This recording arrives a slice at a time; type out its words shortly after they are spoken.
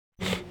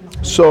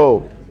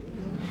So,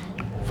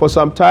 for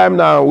some time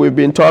now, we've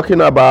been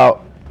talking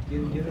about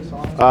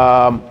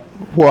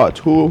what?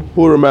 Who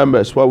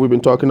remembers what we've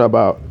been talking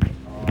about?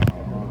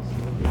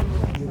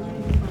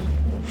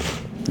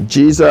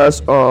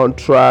 Jesus on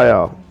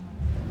trial.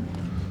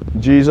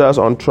 Jesus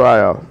on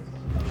trial.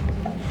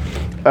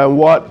 And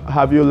what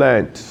have you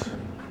learned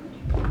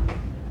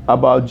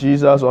about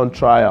Jesus on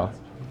trial?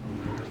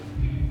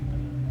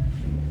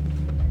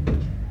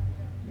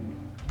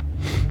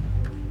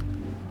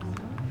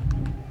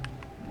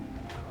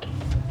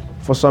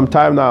 For some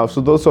time now, so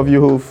those of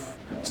you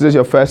this is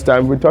your first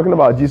time, we're talking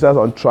about Jesus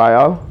on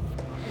trial.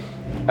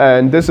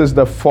 And this is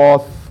the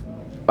fourth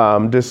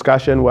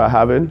discussion we're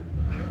having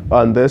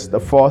on this, the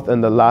fourth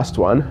and the last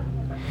one.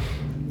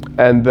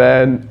 And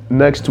then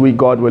next week,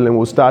 God willing,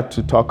 we'll start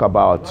to talk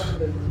about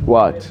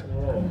what?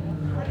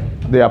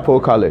 The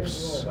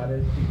apocalypse.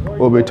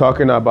 We'll be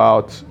talking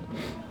about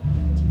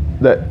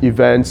the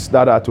events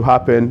that are to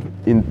happen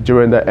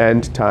during the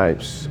end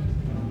times.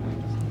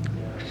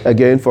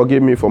 Again,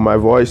 forgive me for my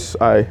voice.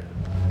 I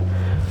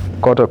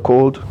got a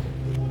cold.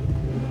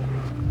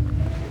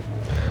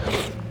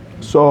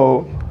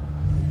 So,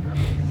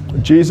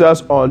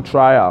 Jesus on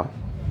trial.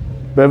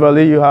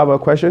 Beverly, you have a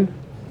question?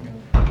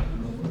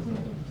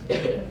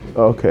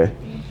 Okay.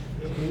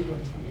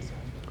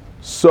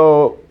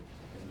 So,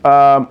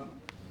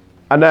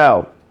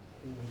 Anel,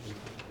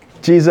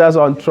 Jesus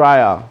on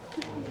trial.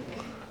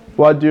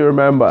 What do you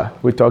remember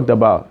we talked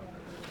about?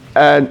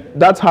 And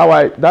that's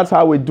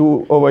how we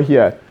do over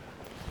here.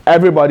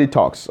 Everybody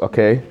talks,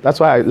 okay? That's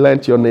why I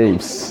learned your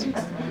names.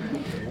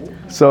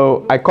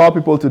 So I call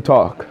people to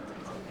talk.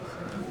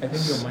 I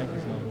think your mic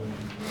is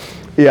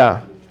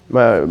not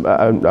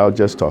on. Yeah, I'll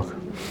just talk.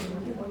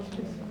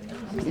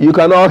 You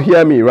can all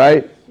hear me,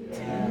 right?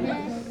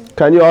 Yes.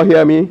 Can you all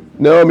hear me?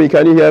 Naomi,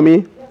 can you hear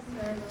me?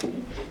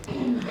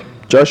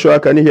 Joshua,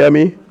 can you hear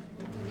me?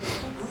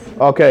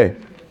 Okay.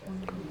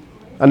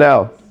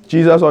 Anel,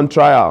 Jesus on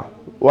trial.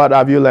 What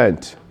have you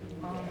learned?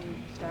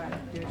 That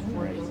there's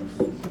 4 books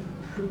to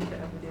prove the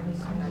evidence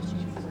that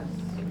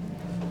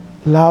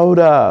Jesus.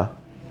 Louder.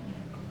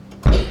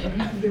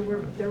 There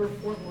were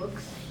 4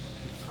 books.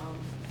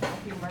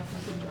 Matthew, Mark, Luke,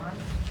 and John.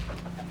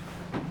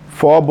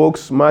 4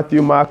 books: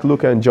 Matthew, Mark,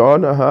 Luke, and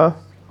John.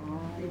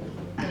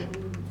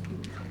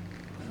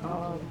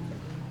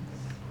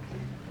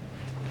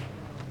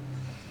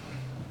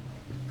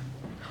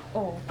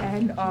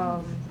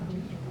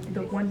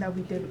 The one that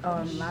we did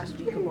last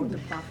week about the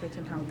prophets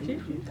and how they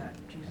proved that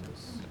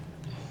Jesus,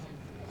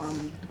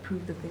 to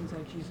prove the things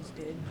that Jesus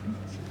did.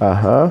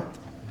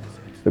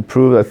 To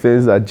prove the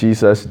things that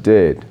Jesus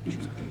did.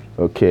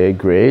 Okay,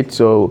 great.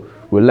 So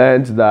we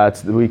learned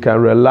that we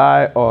can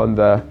rely on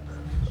the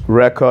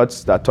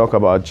records that talk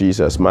about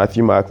Jesus: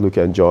 Matthew, Mark, Luke,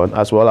 and John,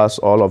 as well as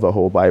all of the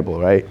whole Bible,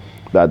 right?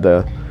 That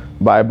the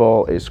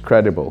Bible is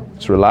credible,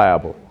 it's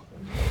reliable.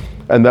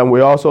 And then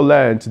we also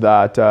learned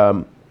that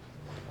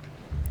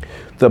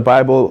the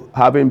Bible,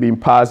 having been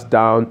passed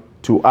down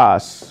to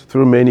us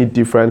through many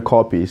different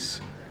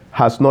copies,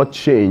 has not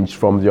changed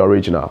from the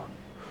original.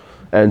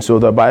 And so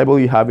the Bible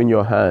you have in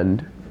your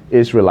hand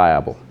is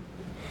reliable.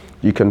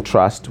 You can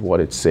trust what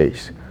it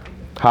says.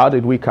 How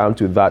did we come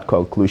to that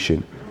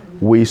conclusion?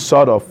 We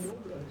sort of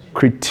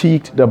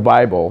critiqued the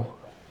Bible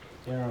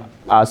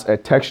as a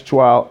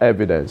textual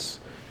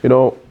evidence. You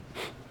know,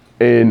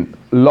 in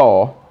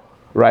law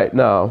right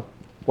now,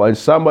 when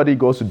somebody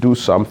goes to do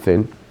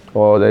something,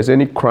 or there's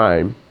any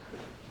crime,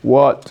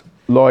 what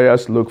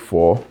lawyers look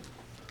for,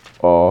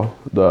 or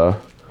the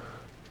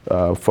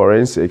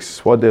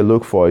forensics, what they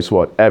look for is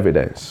what?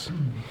 Evidence.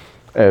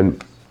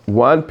 And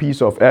one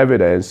piece of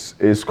evidence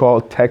is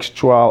called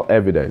textual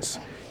evidence.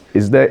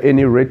 Is there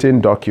any written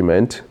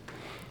document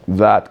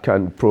that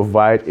can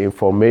provide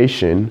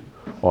information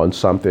on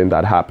something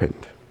that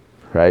happened?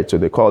 Right? So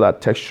they call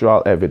that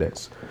textual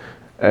evidence.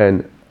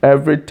 And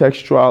every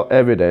textual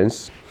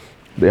evidence,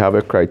 they have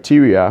a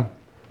criteria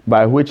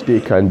by which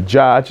they can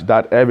judge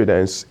that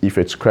evidence if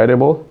it's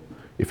credible,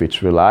 if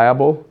it's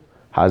reliable,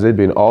 has it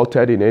been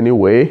altered in any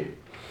way,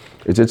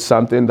 is it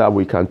something that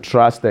we can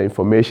trust the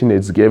information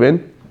it's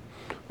given,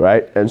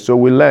 right? And so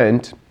we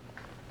learned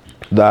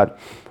that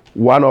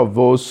one of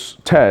those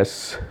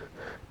tests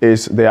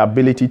is the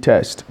ability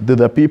test. Do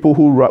the people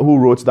who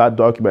wrote that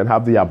document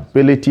have the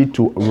ability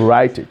to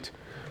write it,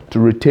 to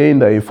retain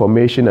the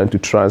information and to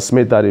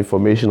transmit that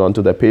information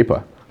onto the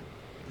paper,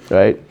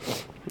 right?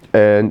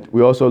 And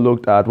we also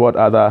looked at what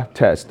other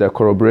tests, the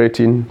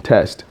corroborating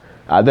test.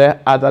 Are there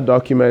other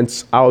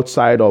documents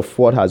outside of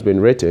what has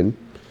been written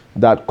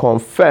that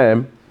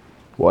confirm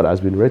what has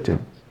been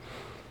written?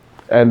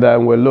 And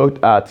then we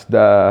looked at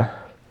the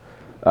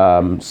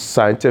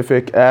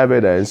scientific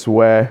evidence,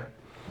 where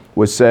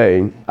we're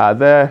saying, are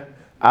there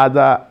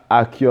other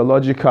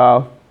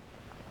archaeological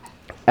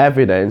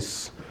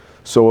evidence?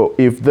 So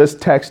if this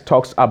text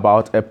talks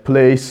about a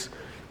place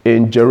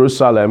in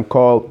Jerusalem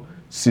called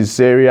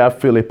Caesarea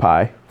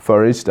Philippi,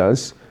 for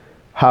instance,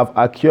 have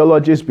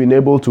archaeologists been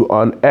able to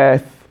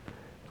unearth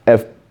a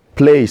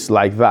place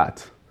like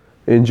that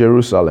in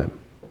Jerusalem?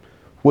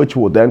 which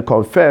will then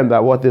confirm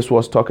that what this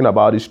was talking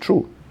about is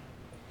true.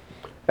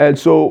 And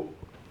so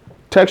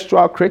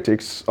textual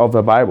critics of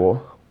the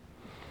Bible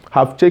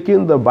have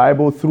taken the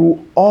Bible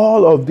through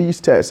all of these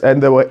tests,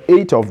 and there were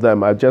 8 of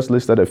them. I just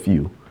listed a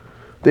few.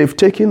 They've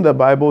taken the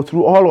Bible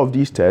through all of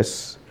these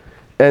tests,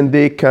 and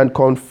they can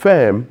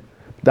confirm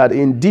that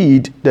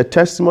indeed the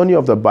testimony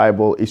of the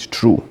Bible is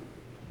true.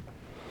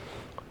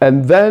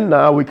 And then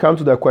now we come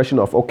to the question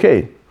of,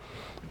 okay,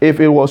 if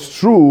it was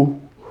true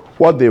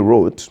what they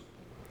wrote,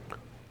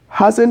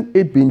 hasn't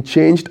it been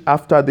changed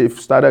after they've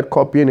started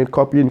copying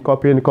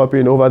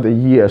over the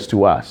years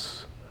to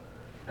us?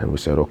 And we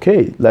said,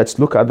 okay, let's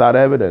look at that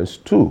evidence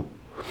too.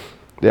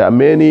 There are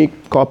many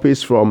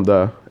copies from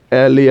the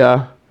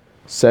earlier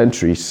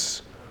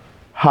centuries.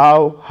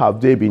 How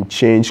have they been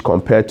changed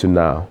compared to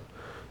now?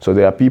 So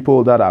there are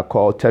people that are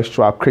called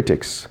textual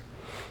critics.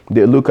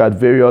 They look at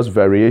various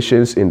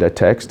variations in the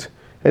text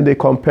and they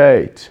compare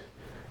it.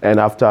 And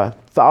after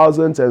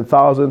thousands and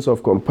thousands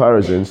of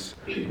comparisons,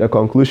 the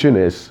conclusion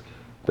is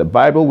the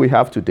Bible we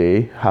have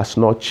today has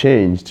not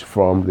changed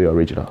from the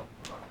original.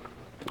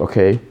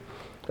 Okay?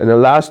 And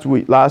then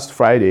last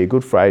Friday,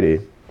 Good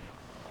Friday,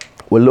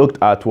 we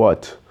looked at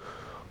what?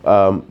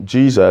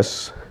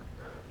 Jesus,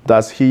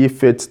 does he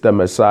fit the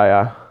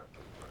Messiah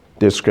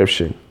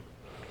description?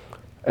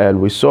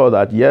 And we saw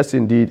that, yes,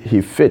 indeed, he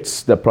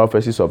fits the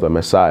prophecies of the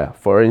Messiah.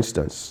 For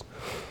instance,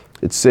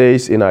 it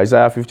says in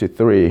Isaiah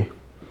 53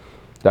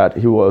 that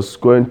he was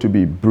going to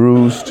be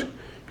bruised,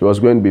 he was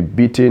going to be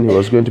beaten, he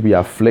was going to be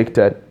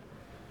afflicted,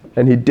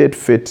 and he did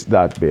fit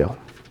that bill.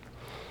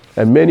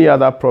 And many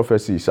other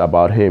prophecies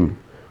about him,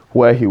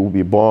 where he will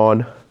be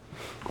born,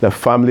 the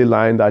family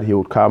line that he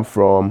would come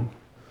from,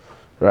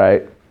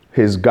 right?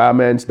 His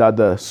garments that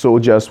the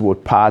soldiers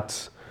would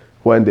part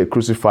when they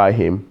crucify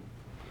him.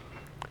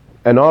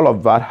 And all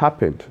of that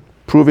happened,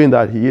 proving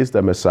that he is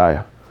the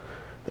Messiah.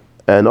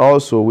 And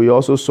also, we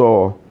also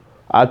saw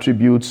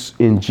attributes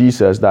in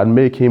Jesus that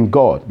make him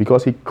God,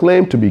 because he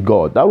claimed to be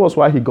God. That was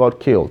why he got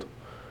killed,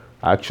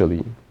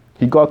 actually.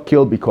 He got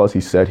killed because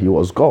he said he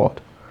was God.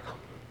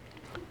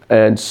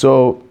 And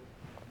so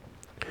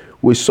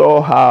we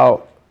saw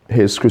how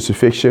his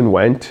crucifixion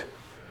went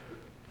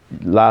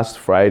last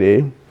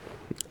Friday.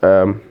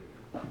 Did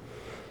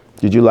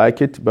you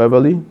like it,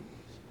 Beverly?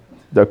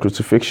 The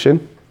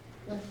crucifixion?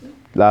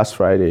 Last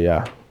Friday,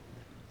 yeah.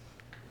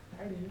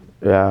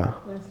 Yeah.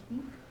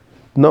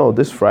 No,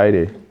 this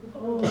Friday.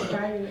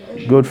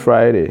 Good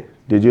Friday.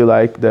 Did you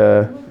like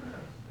the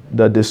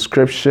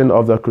description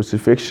of the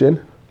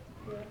crucifixion?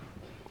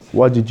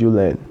 What did you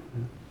learn?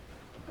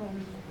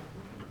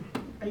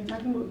 Are you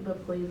talking about the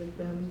play like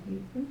them?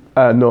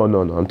 No.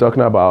 I'm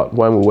talking about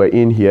when we were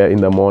in here in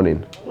the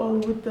morning. Oh,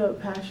 with the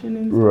passion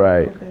and stuff?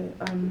 Right. Okay.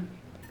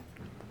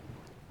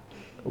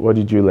 What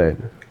did you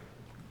learn?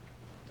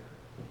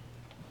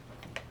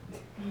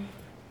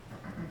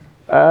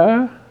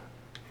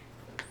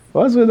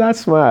 What's with that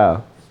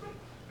smile?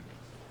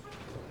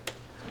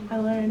 I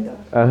learned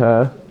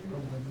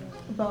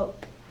about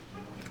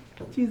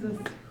Jesus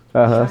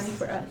dying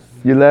for us.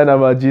 You learn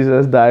about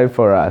Jesus dying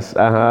for us.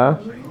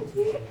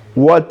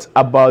 What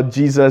about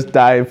Jesus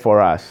dying for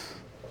us?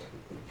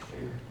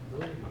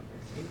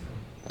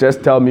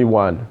 Just tell me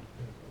one.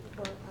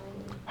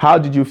 How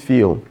did you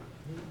feel?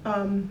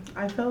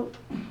 I felt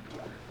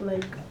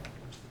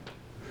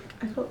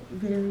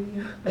very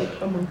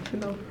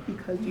emotional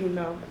because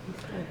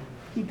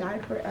he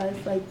died for us,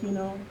 he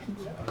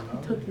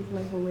took his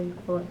life away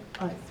for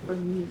us, for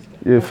me.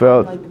 You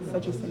felt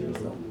such a sinner,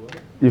 so.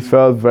 You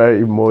felt very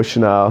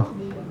emotional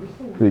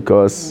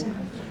because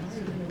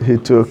he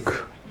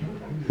took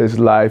his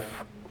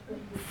life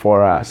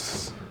for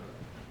us.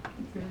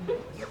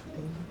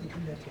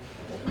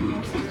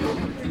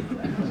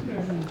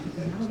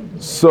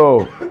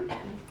 So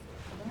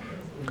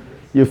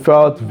you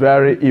felt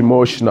very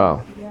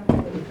emotional.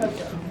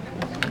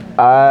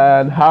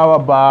 And how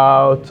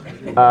about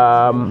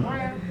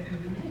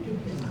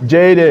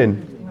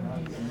Jaden?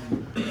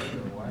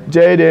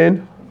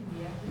 Jaden,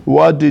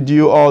 what did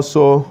you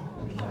also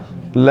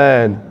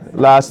learn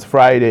last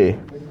Friday?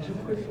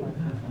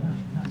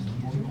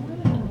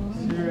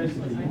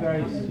 Seriously, you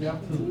guys, you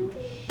have to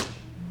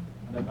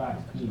the back,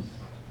 please.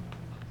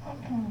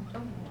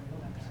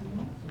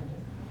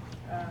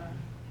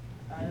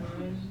 I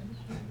learned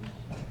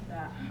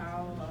that how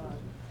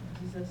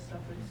Jesus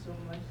suffered so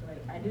much.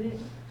 I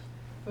didn't,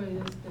 for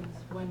instance,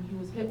 when he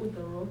was hit with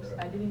the ropes,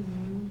 I didn't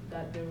know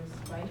that there were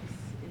spikes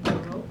in the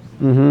ropes.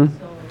 Mm-hmm.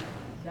 So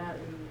that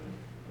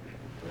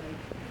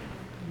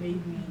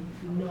made me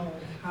know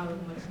how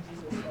much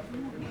Jesus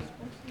suffered.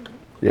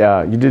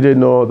 Yeah, you didn't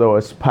know there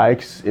were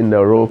spikes in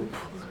the rope,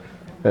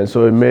 and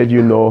so it made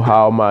you know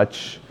how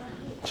much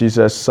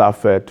Jesus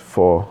suffered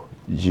for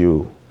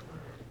you.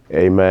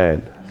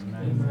 Amen.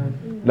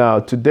 Amen. Now,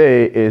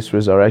 today is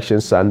Resurrection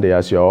Sunday,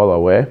 as you're all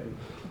aware.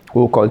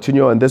 We'll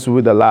continue, and this will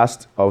be the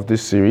last of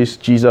this series,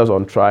 Jesus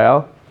on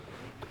Trial.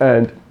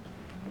 And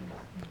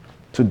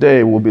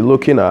today we'll be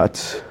looking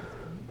at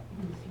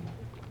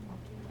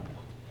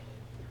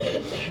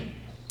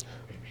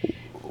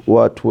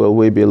What will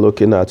we be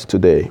looking at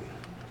today?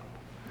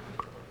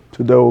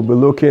 Today we'll be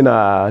looking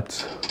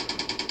at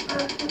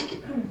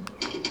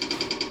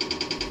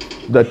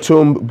the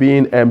tomb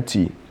being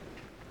empty.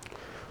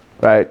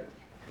 Right?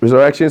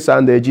 Resurrection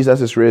Sunday,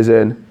 Jesus is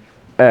risen,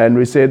 and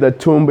we say the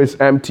tomb is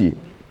empty.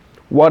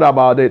 What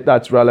about it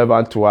that's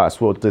relevant to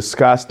us? We'll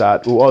discuss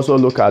that. We'll also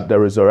look at the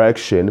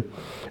resurrection,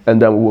 and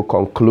then we will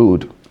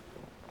conclude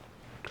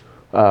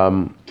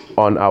on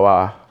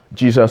our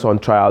Jesus on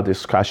trial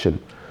discussion.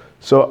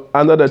 So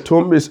under the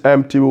tomb is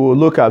empty, we will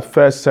look at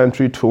first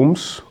century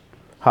tombs,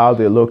 how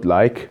they looked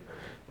like,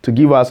 to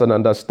give us an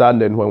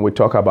understanding when we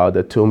talk about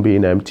the tomb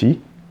being empty.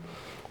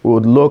 We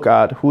would look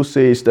at who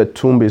says the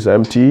tomb is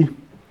empty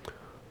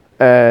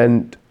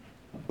and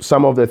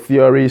some of the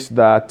theories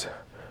that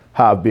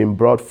have been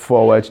brought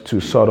forward to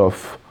sort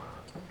of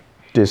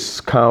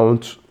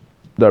discount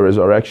the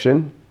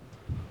resurrection.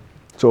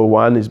 So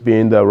one is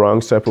being the wrong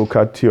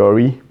sepulchre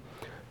theory,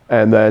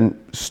 and then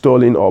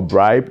stolen or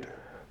bribed.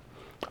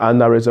 And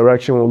the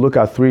resurrection, we'll look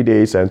at 3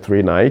 days and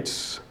 3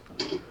 nights.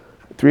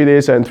 3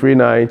 days and 3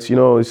 nights,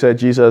 it said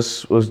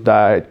Jesus was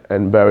died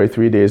and buried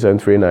 3 days and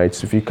 3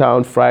 nights. If you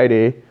count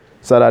Friday,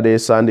 Saturday,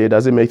 Sunday,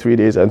 does it make 3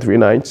 days and 3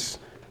 nights?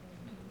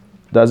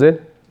 Does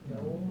it?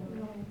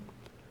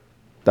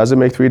 Does it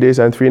make 3 days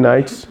and 3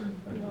 nights?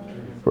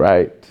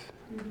 Right.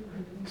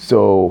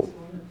 So,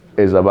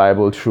 is the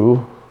Bible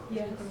true?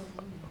 Yes.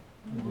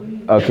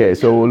 Okay,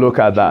 so we'll look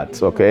at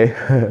that, okay?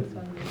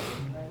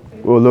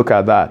 We'll look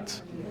at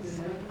that.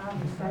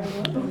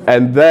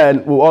 And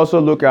then we'll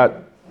also look at,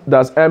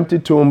 does empty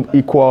tomb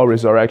equal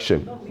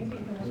resurrection?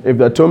 If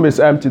the tomb is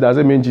empty, does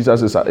it mean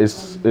Jesus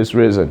is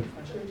risen?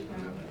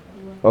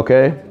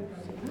 Okay?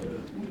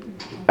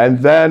 And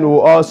then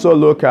we'll also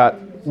look at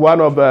one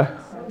of the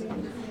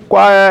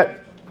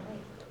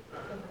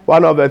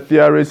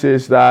theories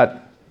is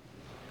that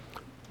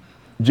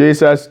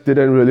Jesus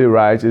didn't really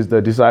rise. It's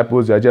the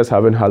disciples that are just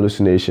having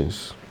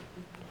hallucinations,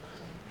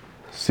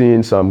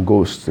 seeing some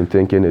ghosts and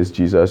thinking it's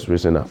Jesus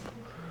risen up.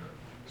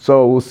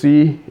 So we'll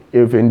see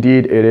if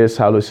indeed it is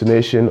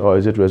hallucination or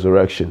is it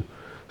resurrection.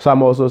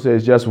 Some also say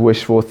it's just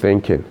wishful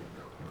thinking.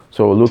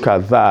 So we'll look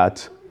at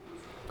that.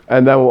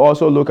 And then we'll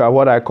also look at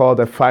what I call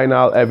the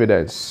final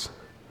evidence.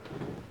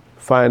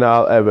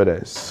 Final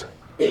evidence.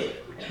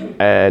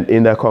 And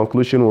in the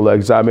conclusion, we'll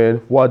examine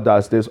what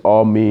does this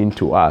all mean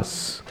to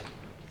us.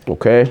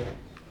 Okay?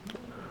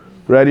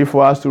 Ready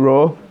for us to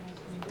roll?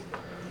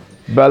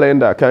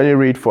 Belinda, can you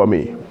read for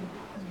me?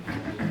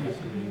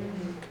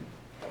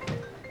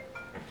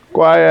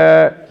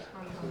 Quiet.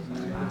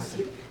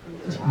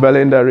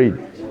 Belinda, read.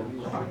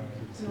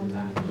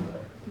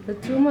 The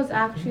tomb was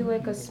actually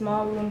like a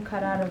small room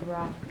cut out of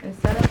rock.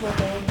 Instead of a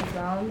hole in the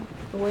ground,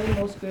 the way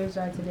most graves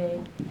are today,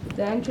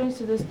 the entrance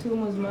to this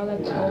tomb was more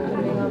like the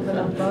opening of an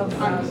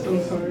above-ground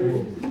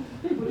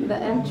cave. The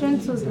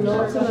entrance was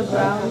low to the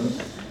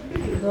ground,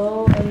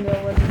 though, and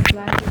there was a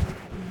slanted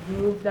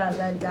groove that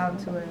led down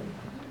to it.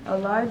 A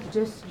large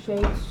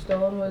disc-shaped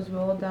stone was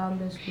rolled down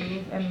this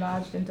groove and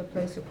lodged into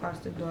place across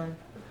the door.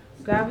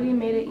 Gravity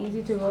made it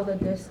easy to roll the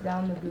disc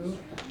down the groove,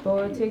 but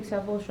it would take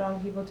several strong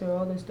people to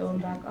roll the stone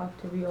back up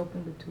to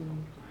reopen the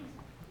tomb.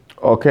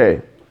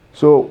 Okay,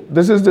 so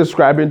this is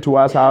describing to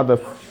us how the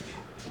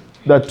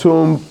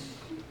tomb.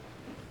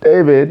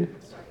 David,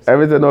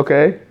 everything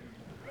okay?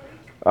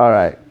 All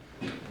right.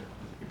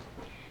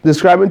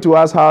 Describing to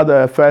us how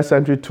the first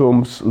century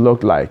tombs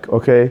looked like,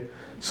 okay?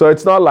 So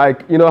it's not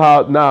like,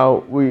 how now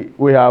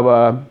we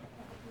have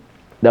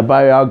the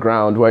burial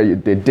ground where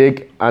they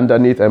dig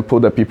underneath and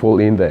put the people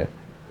in there,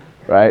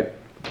 right?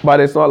 But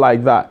it's not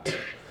like that.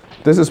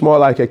 This is more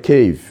like a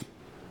cave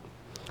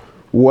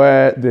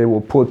where they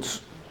will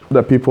put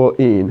the people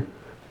in.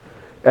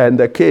 And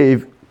the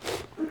cave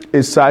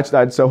is such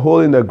that it's a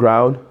hole in the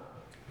ground.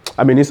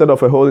 Instead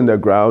of a hole in the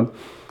ground,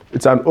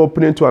 it's an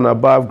opening to an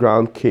above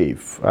ground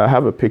cave. I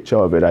have a picture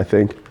of it. I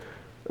think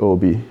it will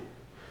be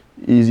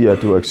easier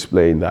to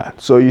explain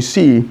that. So you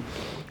see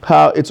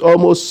how it's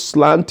almost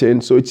slanting,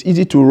 so it's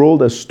easy to roll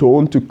the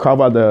stone to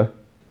cover the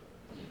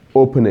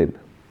opening.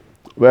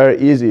 Very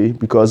easy,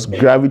 because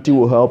gravity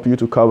will help you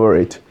to cover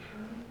it.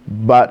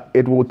 But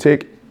it will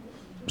take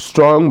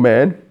strong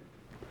men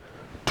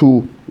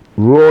to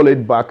roll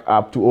it back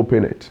up to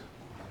open it.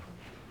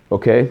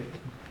 Okay?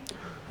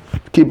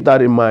 Keep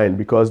that in mind,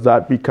 because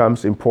that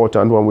becomes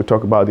important when we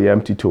talk about the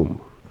empty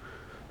tomb.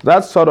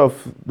 That's sort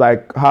of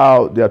like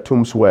how their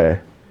tombs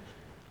were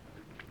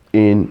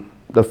in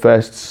the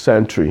first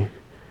century.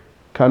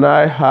 Can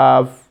I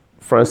have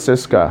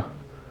Francisca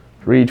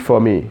read for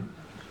me?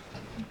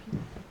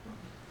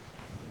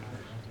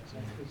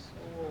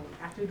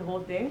 After the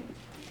whole thing?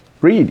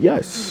 Read,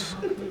 yes.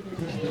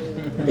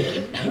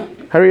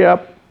 Hurry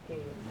up.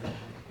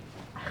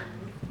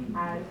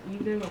 As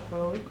evening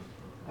approached,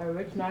 a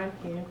rich man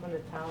came from the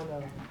town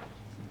of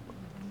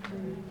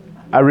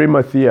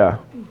Arimathea.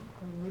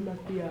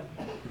 Arimathea.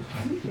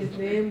 His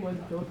name was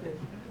Joseph.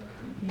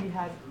 He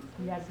had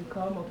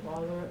become a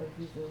follower of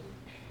Jesus.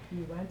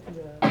 He went to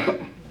the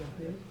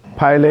place.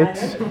 Pilate.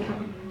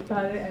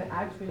 Pilate and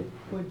asked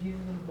for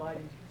Jesus' body.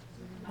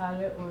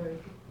 Pilate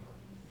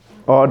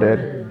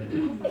ordered.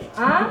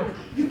 Huh?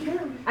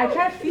 I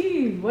can't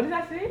see. What did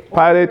I say?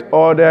 Pilate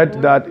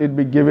ordered that it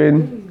be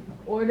given.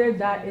 Ordered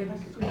that it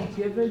be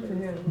given to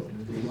him.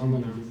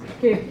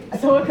 Okay,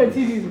 someone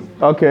continue.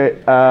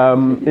 Okay,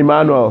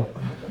 Emmanuel.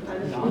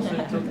 Also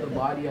took the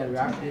body and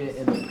wrapped it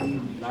in a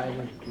clean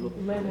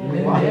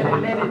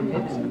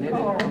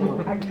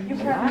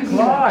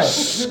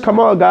Come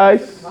on,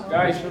 guys.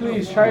 Guys,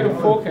 please try to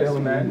focus,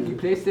 man. He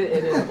placed it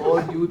in an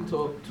old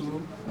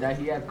tomb that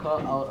he had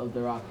cut out of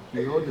the rock.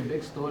 He rolled the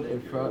big stone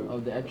in front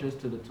of the entrance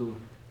to the tomb.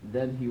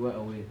 Then he went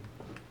away.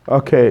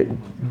 Okay,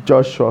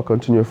 Joshua,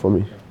 continue for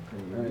me.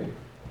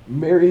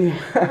 Mary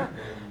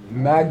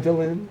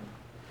Magdalene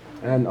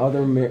and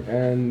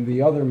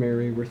the other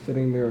Mary were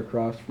sitting there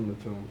across from the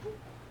tomb.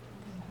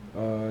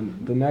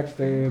 The next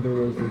day, there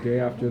was the day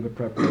after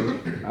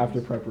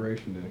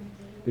preparation day.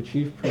 The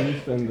chief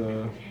priests and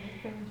the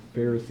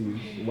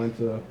Pharisees went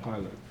to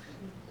Pilate.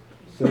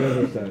 So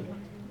they said,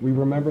 "We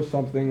remember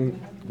something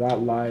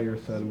that liar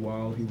said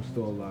while he was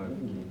still alive.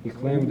 He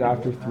claimed,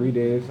 'After 3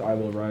 days I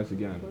will rise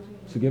again.'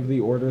 So give the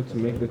order to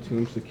make the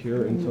tomb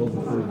secure until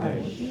the third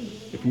day.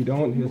 If you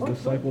don't, his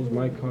disciples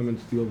might come and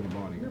steal the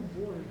body.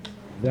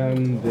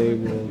 Then they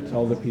will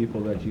tell the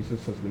people that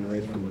Jesus has been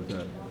raised from the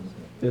dead.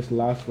 This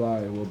last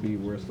lie will be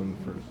worse than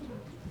the first."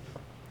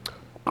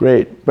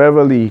 Great.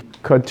 Beverly,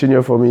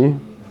 continue for me.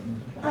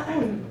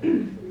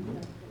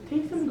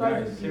 Take some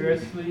Guys, garbage.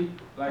 seriously,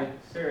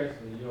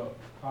 you're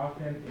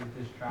talking is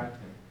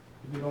distracting.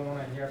 If you don't want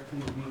to hear,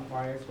 please be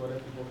quiet so other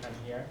people can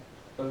hear.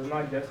 Because it's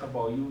not just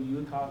about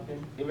you talking.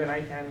 Even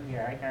I can't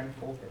hear, I can't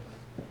focus.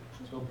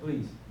 So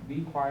please,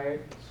 be quiet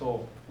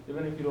so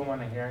even if you don't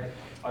want to hear it,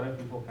 other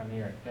people can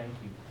hear it. Thank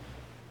you.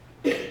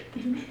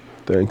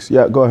 Thanks.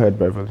 Yeah, go ahead,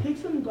 Beverly. Take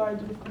some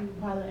guards with you,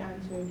 Pilate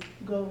answered.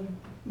 Go,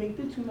 make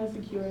the tomb as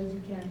secure as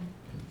you can.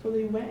 So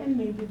they went and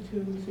made the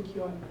tomb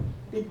secure.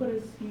 They put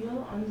a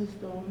seal on the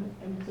stone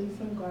and placed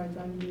some guards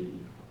on duty.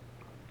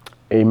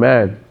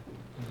 Amen.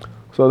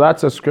 So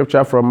that's a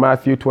scripture from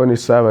Matthew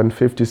 27,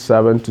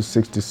 57 to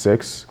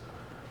 66.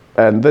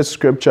 And this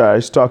scripture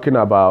is talking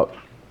about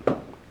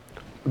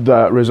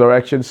the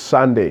Resurrection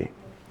Sunday.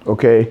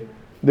 Okay?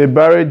 They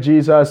buried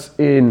Jesus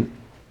in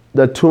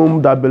the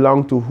tomb that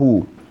belonged to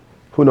who?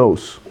 Who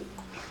knows?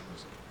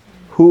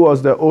 Who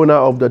was the owner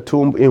of the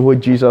tomb in which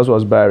Jesus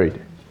was buried?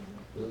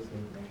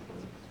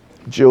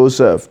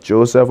 Joseph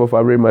of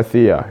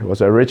Arimathea. He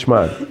was a rich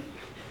man.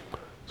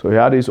 So he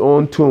had his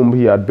own tomb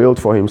he had built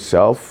for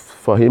himself,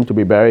 for him to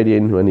be buried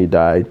in when he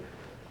died.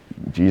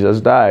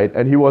 Jesus died,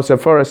 and he was a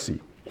Pharisee,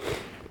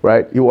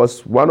 right? He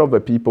was one of the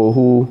people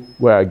who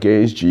were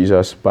against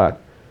Jesus, but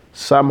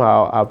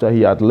somehow after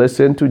he had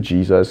listened to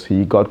Jesus,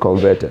 he got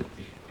converted.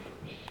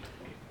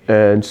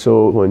 And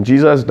so when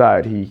Jesus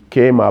died, he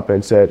came up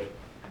and said,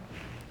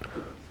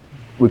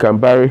 "We can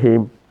bury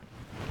him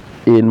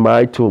in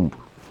my tomb."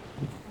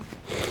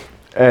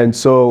 And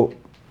so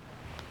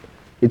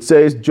it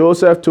says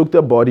Joseph took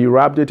the body,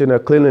 wrapped it in a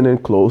clean linen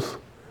cloth,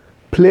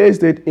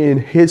 placed it in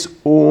his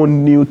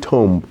own new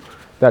tomb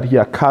that he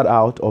had cut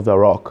out of the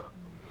rock.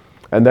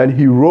 And then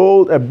he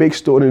rolled a big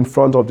stone in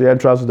front of the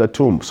entrance of the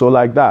tomb. So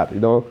like that,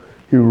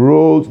 he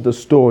rolled the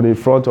stone in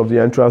front of the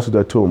entrance of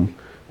the tomb.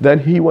 Then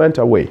he went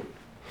away.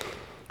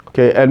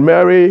 Okay, and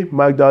Mary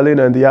Magdalene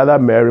and the other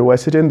Mary were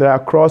sitting there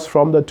across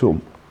from the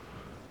tomb.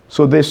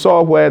 So they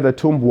saw where the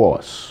tomb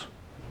was.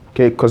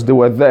 Okay, because they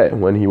were there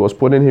when he was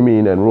putting him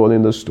in and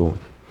rolling the stone.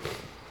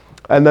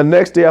 And the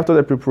next day after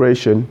the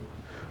preparation,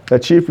 the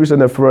chief priests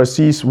and the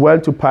Pharisees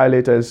went to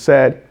Pilate and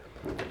said,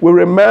 "We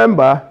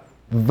remember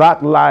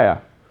that liar.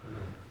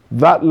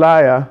 That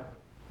liar."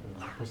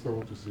 First, I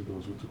want to see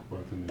those who took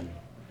part in the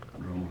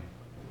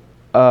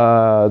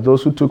drama.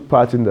 Those who took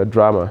part in the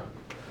drama.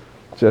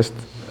 Just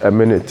a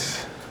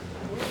minute.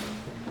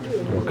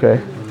 Okay.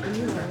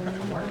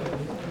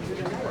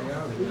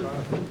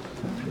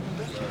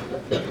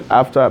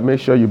 After, make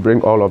sure you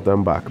bring all of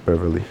them back,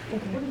 Beverly.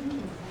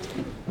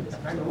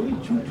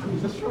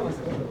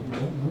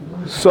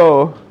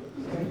 So,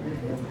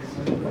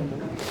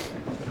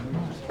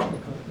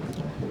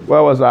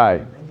 where was I?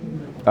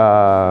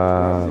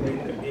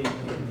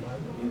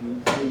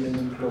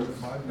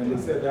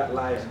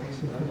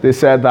 They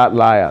said that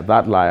liar.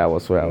 That liar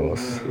was where I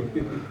was.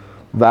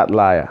 That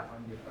liar.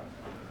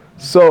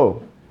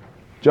 So,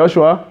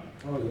 Joshua,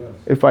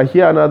 if I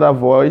hear another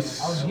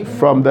voice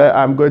from there,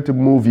 I'm going to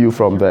move you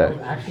from there.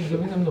 Actually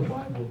giving them the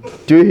Bible.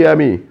 Do you hear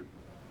me?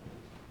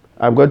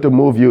 I'm going to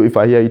move you if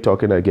I hear you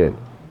talking again.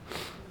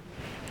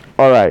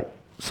 All right.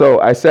 So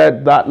I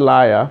said that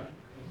liar.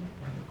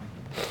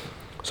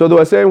 So they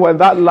were saying when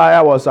that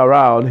liar was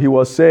around, he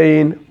was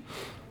saying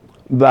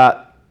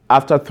that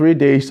after 3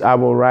 days I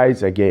will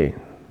rise again.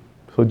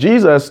 So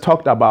Jesus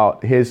talked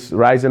about his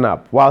rising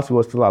up whilst he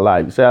was still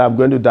alive. He said, "I'm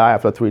going to die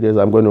after 3 days,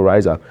 I'm going to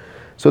rise up."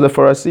 So the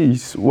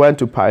Pharisees went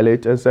to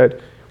Pilate and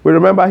said, "We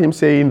remember him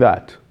saying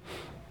that.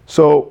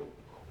 So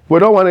we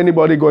don't want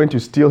anybody going to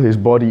steal his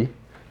body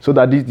so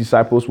that these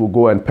disciples will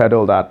go and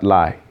peddle that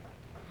lie.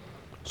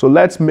 So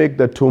let's make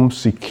the tomb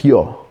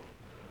secure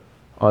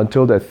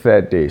until the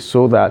third day,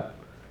 so that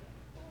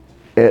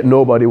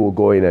nobody will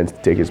go in and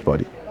take his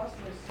body.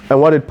 And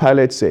what did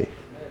Pilate say?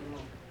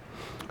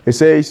 He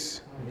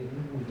says,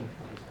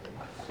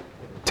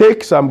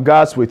 take some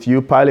guards with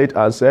you, Pilate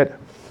answered.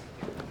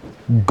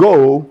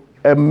 Go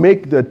and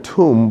make the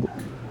tomb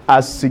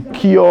as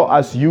secure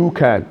as you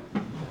can.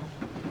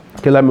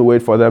 Okay, let me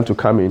wait for them to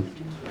come in.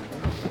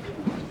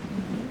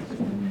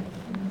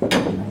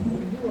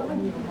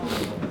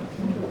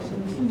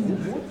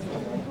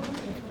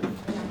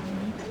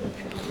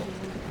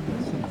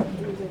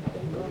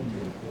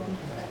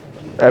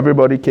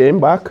 Everybody came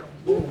back?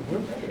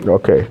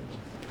 Okay.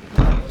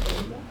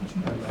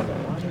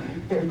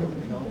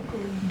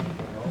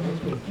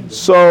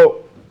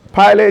 So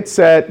Pilate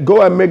said,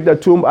 go and make the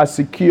tomb as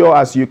secure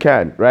as you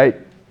can, right?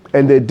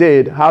 And they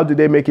did. How did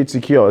they make it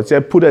secure? He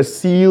said, put a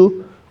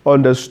seal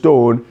on the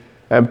stone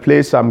and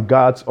place some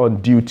guards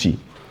on duty.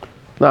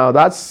 Now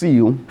that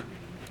seal,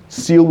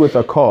 sealed with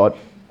a cord,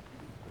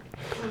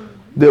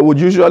 they would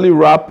usually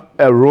wrap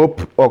a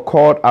rope or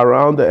cord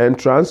around the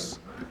entrance,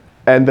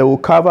 and they will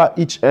cover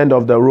each end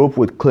of the rope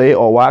with clay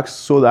or wax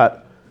so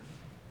that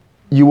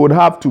you would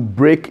have to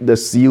break the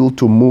seal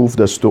to move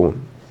the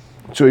stone.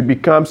 So it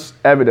becomes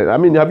evident. I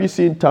mean, have you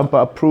seen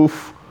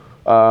tamper-proof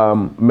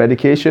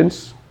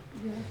medications?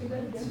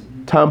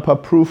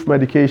 Tamper-proof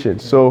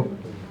medications. So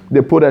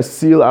they put a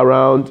seal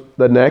around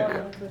the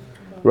neck.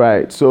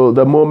 Right. So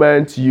the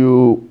moment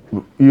you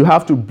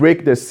have to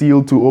break the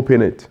seal to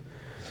open it.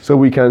 So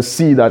we can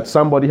see that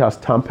somebody has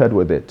tampered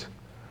with it.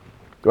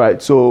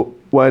 Right. So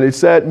when it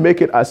said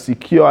make it as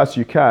secure as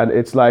you can,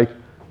 it's like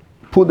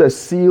put a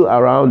seal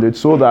around it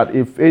so that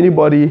if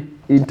anybody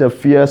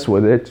interferes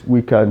with it,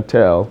 we can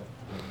tell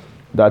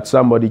that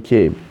somebody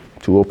came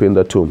to open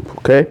the tomb.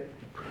 Okay?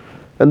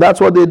 And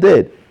that's what they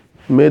did.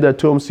 Made the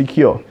tomb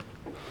secure.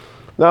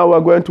 Now we're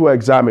going to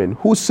examine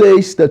who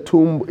says the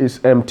tomb is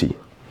empty.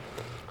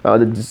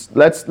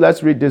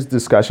 Let's read this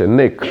discussion.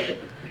 Nick,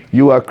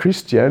 you are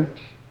Christian,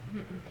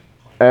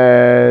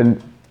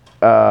 and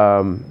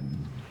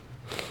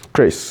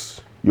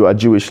Chris, you are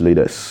Jewish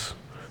leaders.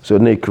 So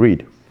Nick,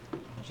 read.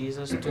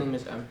 Jesus' tomb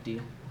is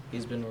empty.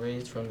 He's been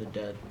raised from the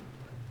dead.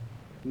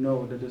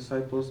 No, the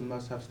disciples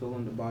must have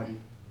stolen the body.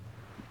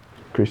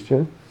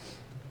 Christian?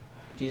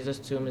 Jesus'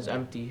 tomb is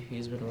empty.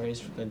 He's been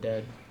raised from the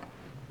dead.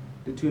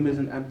 The tomb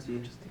isn't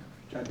empty.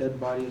 That dead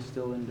body is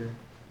still in there.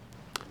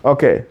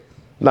 Okay.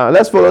 Now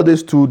let's follow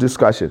these two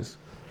discussions.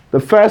 The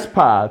first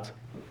part,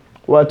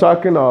 we're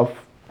talking of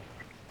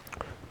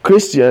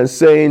Christians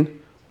saying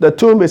the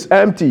tomb is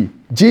empty.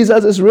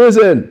 Jesus is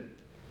risen.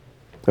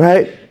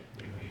 Right?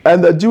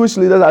 And the Jewish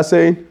leaders are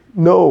saying,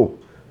 no,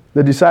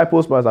 the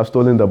disciples must have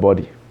stolen the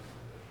body.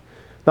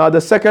 Now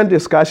the second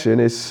discussion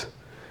is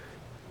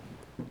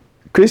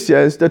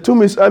Christians, the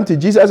tomb is empty.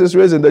 Jesus is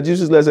risen. The Jewish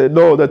leaders say,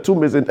 no, the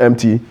tomb isn't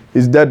empty.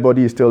 His dead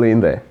body is still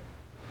in there.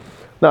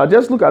 Now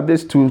just look at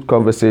these two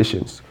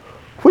conversations.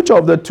 Which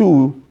of the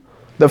two,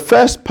 the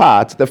first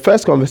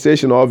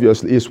conversation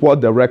obviously is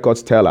what the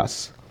records tell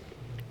us.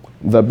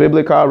 The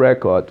biblical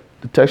record,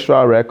 the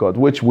textual record,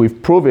 which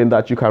we've proven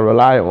that you can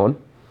rely on,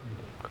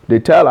 they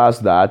tell us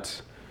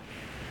that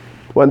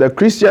when the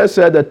Christians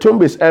said the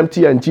tomb is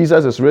empty and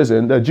Jesus is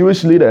risen, the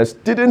Jewish leaders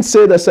didn't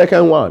say the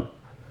second one.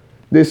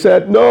 They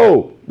said,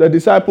 no, the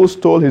disciples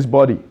stole his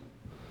body.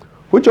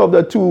 Which of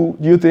the two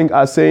do you think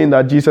are saying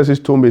that Jesus'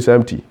 tomb is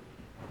empty?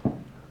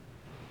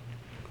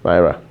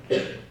 Myra.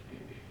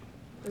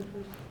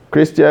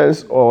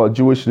 Christians or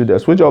Jewish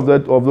leaders? Which of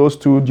those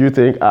two do you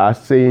think are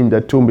saying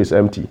the tomb is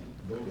empty?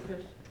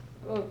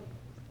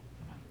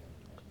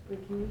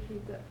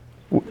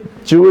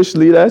 Jewish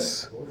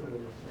leaders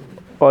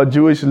or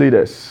Jewish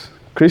leaders?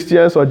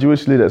 Christians or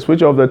Jewish leaders?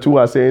 Which of the two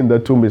are saying the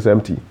tomb is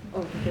empty?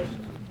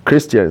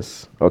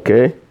 Christians,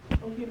 okay?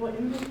 Okay, but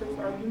in the first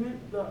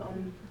argument,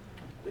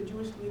 the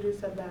Jewish leaders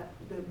said that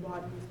the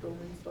body was stolen.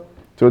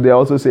 So they're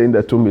also saying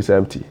the tomb is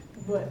empty.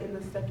 But in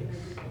the second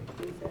argument,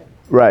 they said.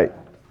 Right.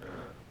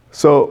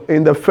 So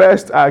in the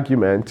first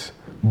argument,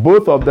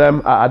 both of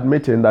them are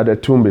admitting that the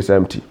tomb is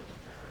empty.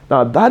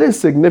 Now that is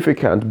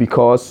significant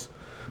because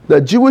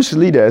the Jewish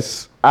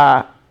leaders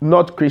are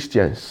not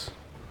Christians.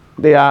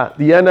 They are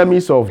the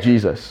enemies of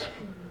Jesus,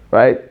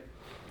 right?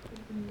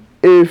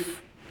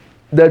 If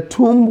the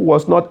tomb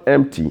was not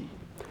empty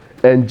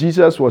and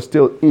Jesus was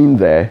still in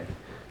there,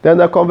 then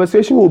the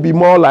conversation will be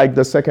more like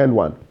the second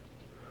one,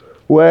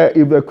 where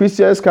if the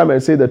Christians come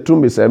and say the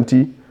tomb is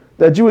empty,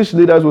 the Jewish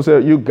leaders will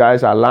say, you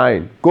guys are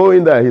lying. Go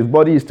in there, his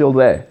body is still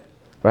there,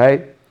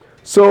 right?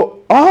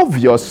 So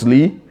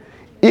obviously,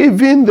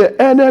 even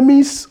the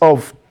enemies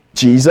of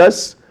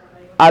Jesus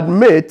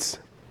admit,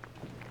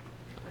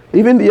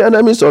 even the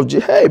enemies of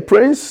Jesus, hey,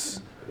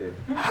 Prince,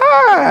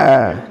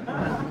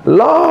 hi,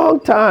 long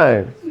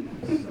time.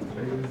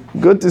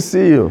 Good to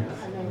see you.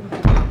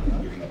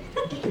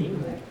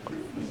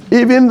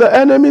 Even the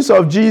enemies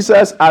of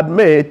Jesus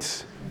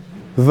admit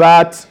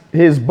that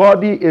his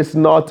body is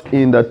not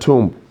in the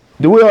tomb.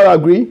 Do we all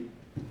agree?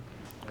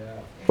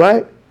 Yeah.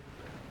 Right?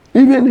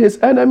 Even his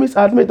enemies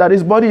admit that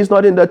his body is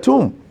not in the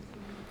tomb.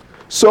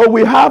 So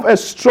we have a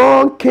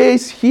strong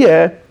case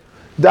here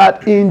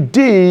that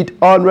indeed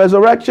on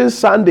Resurrection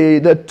Sunday,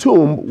 the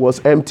tomb was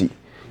empty.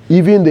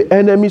 Even the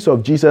enemies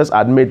of Jesus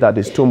admit that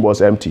his tomb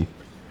was empty.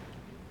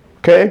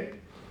 Okay?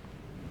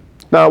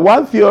 Now,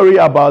 one theory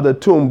about the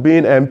tomb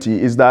being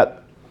empty is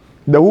that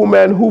the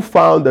woman who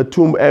found the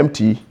tomb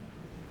empty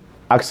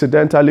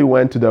accidentally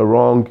went to the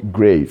wrong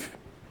grave.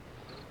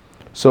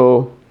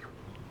 So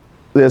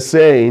they're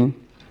saying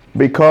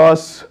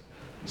because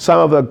some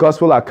of the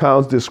gospel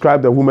accounts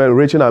describe the woman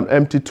reaching an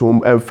empty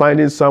tomb and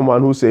finding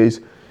someone who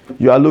says,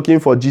 "You are looking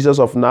for Jesus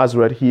of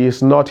Nazareth. He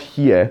is not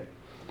here."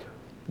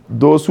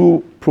 Those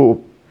who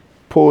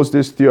propose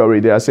this theory,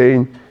 they are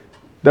saying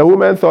the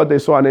women thought they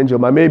saw an angel,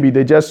 but maybe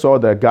they just saw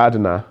the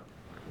gardener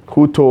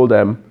who told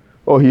them,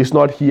 "Oh, he's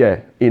not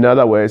here." In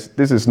other words,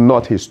 this is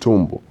not his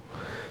tomb.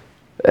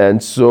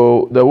 And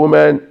so the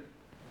woman,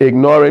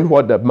 ignoring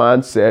what the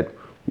man said,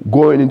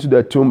 going into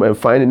the tomb and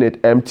finding it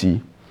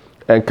empty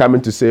and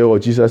coming to say, "Oh,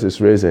 Jesus is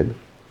risen."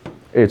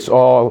 It's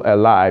all a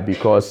lie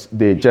because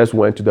they just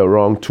went to the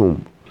wrong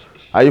tomb.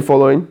 Are you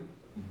following?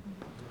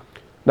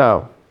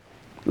 Now,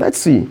 let's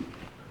see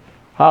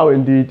how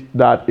indeed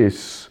that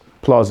is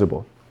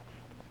plausible.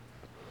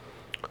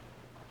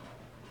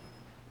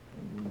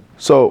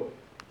 So,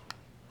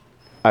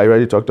 I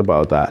already talked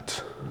about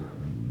that.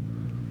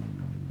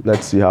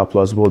 Let's see how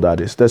plausible that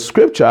is. The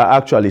scripture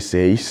actually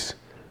says,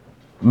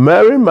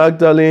 Mary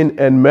Magdalene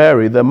and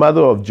Mary, the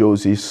mother of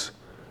Joseph,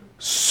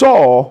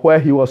 saw where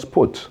he was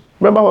put.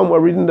 Remember when we were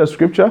reading the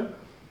scripture?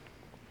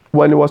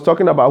 When it was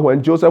talking about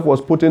when Joseph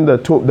was putting the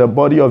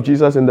body of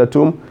Jesus in the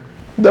tomb,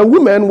 the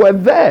women were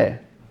there.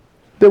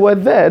 They were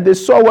there. They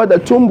saw where the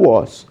tomb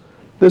was.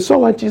 They saw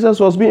where Jesus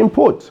was being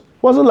put.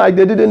 It wasn't like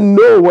they didn't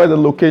know where the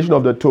location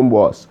of the tomb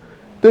was.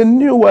 They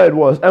knew where it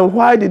was. And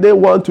why did they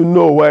want to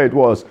know where it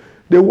was?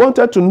 They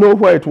wanted to know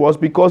where it was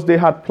because they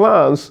had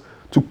plans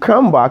to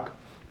come back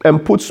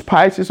and put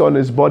spices on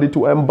his body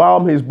to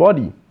embalm his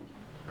body.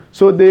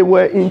 So they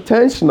were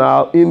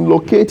intentional in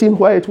locating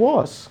where it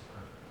was,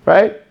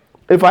 right?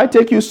 If I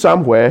take you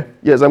somewhere,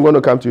 yes, I'm going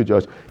to come to you,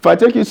 George. If I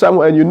take you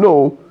somewhere and you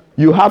know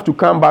you have to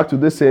come back to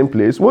the same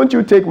place, won't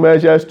you take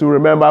measures to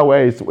remember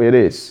where it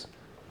is,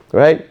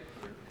 right?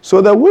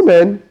 So the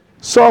women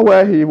saw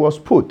where he was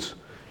put.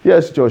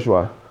 Yes,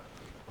 Joshua.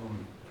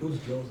 Who's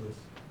Joseph?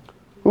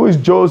 Who is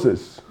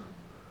Joseph?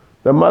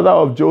 The mother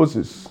of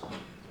Joseph.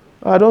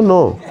 I don't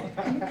know.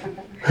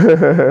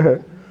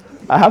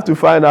 I have to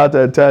find out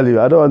and tell you.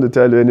 I don't want to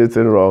tell you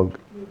anything wrong.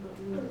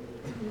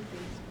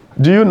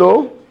 Do you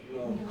know?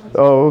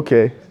 Oh,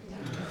 okay.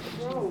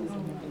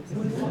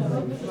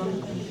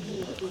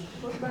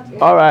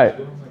 All right.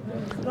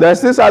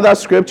 There's this other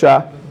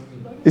scripture.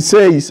 It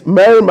says,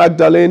 Mary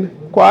Magdalene,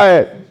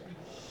 quiet.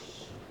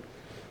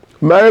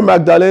 Mary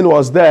Magdalene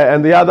was there,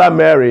 and the other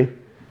Mary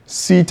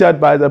seated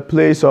by the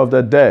place of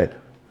the dead.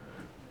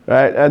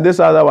 Right? And this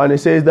other one, it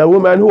says, the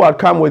woman who had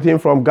come with him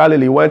from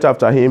Galilee went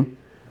after him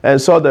and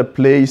saw the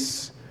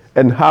place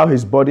and how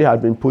his body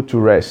had been put to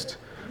rest.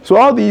 So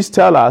all these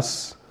tell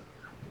us,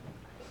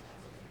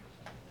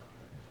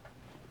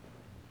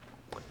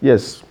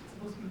 yes,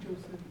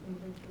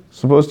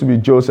 supposed to be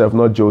Joseph,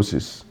 not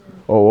Joseph.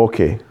 Oh,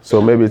 okay.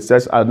 So maybe it's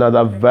just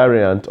another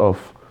variant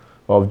of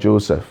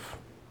Joseph.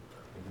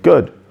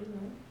 Good.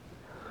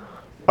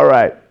 All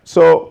right.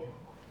 So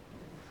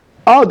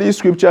all these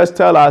scriptures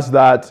tell us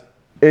that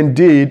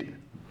indeed,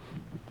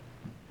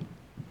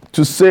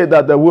 to say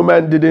that the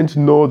woman didn't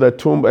know the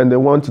tomb and they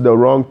went to the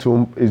wrong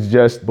tomb is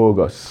just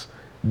bogus.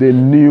 They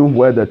knew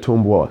where the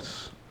tomb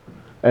was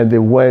and they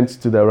went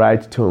to the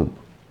right tomb.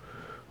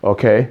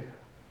 Okay?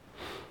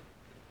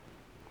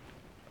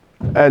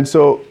 And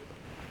so,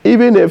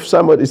 even if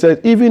somebody says,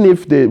 even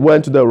if they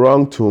went to the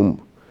wrong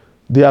tomb,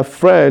 their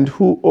friend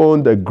who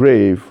owned the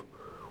grave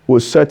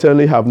would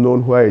certainly have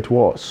known where it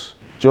was.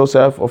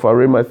 Joseph of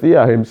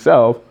Arimathea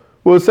himself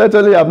would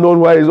certainly have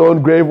known where his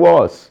own grave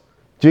was.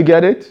 Do you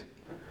get it?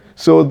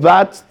 So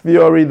that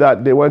theory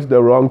that they went to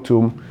the wrong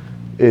tomb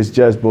is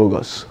just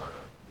bogus.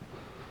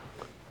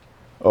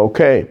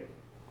 Okay.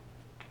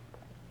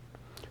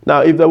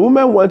 Now, if the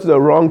woman went to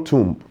the wrong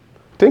tomb,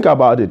 think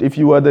about it. If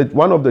you were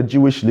one of the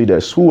Jewish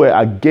leaders who were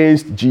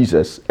against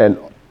Jesus and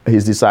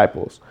his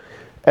disciples,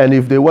 and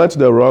if they went to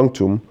the wrong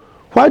tomb,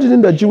 why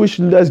didn't the Jewish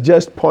leaders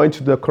just point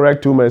to the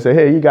correct tomb and say,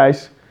 hey, you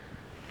guys,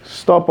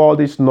 stop all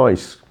this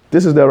noise.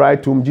 This is the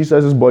right tomb.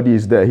 Jesus' body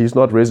is there. He's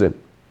not risen.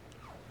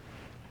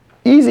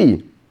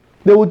 Easy.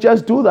 They would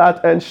just do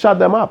that and shut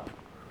them up.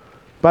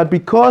 But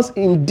because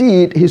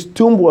indeed his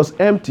tomb was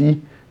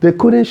empty, they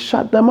couldn't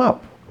shut them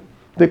up.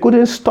 They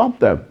couldn't stop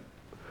them.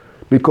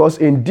 Because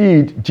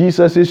indeed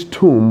Jesus'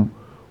 tomb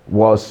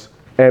was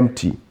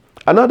empty.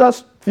 Another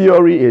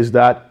theory is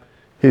that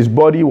his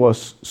body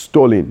was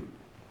stolen.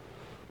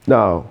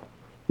 Now,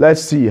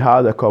 let's see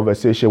how the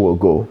conversation will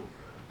go.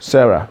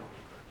 Sarah,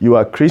 you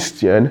are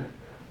Christian,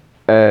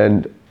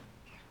 and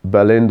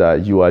Belinda,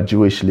 you are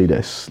Jewish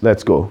leaders.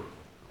 Let's go.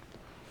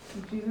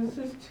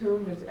 Jesus'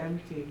 tomb is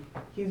empty.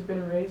 He's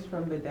been raised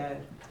from the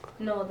dead.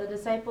 No, the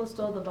disciples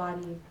stole the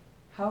body.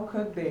 How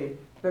could they?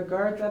 The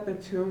guards at the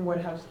tomb would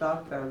have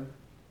stopped them.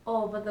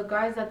 Oh, but the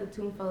guards at the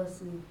tomb fell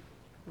asleep.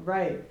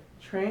 Right.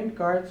 Trained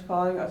guards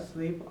falling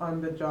asleep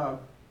on the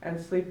job and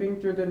sleeping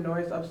through the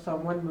noise of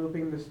someone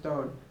moving the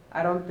stone.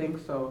 I don't think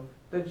so.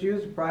 The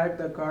Jews bribed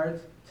the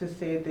guards to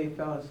say they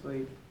fell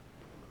asleep.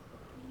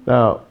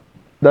 Now,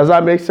 does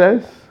that make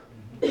sense?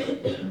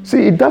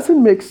 See, it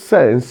doesn't make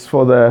sense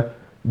for the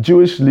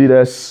Jewish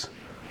leaders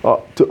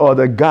or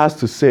the guards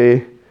to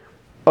say,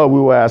 oh, we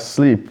were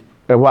asleep.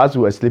 And whilst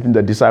we were sleeping,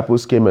 the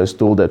disciples came and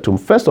stole the tomb.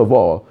 First of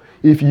all,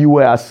 if you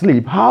were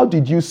asleep, how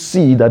did you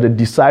see that the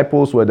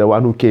disciples were the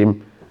one who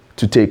came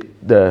to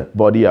take the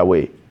body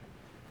away?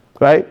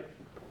 Right?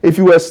 If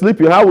you were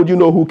sleeping, how would you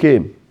know who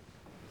came?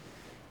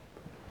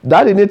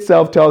 That in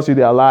itself tells you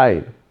they are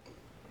lying.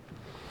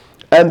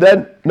 And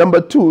then, number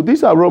two,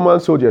 these are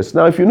Roman soldiers.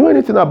 Now, if you know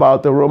anything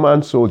about the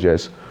Roman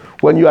soldiers,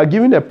 when you are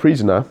given a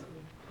prisoner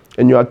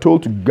and you are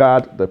told to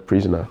guard the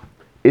prisoner,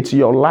 it's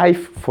your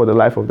life for the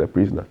life of the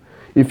prisoner.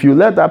 If you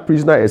let that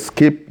prisoner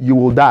escape, you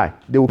will die.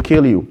 They will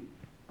kill you.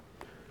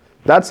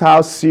 That's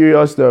how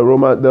serious the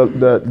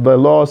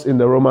laws in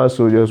the Roman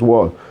soldiers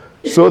were.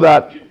 So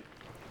that,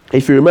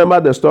 if you remember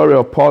the story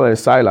of Paul and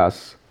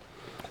Silas,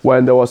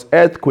 when there was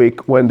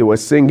earthquake, when they were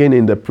singing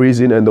in the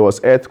prison and there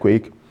was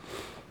earthquake,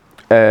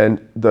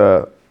 and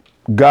the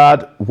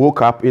guard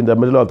woke up in the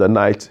middle of the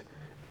night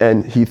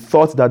and he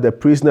thought that the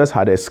prisoners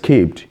had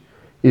escaped.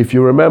 If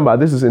you remember,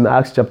 this is in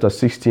Acts chapter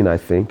 16, I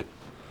think.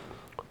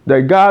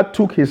 The guard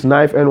took his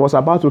knife and was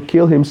about to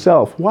kill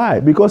himself.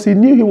 Why? Because he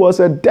knew he was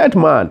a dead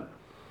man.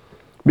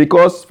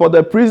 Because for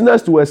the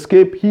prisoners to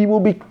escape, he will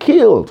be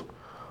killed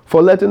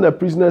for letting the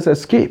prisoners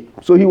escape.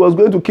 So he was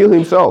going to kill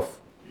himself.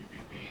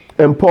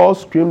 And Paul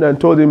screamed and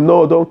told him,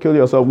 no, don't kill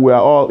yourself. We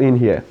are all in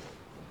here.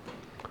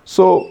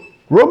 So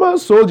Roman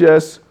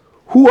soldiers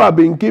who have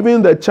been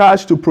given the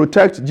charge to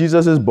protect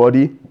Jesus'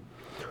 body,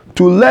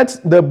 to let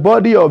the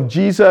body of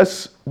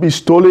Jesus be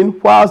stolen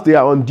whilst they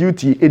are on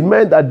duty, it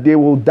meant that they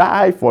will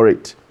die for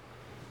it.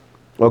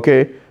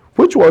 Okay?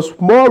 Which was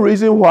more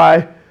reason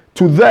why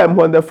to them,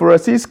 when the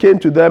Pharisees came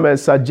to them and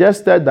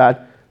suggested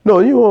that, no,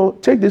 you know,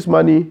 take this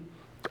money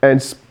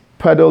and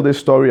peddle this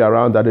story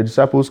around that the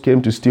disciples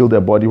came to steal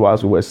their body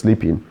whilst we were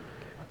sleeping.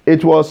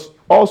 It was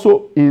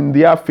also in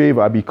their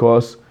favor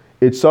because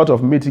it sort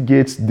of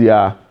mitigates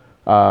their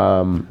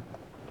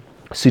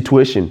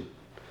situation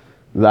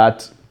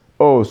that,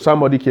 oh,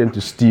 somebody came to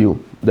steal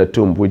the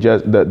tomb,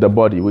 the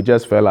body, we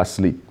just fell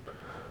asleep.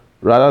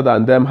 Rather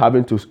than them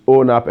having to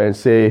own up and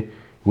say,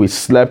 we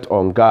slept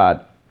on guard,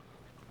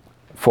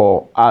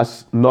 for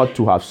us not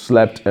to have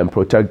slept and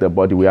protect the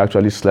body, we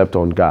actually slept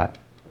on guard.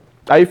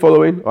 Are you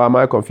following, or am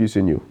I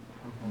confusing you?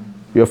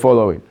 You're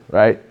following,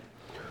 right?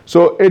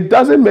 So it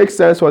doesn't make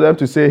sense for them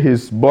to say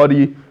his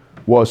body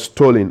was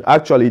stolen.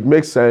 Actually, it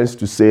makes sense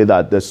to say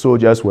that the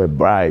soldiers were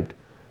bribed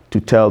to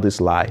tell this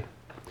lie.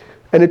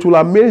 And it will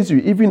amaze you,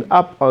 even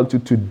up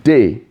until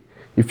today,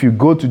 if you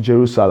go to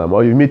Jerusalem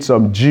or you meet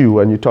some Jew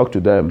and you talk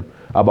to them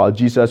about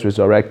Jesus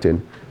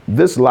resurrecting,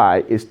 this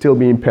lie is still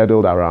being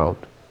peddled around.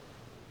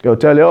 They'll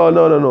tell you, oh,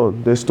 no,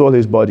 they stole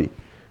his body.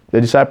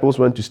 The disciples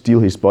went to steal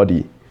his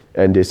body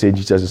and they say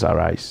Jesus is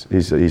arise,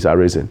 he's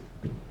arisen.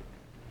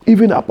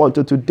 Even up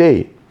until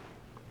today.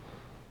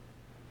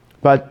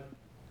 But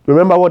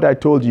remember what I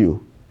told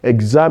you.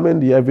 Examine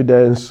the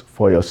evidence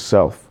for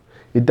yourself.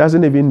 It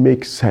doesn't even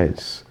make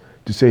sense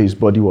to say his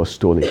body was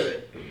stolen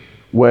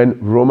when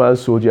Roman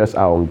soldiers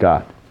are on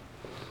guard.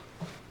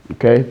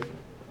 Okay?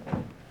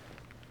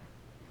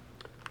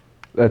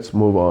 Let's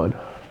move on.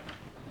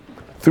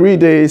 3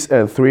 days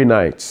and 3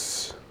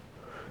 nights.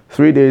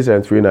 3 days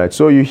and 3 nights.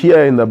 So you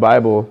hear in the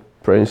Bible,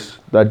 Prince,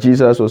 that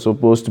Jesus was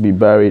supposed to be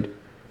buried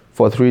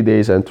for 3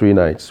 days and 3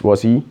 nights.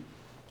 Was he?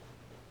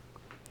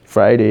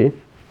 Friday,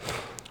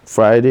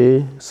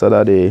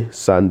 Saturday,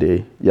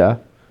 Sunday. Yeah?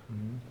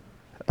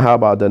 Mm-hmm. How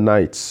about the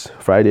nights?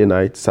 Friday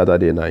night,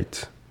 Saturday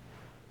night.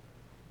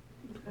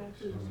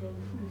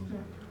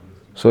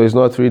 So it's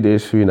not 3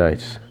 days, 3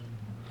 nights.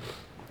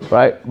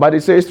 Right? But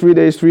it says 3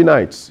 days, 3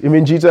 nights.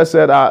 Even Jesus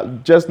said,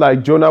 just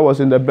like Jonah was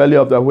in the belly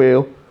of the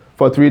whale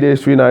for 3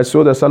 days, 3 nights,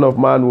 so the Son of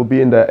Man will be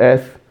in the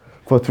earth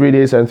for 3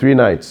 days and 3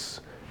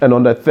 nights. And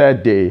on the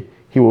third day,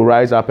 he will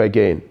rise up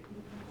again.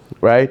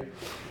 Right?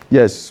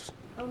 Yes.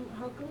 How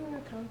come we're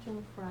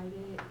counting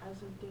Friday as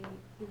a day,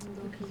 even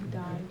though he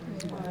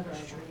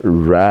died?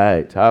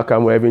 Right. How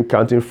come we're even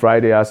counting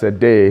Friday as a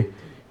day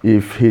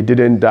if he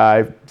didn't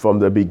die from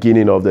the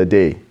beginning of the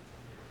day?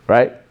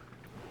 Right?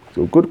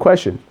 So good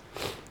question.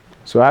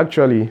 So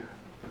actually,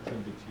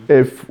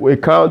 if we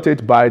count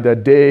it by the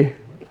day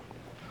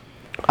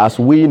as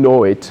we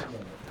know it,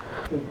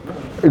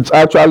 it's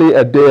actually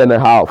a day and a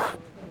half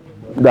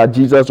that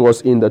Jesus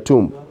was in the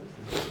tomb.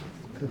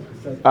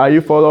 Are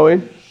you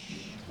following?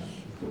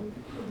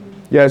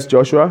 Yes,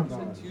 Joshua?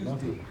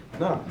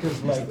 No,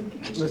 because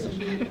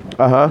listen.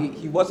 Uh-huh.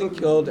 He wasn't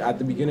killed at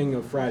the beginning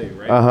of Friday,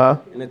 right? Uh-huh.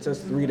 And it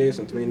says 3 days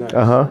and 3 nights.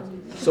 Uh-huh.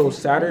 So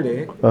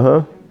Saturday,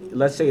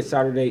 let's say it's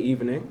Saturday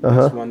evening,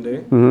 that's 1 day.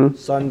 Mm-hmm.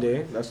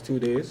 Sunday, that's 2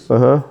 days.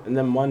 And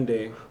then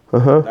Monday,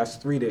 That's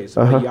 3 days.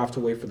 Uh-huh. But you have to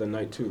wait for the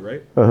night too,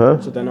 right?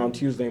 Uh-huh. So then on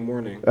Tuesday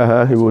morning.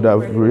 He would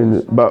have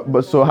written.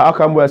 But so how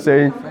come we're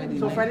saying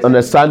on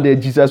a Sunday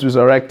Jesus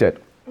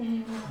resurrected?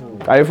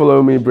 Are you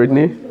following me,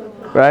 Brittany?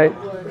 Right?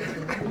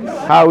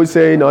 How are we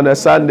saying on a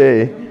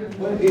Sunday?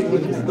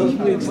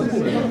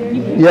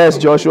 Yes,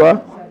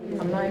 Joshua.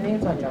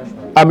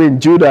 I mean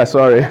Judah.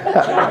 Sorry.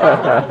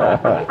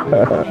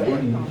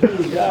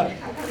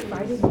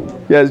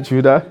 Yes,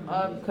 Judah.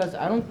 Because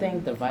I don't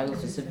think the Bible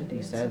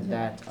specifically said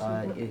that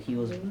he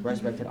was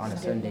resurrected on a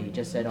Sunday. He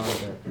just said on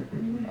the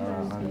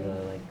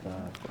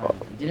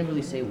he didn't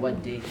really say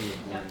what day he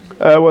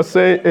was.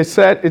 It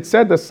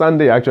said the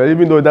Sunday actually,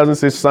 even though it doesn't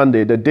say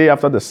Sunday. The day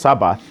after the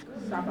Sabbath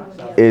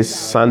is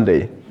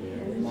Sunday.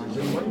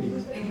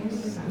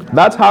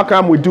 That's how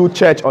come we do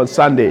church on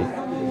Sunday.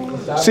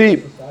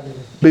 See,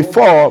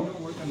 before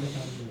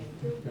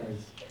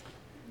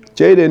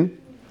Jaden,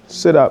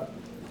 sit up.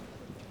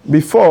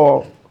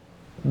 Before,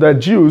 the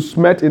Jews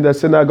met in the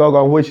synagogue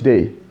on which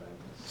day?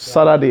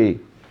 Saturday.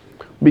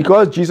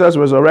 Because Jesus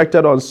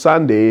resurrected on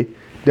Sunday,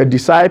 the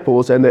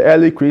disciples and the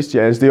early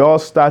Christians, they all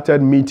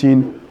started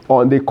meeting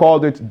on, they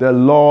called it the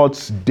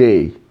Lord's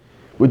Day,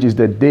 which is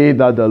the day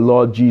that the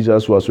Lord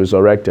Jesus was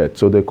resurrected.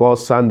 So they call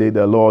Sunday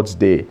the Lord's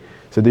Day.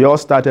 So they all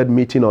started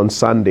meeting on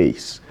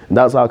Sundays. And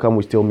that's how come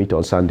we still meet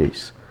on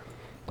Sundays.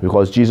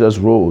 Because Jesus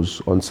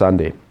rose on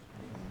Sunday.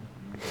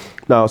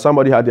 Now,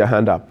 somebody had their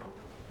hand up.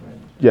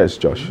 Yes,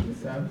 Josh.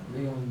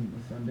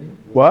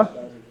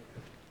 What?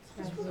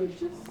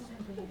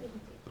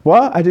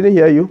 What? I didn't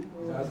hear you.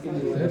 I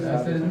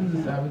said, isn't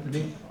the Sabbath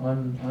day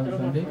on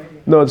Sunday?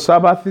 No, the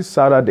Sabbath is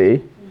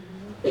Saturday,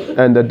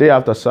 and the day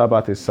after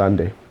Sabbath is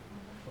Sunday.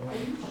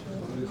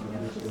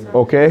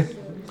 Okay?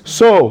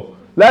 So,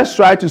 let's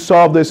try to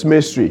solve this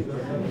mystery.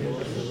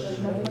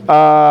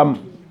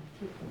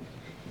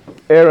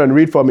 Aaron,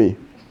 read for me.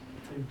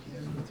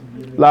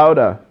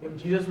 Louder. If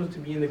Jesus was to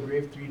be in the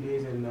grave 3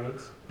 days and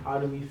nights, how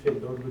do we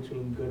fit those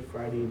between Good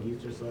Friday and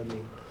Easter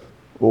Sunday?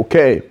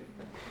 Okay.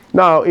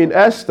 Now, in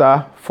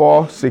Esther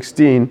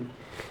 4:16,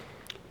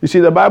 you see,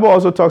 the Bible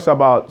also talks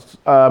about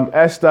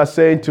Esther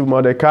saying to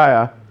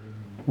Mordecai,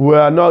 we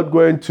are not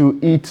going to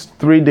eat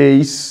 3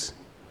 days,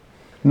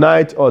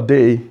 night or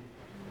day.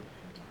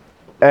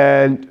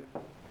 And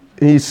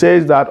he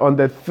says that on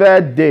the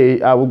third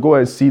day, I will go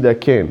and see the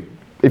king.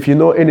 If you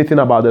know anything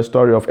about the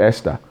story of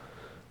Esther,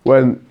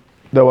 when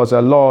there was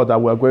a law that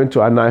we're going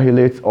to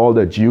annihilate all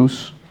the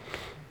Jews,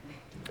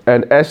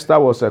 and Esther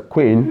was a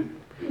queen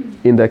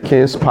in the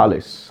king's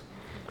palace.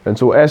 And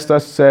so Esther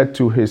said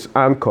to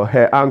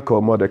her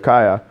uncle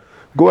Mordecai,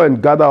 go and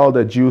gather all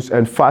the Jews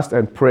and fast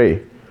and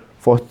pray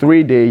for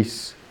 3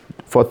 days,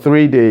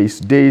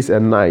 days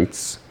and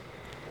nights.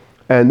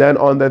 And then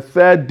on the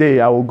third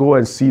day, I will go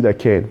and see the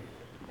king.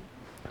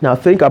 Now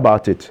think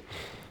about it.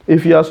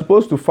 If you are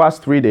supposed to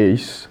fast 3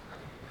 days,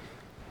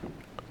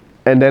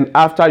 and then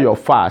after your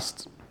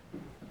fast,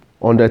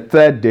 on the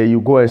third day, you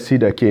go and see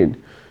the king,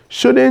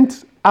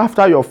 shouldn't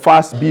after your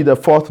fast be the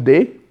fourth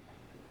day?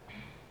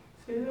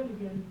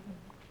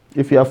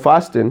 If you are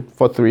fasting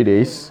for 3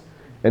 days,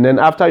 and then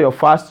after your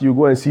fast, you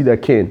go and see the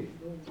king,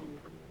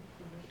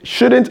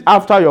 shouldn't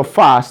after your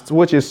fast,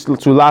 which is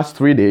to last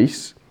 3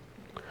 days,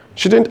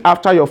 shouldn't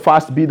after your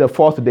fast be the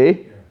fourth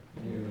day?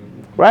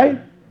 Right?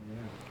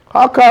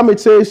 How come it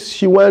says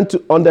she went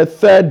on the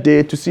third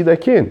day to see the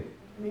king?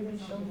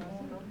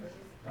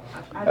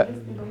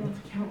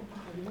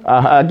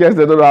 I guess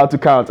they don't know how to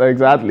count.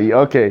 Exactly.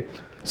 Okay.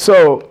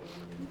 So,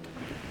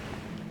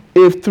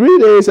 if 3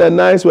 days and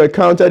nights were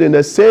counted in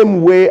the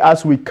same way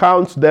as we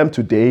count them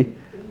today,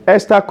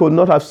 Esther could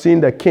not have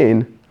seen the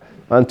king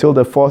until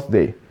the fourth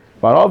day.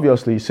 But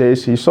obviously, it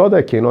says he saw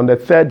the king on the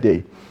third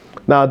day.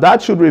 Now,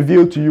 that should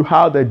reveal to you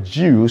how the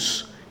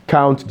Jews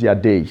count their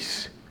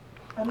days.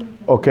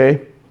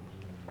 Okay?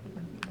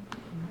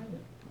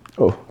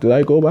 Oh, did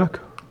I go back?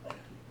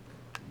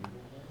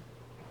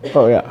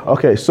 Oh, yeah.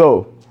 Okay,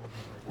 so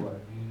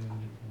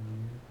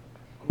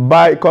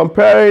by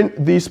comparing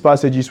these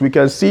passages, we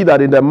can see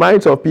that in the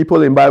minds of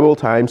people in Bible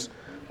times,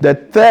 the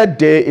third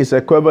day is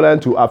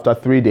equivalent to after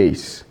 3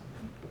 days.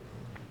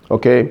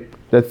 Okay?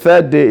 The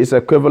third day is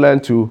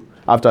equivalent to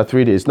after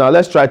 3 days. Now,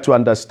 let's try to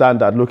understand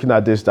that looking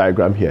at this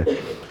diagram here.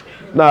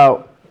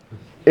 Now,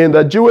 in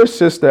the Jewish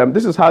system,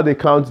 this is how they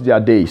count their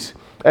days.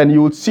 And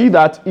you would see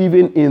that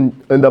even in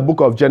the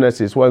book of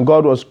Genesis, when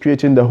God was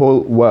creating the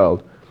whole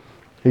world,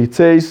 he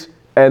says,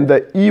 and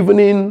the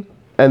evening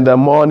and the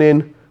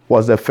morning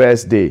was the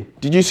first day.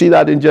 Did you see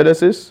that in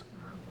Genesis?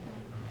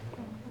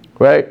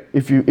 Right?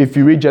 If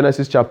you read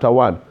Genesis chapter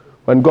 1,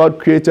 when God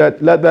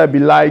created, let there be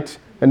light,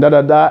 and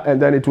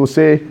and then it will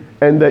say,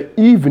 and the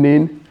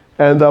evening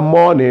and the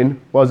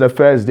morning was the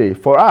first day.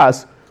 For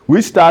us,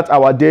 we start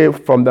our day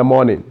from the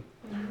morning.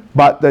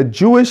 But the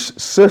Jewish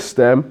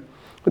system,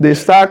 they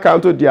start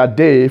counting their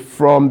day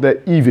from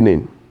the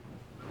evening.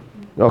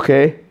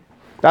 Okay?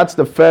 That's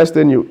the first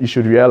thing you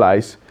should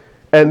realize.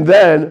 And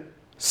then,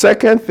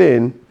 second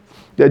thing,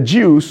 the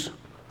Jews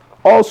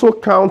also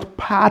count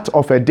part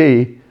of a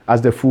day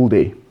as the full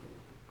day.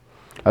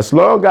 As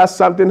long as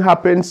something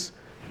happens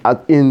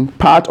in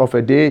part of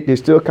a day, they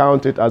still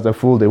count it as a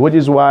full day, which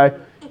is why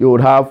you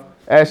would have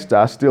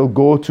Esther still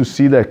go to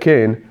see the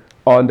king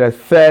on the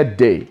third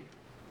day,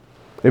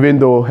 even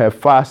though her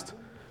fast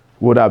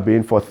would have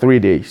been for 3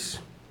 days.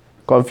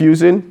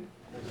 Confusing?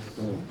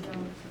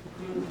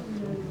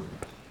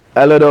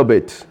 A little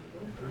bit.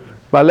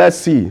 But let's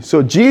see.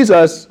 So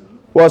Jesus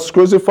was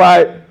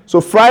crucified. So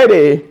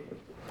Friday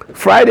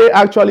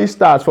actually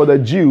starts for the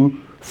Jew.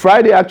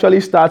 Friday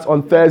actually starts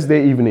on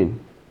Thursday evening.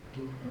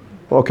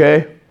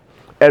 Okay?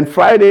 And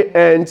Friday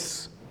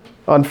ends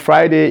on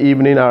Friday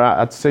evening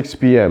at 6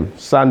 p.m.,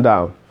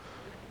 sundown.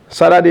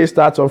 Saturday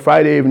starts on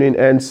Friday evening,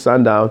 ends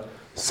sundown.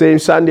 Same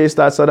Sunday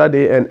starts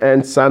Saturday and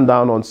ends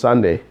sundown on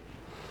Sunday.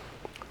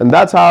 And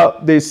that's how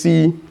they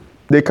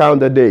count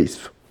the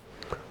days.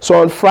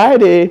 So on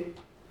Friday,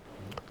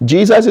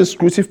 Jesus is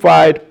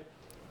crucified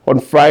on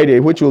Friday,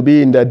 which will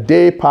be in the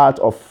day part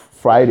of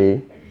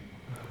Friday.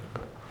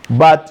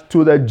 But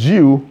to the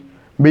Jew,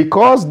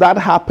 because that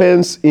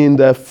happens in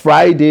the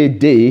Friday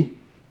day,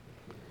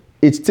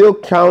 it's still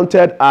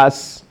counted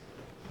as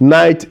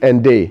night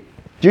and day.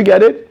 Do you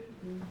get it?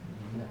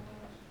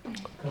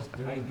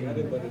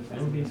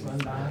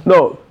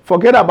 No,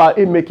 forget about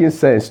it making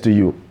sense to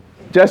you.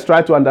 Just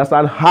try to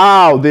understand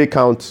how they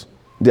count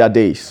their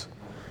days.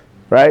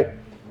 Right?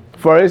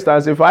 For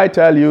instance, if I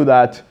tell you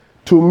that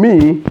to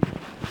me,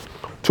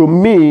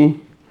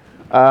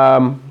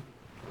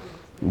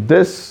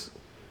 this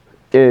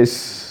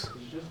is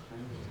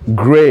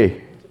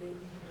gray.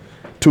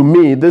 To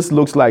me, this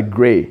looks like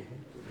gray.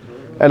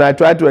 And I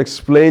try to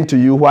explain to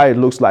you why it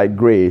looks like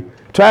gray.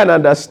 Try and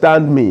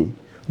understand me.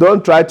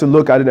 Don't try to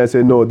look at it and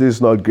say, no, this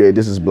is not gray,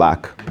 this is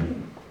black.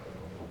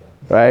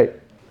 Right?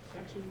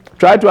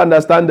 Try to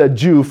understand the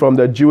Jew from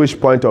the Jewish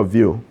point of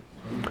view.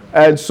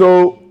 And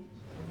so,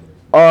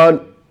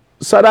 on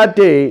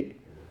Saturday,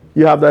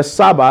 you have the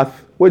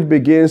Sabbath, which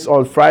begins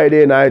on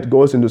Friday night,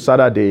 goes into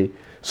Saturday.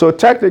 So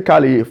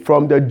technically,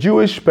 from the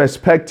Jewish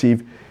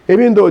perspective,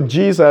 even though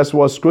Jesus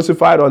was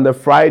crucified on the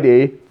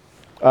Friday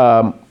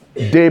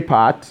day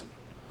part,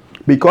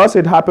 because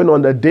it happened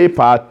on the day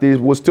part, they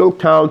will still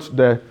count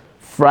the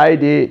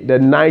Friday, the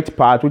night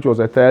part, which was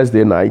a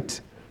Thursday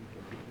night.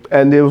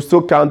 And they will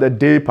still count the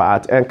day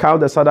part and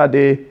count the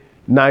Saturday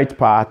night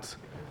part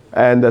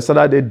and the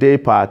Saturday day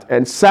part.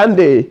 And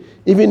Sunday,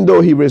 even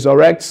though he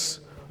resurrects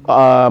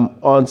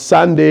on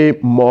Sunday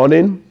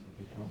morning,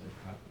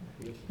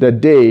 the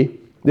day,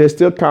 they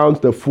still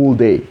count the full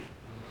day.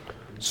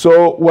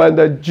 So when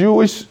the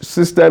Jewish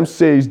system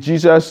says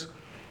Jesus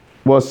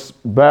was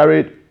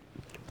buried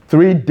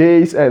 3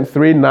 days and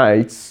 3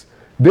 nights,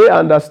 they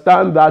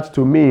understand that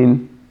to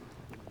mean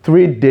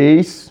 3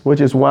 days,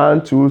 which is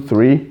 1, 2,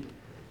 3,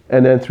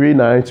 and then 3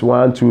 nights,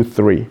 1, 2,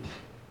 3.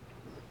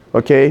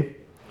 Okay?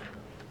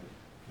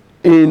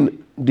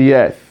 In the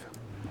earth.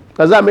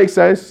 Does that make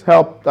sense?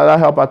 Does that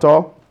help at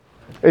all?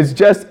 It's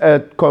just a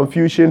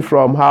confusion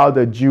from how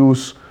the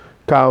Jews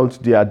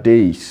count their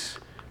days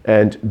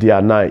and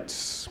their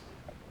nights.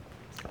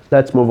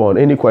 Let's move on.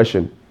 Any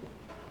question?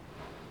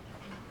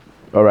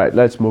 All right,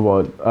 let's move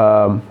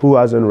on. Who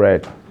hasn't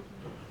read?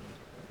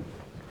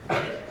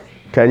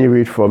 Can you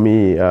read for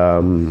me,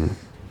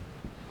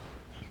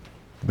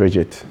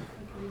 Bridget?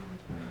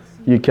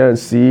 You can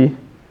see.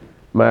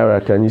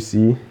 Myra, can you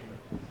see?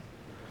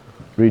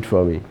 Read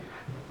for me.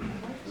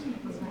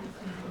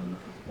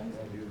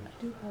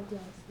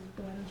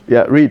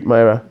 Yeah, read,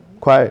 Myra.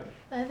 Quiet.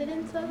 The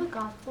evidence of the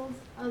Gospels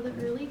of the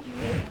early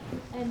Jews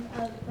and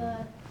of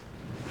the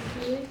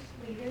Jewish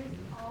leaders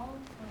all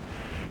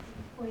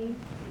point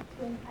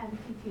to an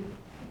empty tomb.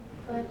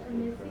 But a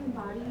missing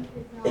body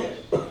is not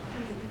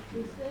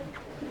conclusive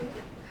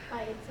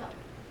by itself.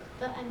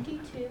 The empty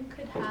tomb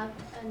could have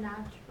a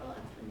natural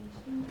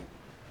explanation,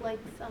 like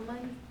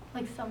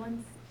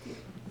someone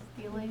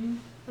stealing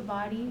the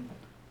body,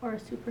 or a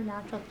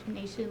supernatural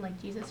explanation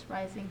like Jesus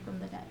rising from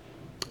the dead.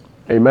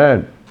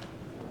 Amen.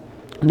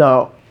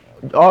 Now,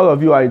 all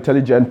of you are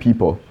intelligent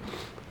people.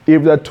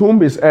 If the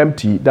tomb is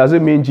empty, does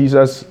it mean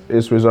Jesus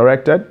is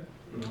resurrected?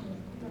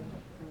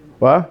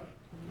 What?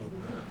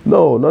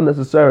 No, not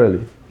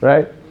necessarily,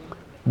 right?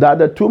 That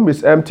the tomb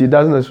is empty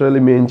doesn't necessarily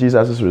mean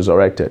Jesus is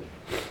resurrected.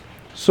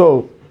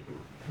 So,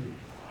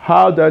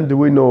 how then do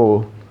we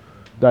know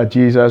that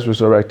Jesus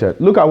resurrected?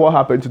 Look at what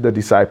happened to the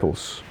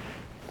disciples.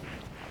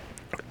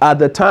 At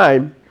the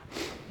time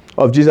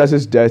of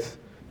Jesus' death,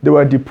 they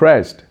were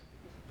depressed.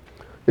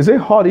 Is it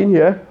hot in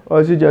here,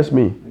 or is it just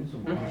me?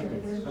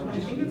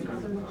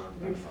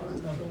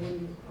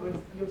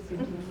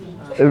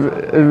 Is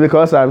it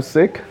because I'm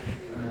sick?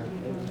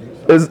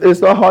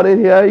 It's not hot in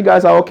here? You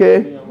guys are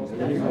okay?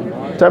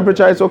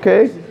 Temperature is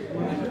okay?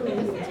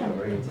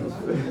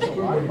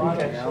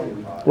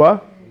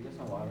 What?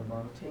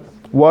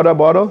 Water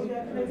bottle?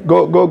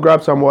 Go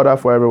grab some water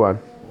for everyone.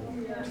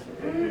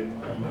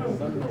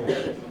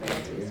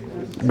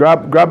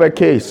 Grab a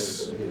case.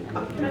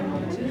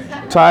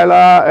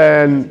 Tyler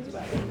and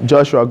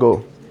Joshua,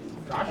 go.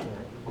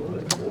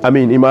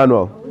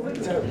 Emmanuel.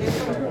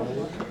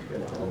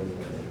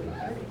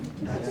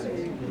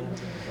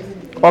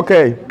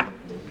 Okay.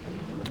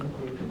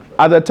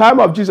 At the time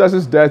of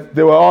Jesus' death,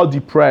 they were all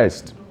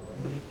depressed.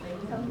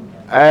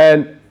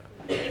 And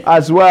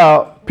as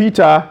well,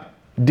 Peter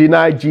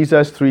denied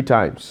Jesus 3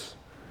 times.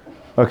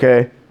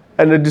 Okay?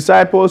 And the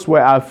disciples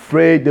were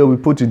afraid they would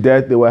be put to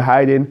death. They were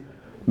hiding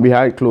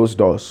behind closed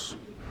doors.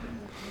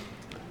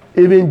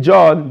 Even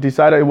John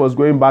decided he was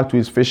going back to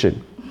his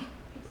fishing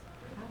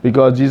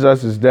because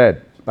Jesus is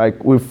dead.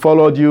 Like, we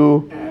followed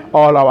you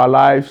all our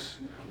lives.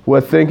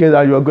 We're thinking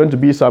that you're going to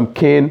be some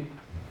king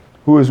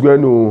who is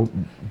going to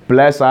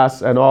bless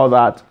us and all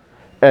that.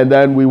 And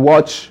then we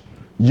watch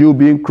you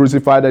being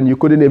crucified and you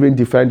couldn't even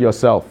defend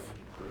yourself.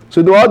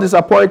 So they were all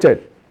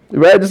disappointed.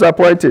 Very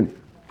disappointing.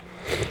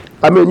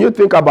 I mean, you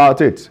think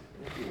about it.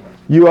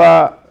 You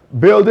are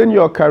building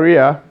your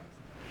career,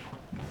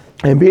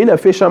 and being a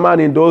fisherman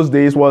in those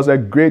days was a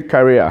great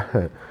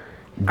career.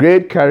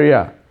 Great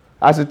career.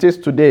 As it is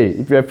today.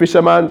 If you're a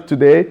fisherman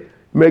today,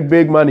 make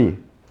big money.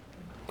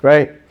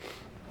 Right?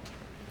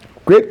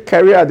 Great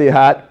career they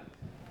had.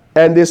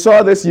 And they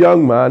saw this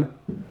young man,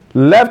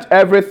 left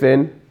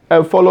everything,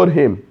 and followed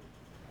him.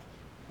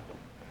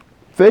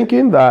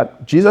 Thinking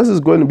that Jesus is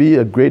going to be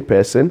a great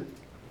person.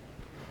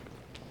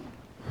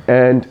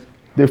 And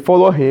they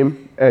follow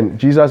him, and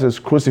Jesus is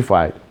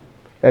crucified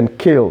and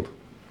killed.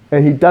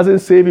 And he doesn't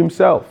save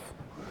himself.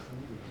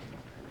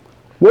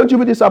 Won't you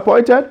be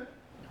disappointed?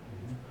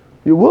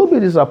 You will be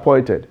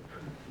disappointed.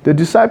 The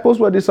disciples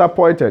were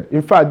disappointed.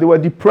 In fact, they were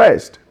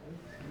depressed.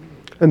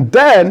 And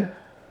then,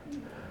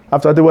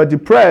 after they were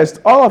depressed,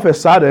 all of a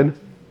sudden,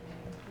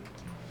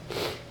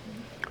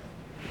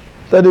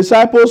 the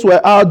disciples were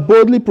out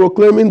boldly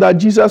proclaiming that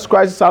Jesus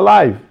Christ is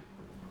alive.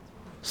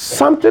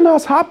 Something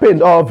has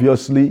happened,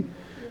 obviously,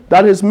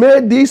 that has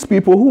made these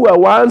people who were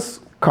once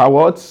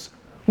cowards,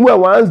 who were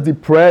once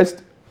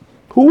depressed,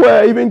 who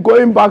were even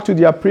going back to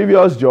their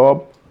previous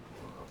job,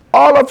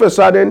 all of a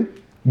sudden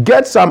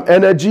get some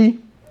energy,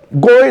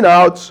 going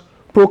out,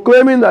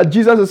 proclaiming that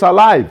Jesus is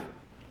alive.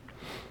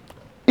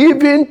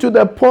 Even to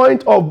the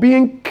point of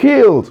being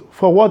killed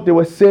for what they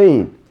were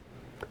saying.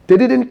 They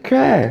didn't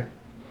care.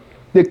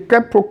 They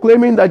kept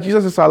proclaiming that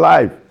Jesus is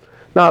alive.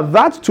 Now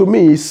that to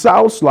me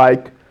sounds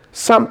like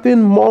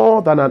something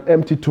more than an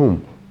empty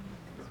tomb.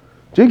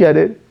 Do you get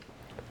it?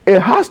 It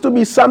has to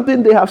be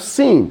something they have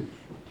seen.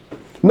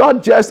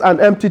 Not just an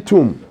empty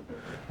tomb.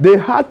 They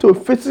had to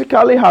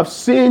physically have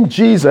seen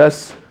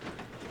Jesus.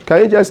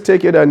 Can you just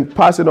take it and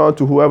pass it on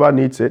to whoever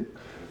needs it?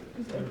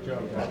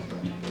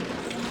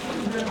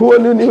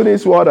 Who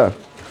needs water?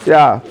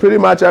 Yeah, pretty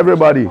much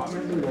everybody.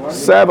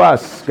 Serve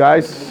us,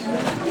 guys.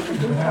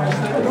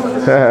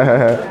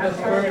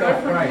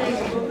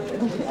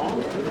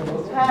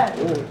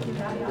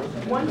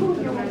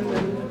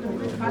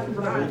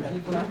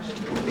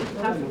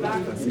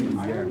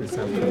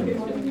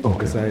 Oh,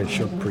 because I had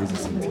short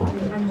praises in team.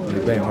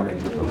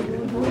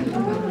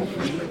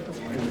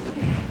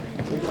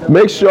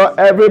 Make sure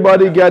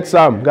everybody gets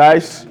some,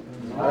 guys.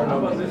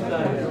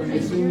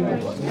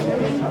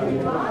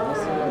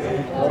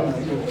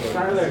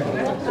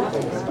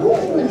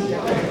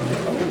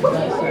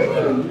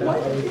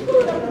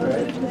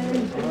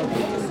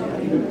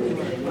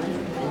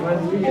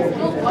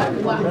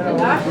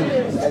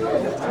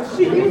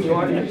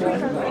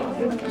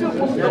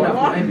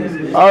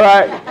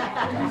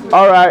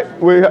 All right.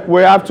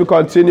 We have to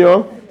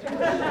continue.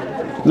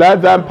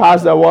 Let them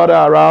pass the water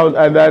around,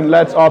 and then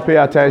let's all pay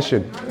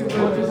attention.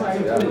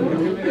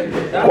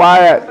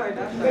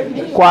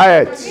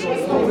 Quiet.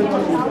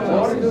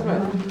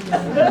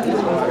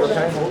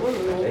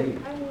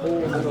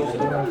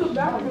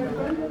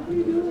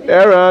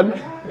 Aaron,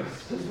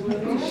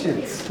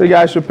 you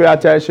guys should pay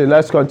attention.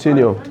 Let's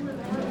continue.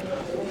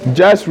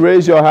 Just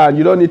raise your hand.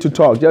 You don't need to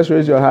talk. Just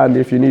raise your hand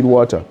if you need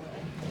water.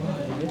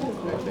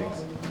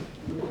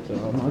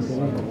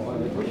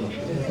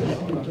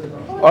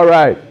 All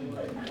right.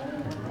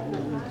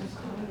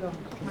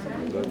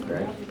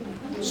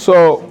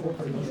 So,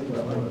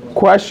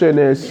 question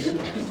is,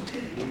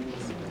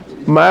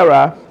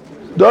 Myra,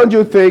 don't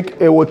you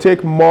think it will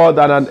take more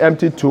than an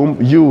empty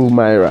tomb? You,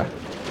 Myra.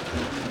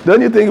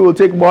 Don't you think it will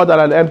take more than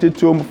an empty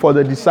tomb for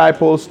the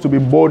disciples to be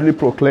boldly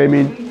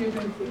proclaiming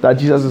that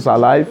Jesus is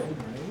alive?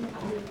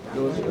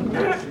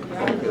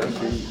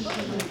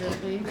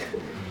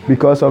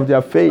 Because of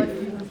their faith.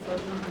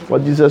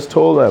 What Jesus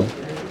told them.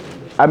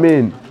 I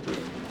mean,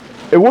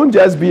 it won't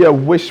just be a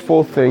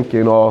wishful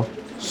thinking or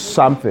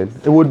something.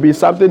 It would be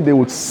something they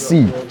would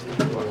see,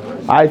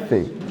 I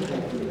think.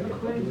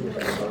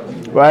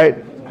 Right?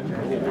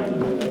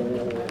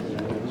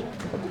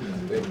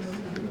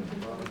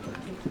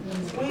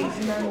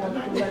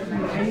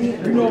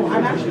 No,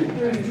 I'm actually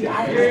curious.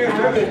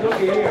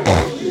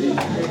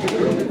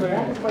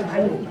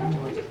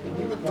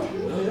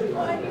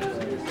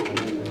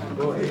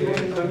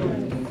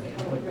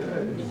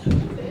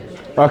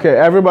 Okay,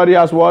 everybody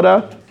has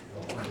water?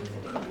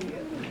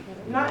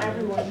 Not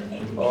everyone.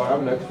 Oh, I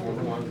have next one.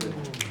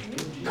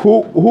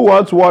 Who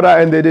wants water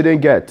and they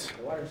didn't get?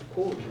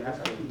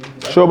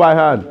 Show by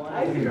hand.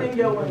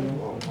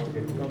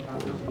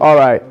 All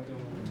right.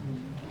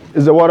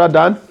 Is the water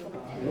done?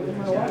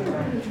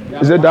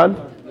 Is it done?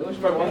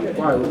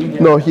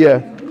 No,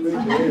 here.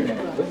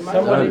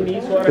 Somebody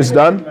needs water. It's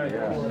done?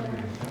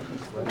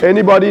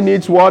 Anybody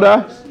needs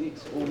water?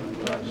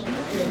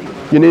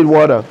 You need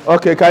water.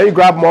 Okay, can you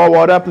grab more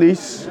water,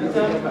 please?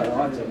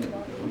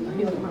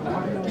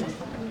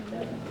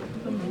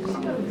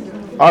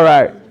 All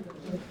right.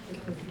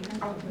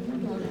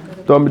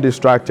 Don't be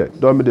distracted.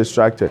 Don't be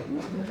distracted.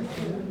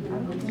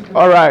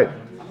 All right.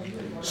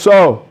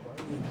 So,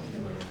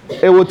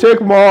 it will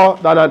take more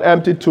than an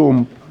empty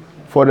tomb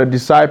for the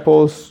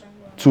disciples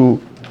to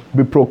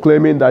be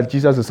proclaiming that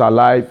Jesus is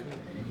alive,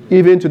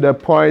 even to the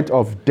point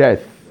of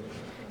death.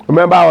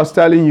 Remember, I was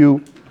telling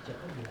you,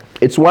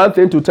 it's one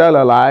thing to tell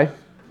a lie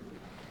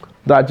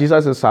that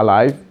Jesus is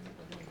alive.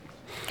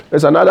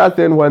 It's another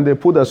thing when they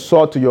put a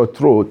sword to your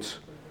throat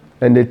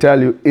and they tell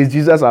you, is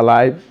Jesus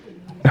alive?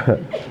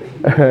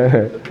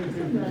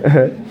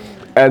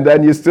 And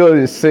then you still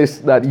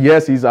insist that,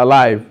 yes, he's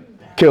alive.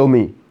 Kill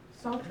me.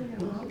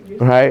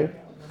 Right?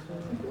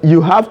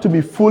 You have to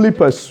be fully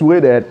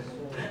persuaded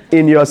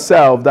in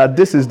yourself that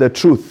this is the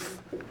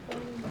truth.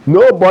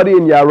 Nobody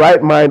in your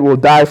right mind will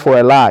die for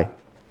a lie.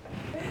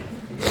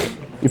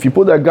 If you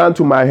put a gun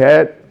to my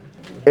head,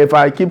 if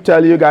I keep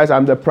telling you guys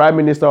I'm the Prime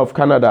Minister of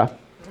Canada,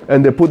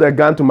 and they put a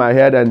gun to my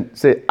head and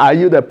say, are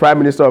you the Prime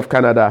Minister of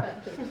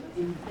Canada?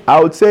 I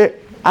would say,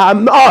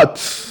 I'm not.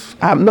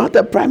 I'm not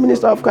the Prime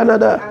Minister of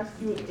Canada.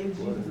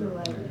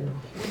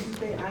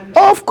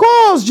 Of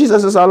course,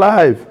 Jesus is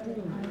alive.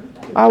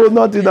 I will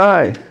not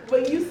deny.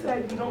 But you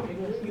said you don't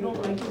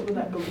like people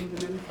that believe in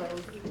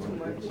themselves too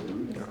much.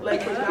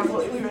 Like, for example,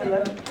 if you're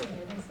left.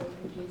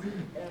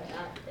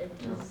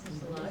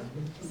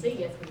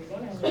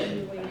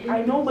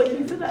 I know, but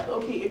he said that,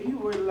 okay, if you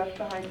were left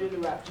behind during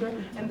the rapture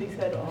and they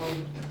said,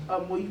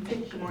 will you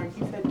take Mark?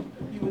 You said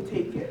you would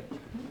take it.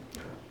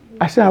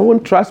 I said I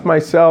won't trust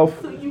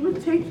myself. So you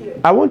would take it.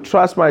 I won't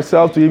trust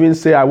myself to even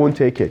say I won't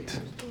take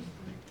it.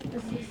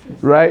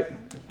 Right?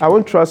 I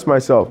won't trust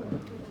myself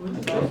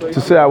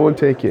to say I won't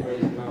take it.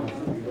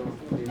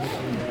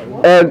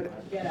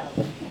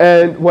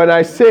 And when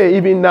I say,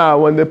 even now,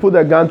 when they put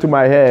a gun to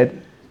my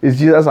head, is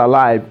Jesus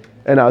alive?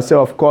 And I'll say,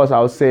 of course,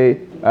 I'll say,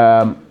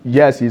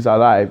 yes, he's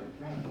alive.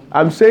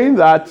 I'm saying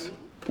that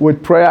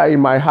with prayer in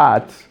my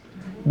heart,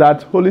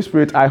 that Holy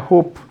Spirit, I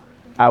hope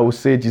I will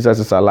say Jesus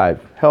is alive.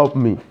 Help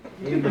me.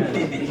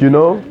 You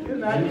know?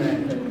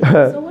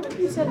 So what if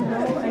you said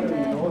no and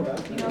then,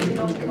 you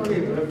don't kill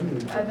you?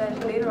 And then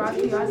later on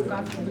you ask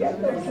God for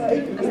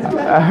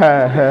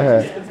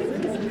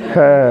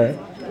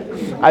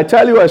I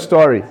tell you a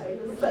story.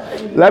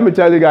 Let me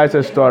tell you guys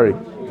a story.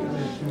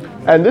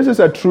 And this is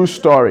a true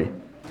story.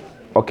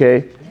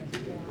 Okay?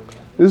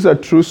 This is a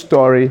true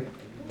story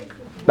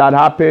that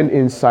happened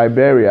in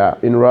Siberia,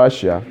 in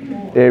Russia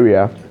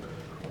area,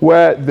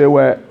 where they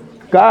were,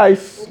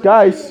 guys,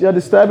 you're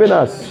disturbing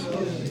us.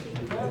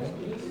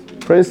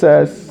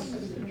 Princess.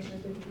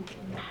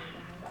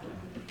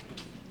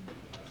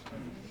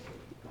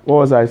 What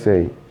was I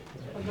saying?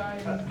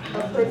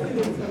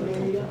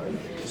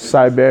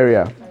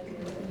 Siberia.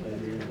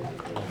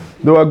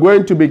 They were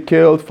going to be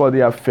killed for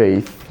their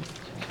faith.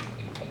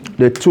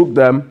 They took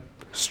them,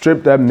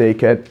 stripped them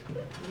naked,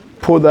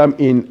 put them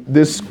in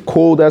this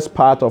coldest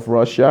part of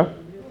Russia,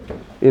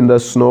 in the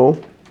snow.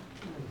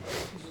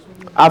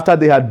 After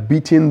they had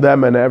beaten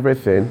them and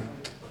everything,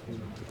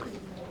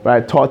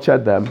 right,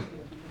 tortured them,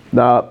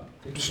 now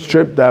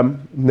stripped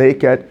them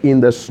naked in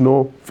the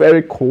snow,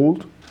 very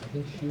cold,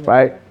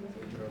 right,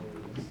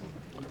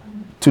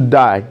 to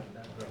die.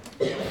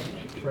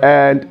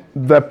 And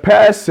the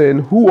person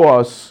who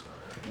was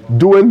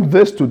doing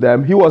this to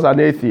them, he was an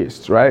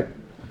atheist, right?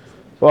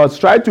 Was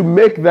trying to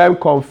make them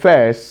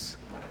confess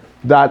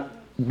that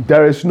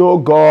there is no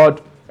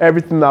God,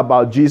 everything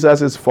about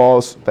Jesus is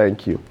false,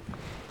 thank you.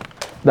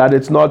 That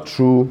it's not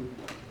true.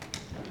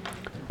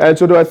 And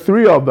so there were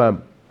three of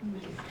them.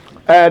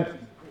 And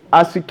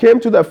as he came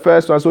to the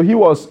first one, so he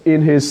was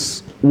in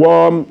his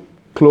warm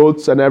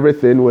clothes and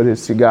everything with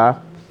his cigar,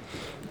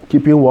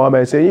 keeping warm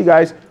and saying, you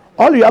guys,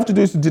 all you have to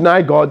do is to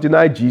deny God,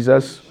 deny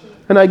Jesus,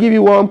 and I give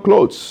you warm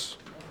clothes.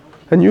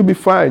 And you'll be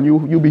fine.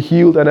 You'll be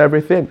healed and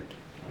everything.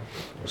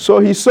 So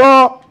he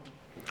saw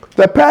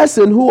the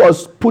person who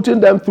was putting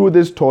them through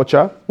this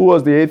torture, who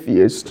was the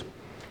atheist.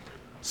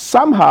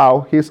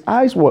 Somehow his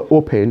eyes were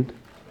opened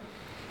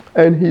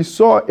and he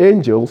saw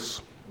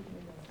angels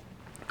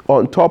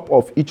on top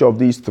of each of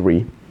these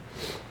three.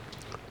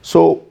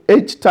 So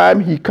each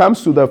time he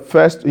comes to that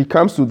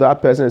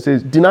person and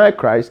says, deny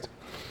Christ.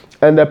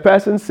 And the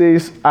person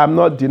says, I'm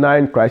not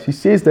denying Christ. He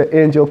sees the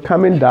angel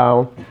coming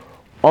down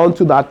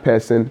onto that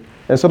person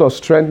and sort of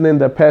strengthening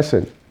the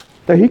person.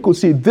 That he could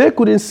see. They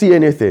couldn't see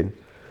anything.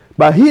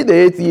 But he, the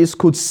atheist,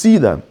 could see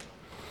them.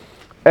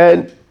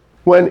 And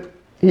when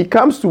he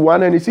comes to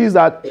one and he sees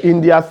that in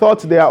their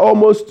thoughts, they are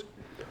almost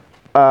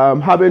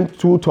having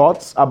two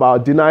thoughts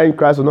about denying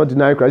Christ or not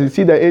denying Christ. You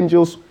see the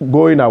angels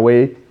going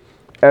away.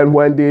 And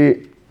when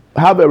they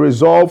have a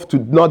resolve to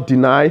not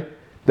deny,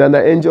 then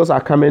the angels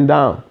are coming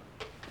down.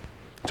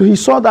 So he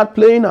saw that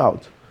playing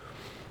out.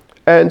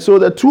 And so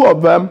the two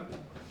of them,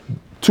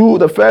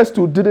 the first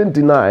two didn't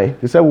deny.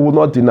 They said, we will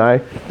not deny.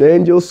 The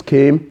angels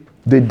came,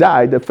 they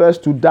died, the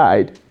first two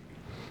died,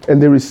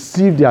 and they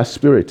received their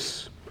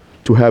spirits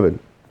to heaven.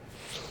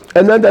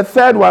 And then the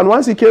third one,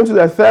 once he came to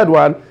the third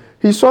one,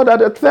 he saw that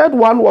the third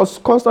one was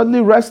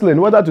constantly wrestling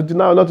whether to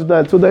deny or not to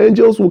deny. So the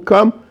angels will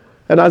come,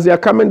 and as they are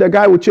coming, the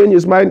guy will change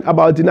his mind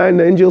about denying,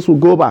 the angels will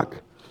go back.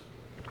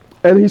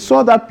 And he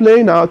saw that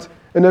playing out,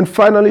 and then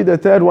finally the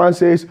third one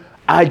says,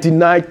 I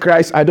deny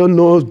Christ, I don't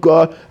know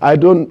God,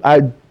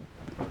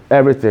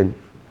 everything.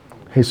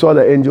 He saw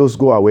the angels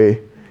go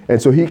away,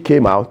 and so he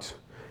came out.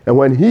 And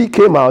when he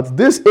came out,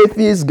 this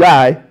atheist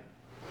guy,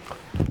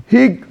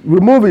 he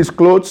removed his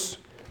clothes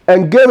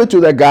and gave it to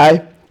the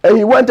guy, and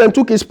he went and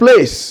took his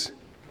place.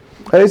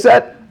 And he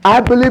said,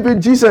 I believe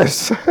in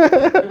Jesus.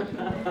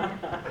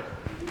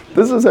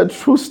 This is a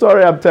true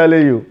story I'm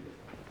telling you.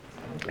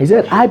 He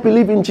said, I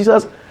believe in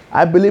Jesus.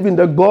 I believe in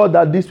the God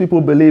that these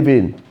people believe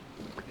in.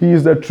 He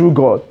is the true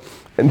God.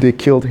 And they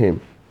killed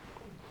him.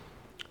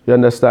 You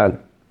understand?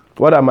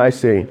 What am I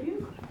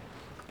saying?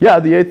 Yeah,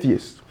 the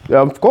atheist.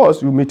 Of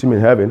course, you meet him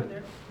in heaven.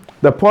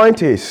 The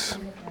point is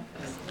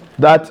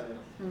that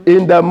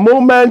in the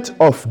moment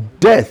of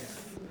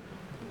death,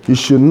 you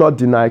should not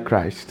deny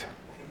Christ.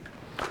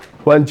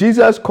 When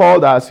Jesus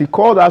called us, he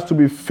called us to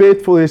be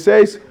faithful. He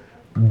says,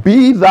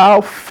 be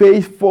thou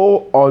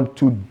faithful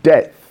unto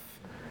death,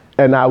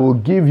 and I will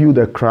give you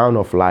the crown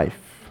of life.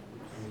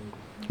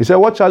 He said,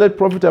 what shall it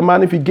profit a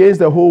man if he gains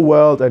the whole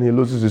world and he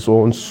loses his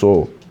own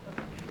soul?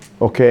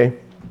 Okay?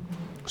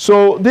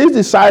 So these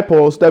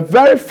disciples, the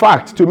very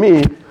fact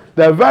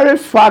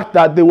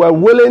that they were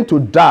willing to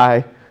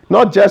die,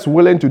 not just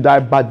willing to die,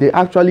 but they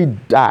actually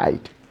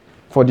died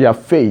for their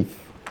faith,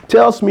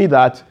 tells me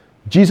that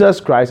Jesus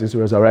Christ is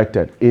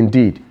resurrected,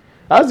 indeed.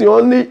 That's the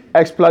only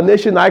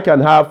explanation I can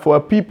have for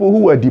people who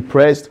were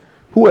depressed,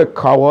 who were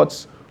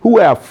cowards, who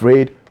were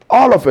afraid,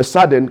 all of a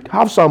sudden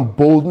have some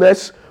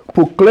boldness,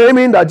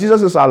 proclaiming that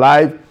Jesus is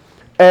alive,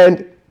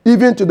 and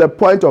even to the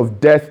point of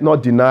death,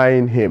 not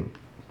denying him.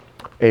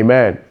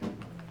 Amen.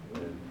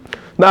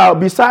 Now,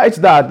 besides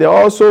that, there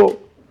are also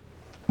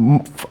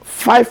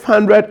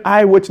 500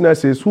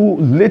 eyewitnesses who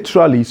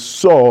literally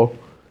saw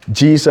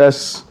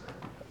Jesus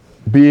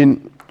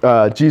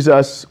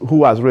Jesus who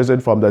was risen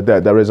from the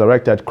dead, the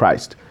resurrected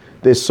Christ.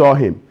 They saw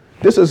him.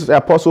 This is the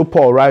Apostle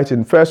Paul writing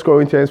in 1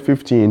 Corinthians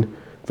 15,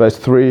 verse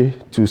 3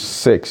 to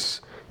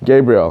 6.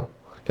 Gabriel,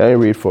 can you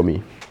read for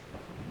me?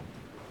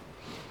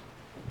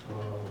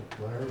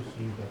 What I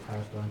received I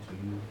passed on to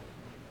you,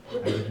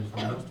 and it is the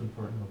most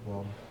important of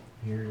all.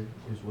 Here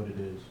is what it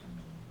is.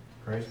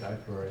 Christ died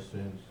for our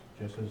sins,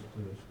 just as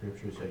the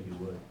scripture said he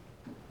would.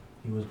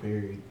 He was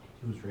buried.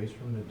 He was raised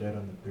from the dead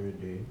on the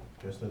third day,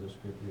 just as the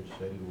scripture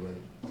said he would.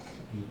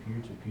 He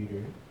appeared to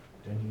Peter,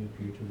 then he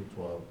appeared to the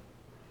 12.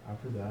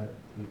 After that,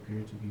 he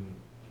appeared to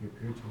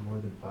more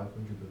than 500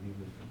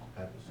 believers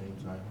at the same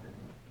time.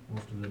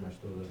 Most of them are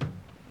still living.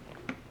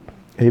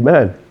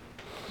 Amen.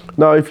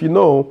 Now, if you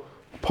know,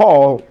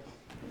 Paul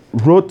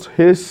wrote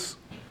his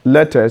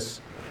letters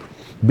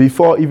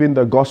before even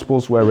the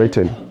Gospels were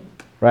written,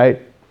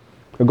 right?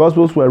 The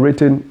Gospels were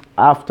written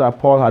after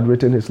Paul had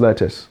written his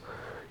letters.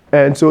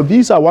 And so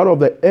these are one of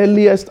the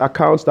earliest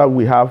accounts that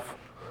we have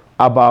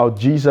about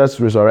Jesus'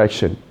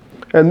 resurrection.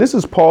 And this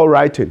is Paul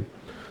writing.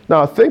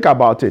 Now think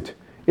about it.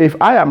 If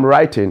I am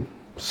writing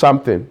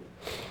something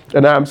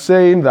and I'm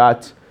saying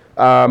that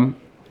there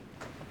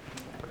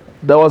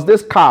was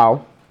this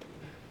cow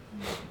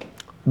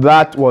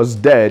that was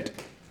dead,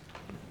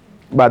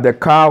 but the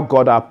cow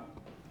got up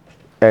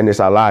and is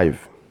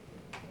alive,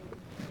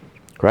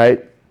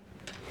 right?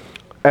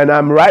 And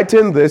I'm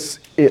writing this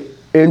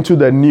into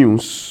the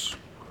news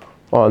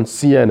on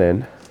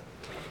CNN,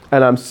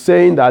 and I'm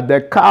saying that the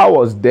cow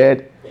was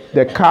dead,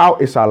 the cow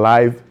is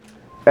alive,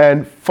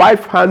 and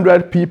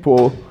 500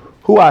 people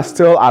who are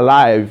still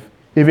alive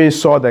even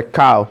saw the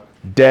cow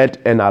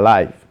dead and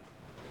alive.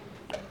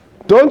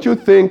 Don't you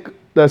think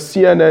the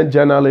CNN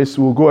journalists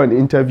will go and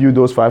interview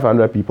those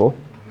 500 people?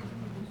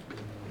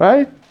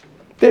 Right?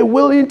 They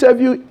will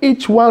interview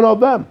each one of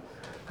them.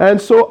 And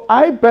so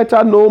I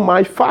better know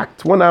my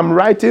fact when I'm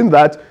writing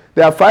that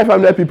there are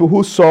 500 people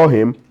who saw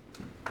him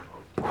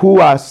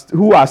who are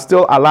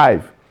still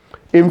alive.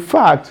 In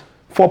fact,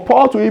 for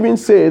Paul to even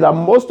say that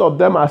most of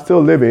them are still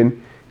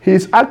living,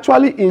 he's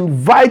actually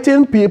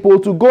inviting people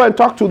to go and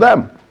talk to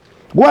them.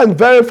 Go and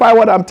verify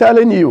what I'm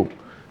telling you,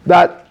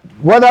 that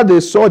whether they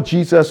saw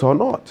Jesus or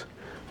not.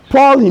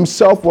 Paul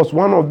himself was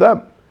one of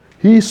them.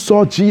 He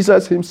saw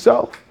Jesus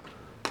himself,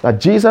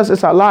 that Jesus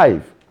is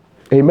alive.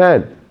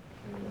 Amen.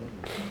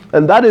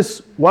 And that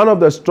is one of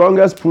the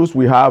strongest proofs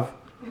we have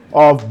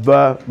of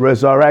the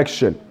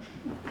resurrection.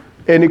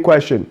 Any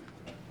question?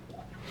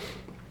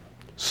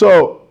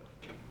 So,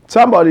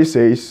 somebody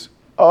says,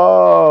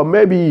 oh,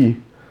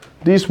 maybe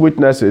these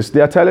witnesses,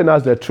 they are telling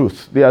us the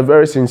truth. They are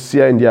very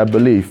sincere in their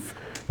belief.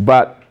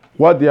 But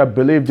what they are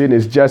believed in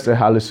is just a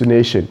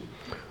hallucination,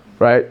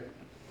 right?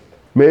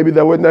 Maybe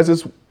the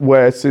witnesses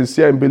were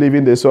sincere in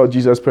believing they saw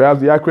Jesus.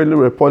 Perhaps they accurately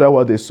reported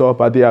what they saw,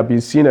 but they have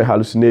been seeing a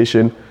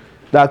hallucination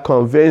that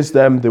convinced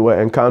them they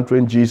were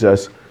encountering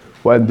Jesus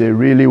when they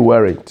really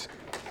weren't.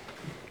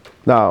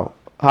 Now,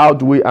 how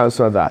do we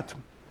answer that?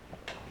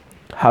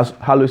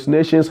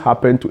 Hallucinations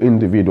happen to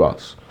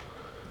individuals.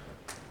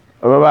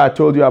 Remember I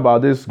told you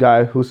about this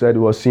guy who said he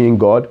was seeing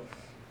God?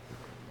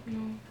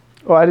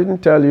 Oh, I didn't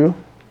tell you.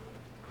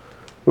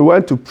 We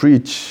went to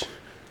preach.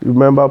 You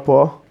remember,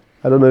 Paul?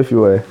 I don't know if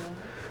you were.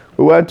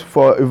 We went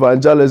for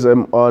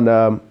evangelism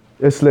on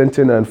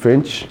Islington and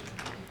Finch,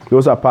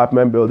 those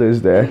apartment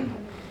buildings there.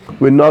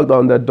 We knocked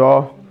on the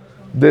door.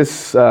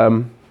 This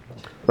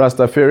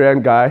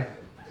Rastafarian guy,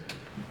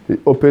 he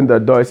opened the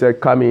door, he said,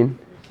 "Come in."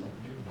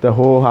 The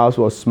whole house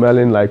was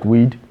smelling like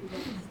weed.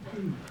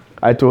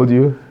 I told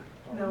you?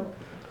 No.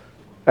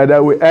 And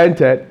then we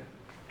entered,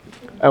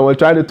 and we're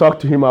trying to talk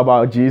to him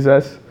about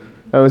Jesus.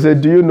 And we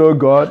said, "Do you know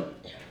God?"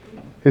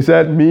 He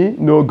said, "Me?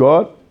 Know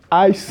God?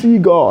 I see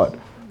God."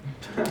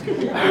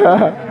 He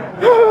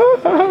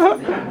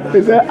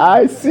said,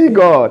 "I see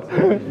God."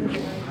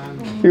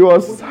 He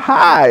was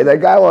high. The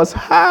guy was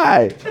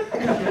high.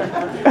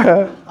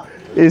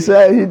 He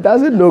said he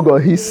doesn't know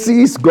God. He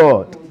sees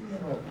God.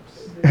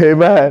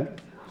 Amen.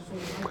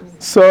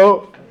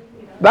 So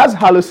that's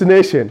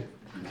hallucination.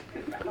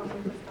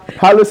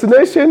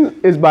 Hallucination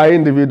is by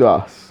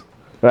individuals,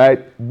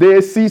 right? They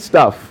see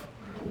stuff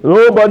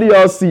nobody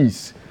else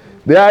sees.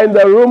 They are in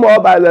the room all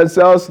by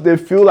themselves. They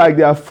feel like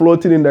they are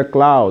floating in the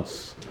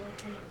clouds,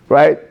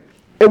 right?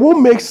 It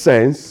won't make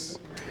sense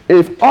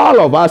if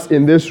all of us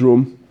in this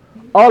room,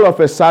 all of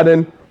a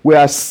sudden, we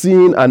are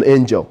seeing an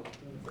angel.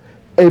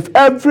 If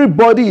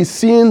everybody is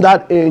seeing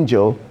that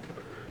angel,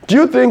 do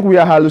you think we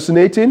are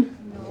hallucinating?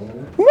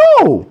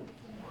 No.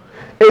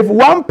 If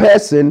one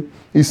person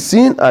is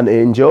seeing an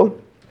angel,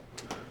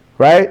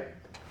 right?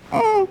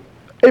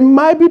 It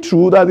might be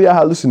true that they are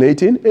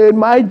hallucinating. It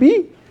might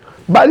be.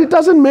 But it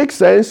doesn't make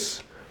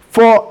sense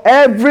for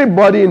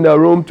everybody in the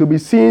room to be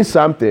seeing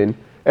something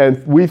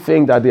and we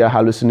think that they are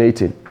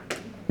hallucinating.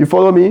 You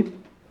follow me?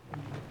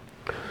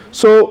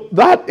 So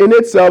that in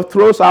itself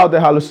throws out the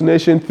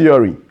hallucination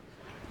theory,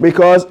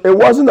 because it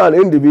wasn't an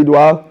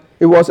individual,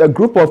 it was a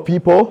group of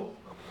people,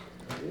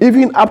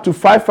 even up to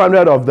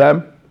 500 of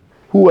them,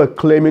 who were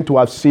claiming to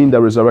have seen the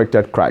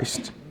resurrected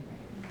Christ.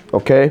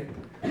 Okay?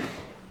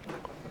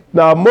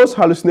 Now, most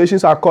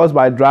hallucinations are caused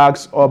by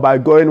drugs or by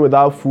going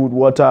without food,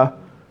 water,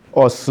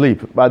 or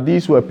sleep. But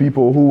these were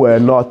people who were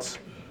not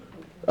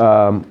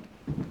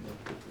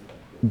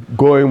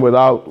going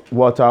without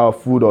water or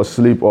food or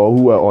sleep, or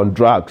who were on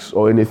drugs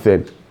or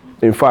anything.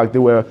 In fact, they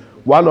were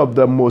one of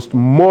the most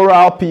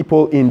moral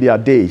people in their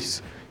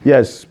days.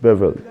 Yes,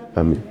 Beverly.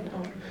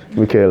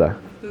 Michaela.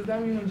 Does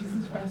that mean when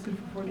Jesus fasted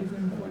for 40 days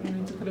and 40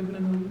 nights, it could have been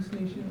an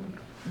hallucination?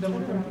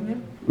 Double tempting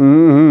him?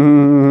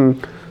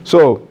 Mm-hmm.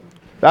 So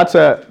that's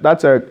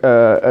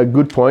a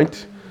good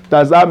point.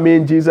 Does that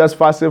mean Jesus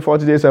fasted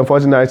 40 days and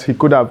 40 nights? He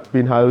could have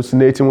been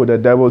hallucinating with the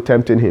devil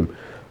tempting him.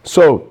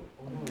 So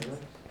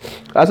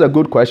that's a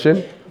good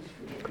question.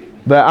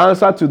 The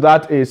answer to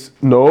that is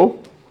no,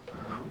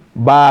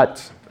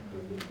 but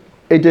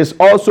it is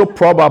also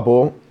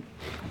probable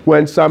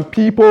when some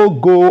people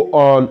go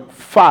on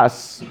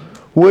fasts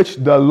which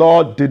the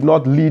Lord did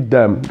not lead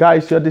them.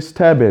 Guys, you're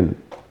disturbing.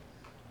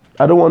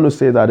 I don't want to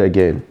say that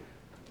again.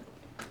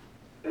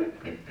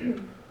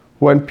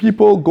 When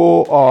people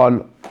go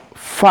on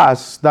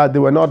fasts that they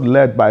were not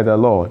led by the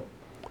Lord.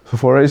 So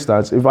for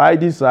instance, if I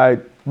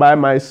decide by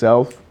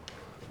myself,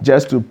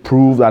 just to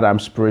prove that I'm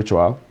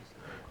spiritual,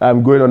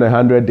 I'm going on a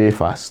 100-day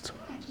fast.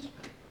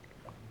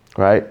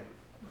 Right?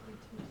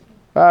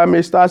 I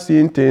may start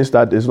seeing things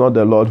that is not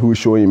the Lord who's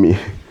showing me.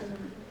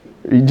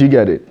 Did you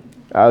get it?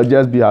 I'll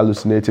just be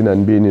hallucinating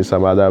and being in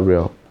some other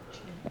realm.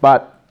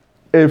 But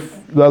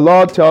if the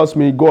Lord tells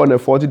me go on a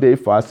 40-day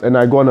fast and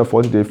I go on a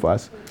 40-day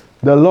fast,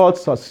 the Lord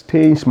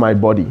sustains my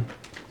body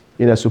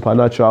in a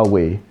supernatural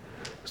way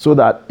so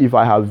that if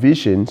I have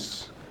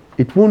visions,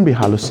 it won't be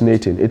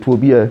hallucinating. It will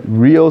be a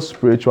real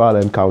spiritual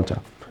encounter.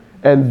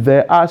 And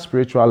there are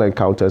spiritual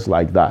encounters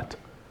like that.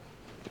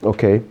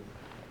 Okay?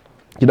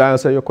 Did I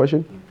answer your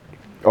question?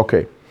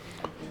 Okay.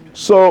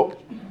 So,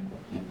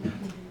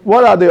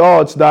 what are the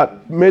odds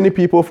that many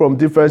people from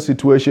different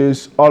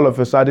situations all of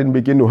a sudden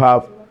begin to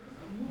have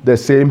the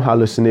same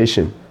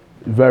hallucination?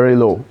 Very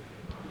low.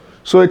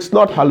 So it's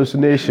not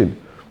hallucination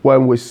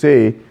when we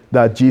say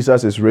that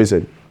Jesus is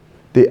risen.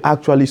 They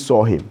actually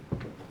saw him.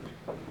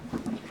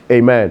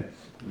 Amen.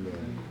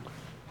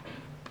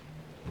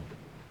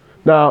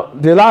 Now,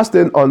 the last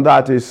thing on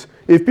that is,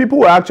 if people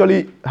were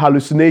actually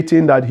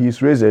hallucinating that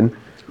he's risen,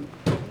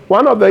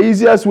 one of the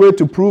easiest way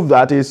to prove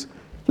that is,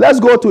 let's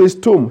go to his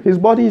tomb. His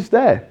body is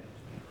there.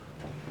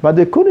 But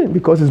they couldn't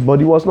because his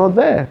body was not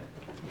there.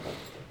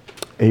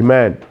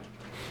 Amen.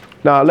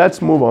 Now,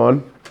 let's move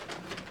on.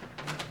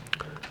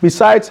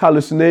 Besides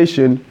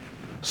hallucination,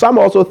 some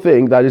also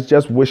think that it's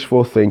just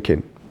wishful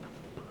thinking.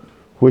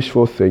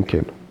 Wishful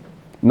thinking.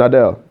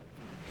 Nadel,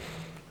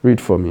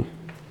 read for me.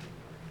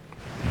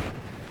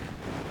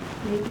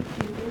 Maybe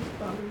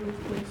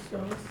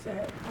so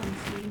set on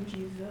seeing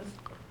Jesus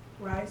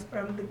rise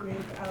from the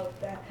grave out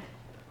that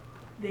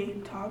they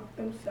talked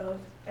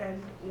themselves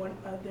and one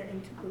another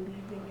into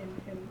believing in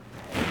him.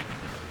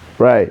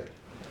 Right.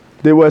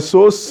 They were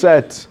so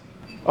set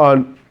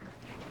on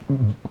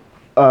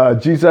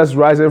Jesus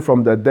rising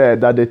from the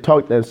dead that they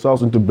talked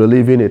themselves into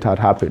believing it had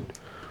happened.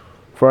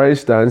 For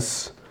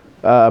instance,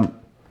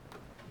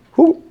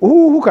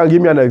 who can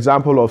give me an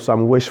example of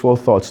some wishful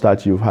thoughts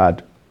that you've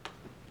had?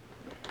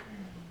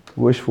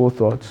 Wishful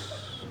thoughts.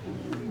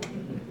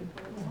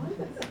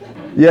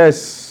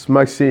 Yes,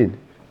 Maxine.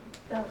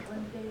 That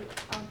one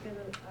day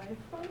I'll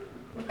get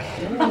an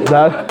iPhone.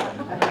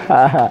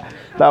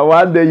 That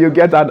one day you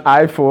get an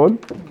iPhone.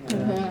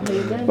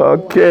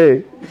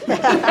 Okay.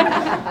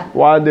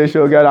 One day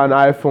she'll get an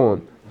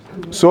iPhone.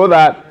 So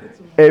that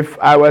if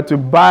I were to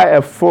buy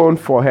a phone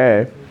for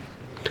her,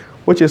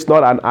 which is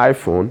not an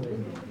iPhone,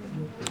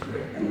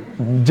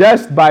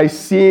 just by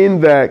seeing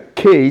the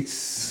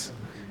case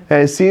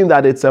and seeing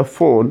that it's a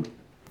phone,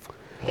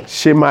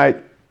 she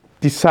might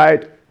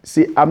decide,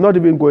 see, I'm not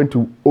even going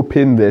to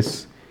open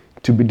this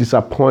to be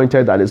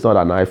disappointed that it's not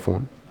an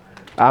iPhone.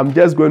 I'm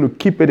just going to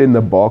keep it in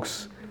the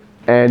box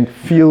and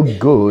feel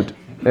good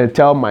and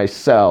tell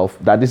myself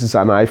that this is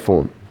an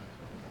iPhone.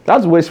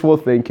 That's wishful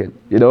thinking,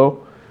 you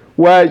know,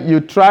 where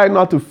you try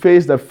not to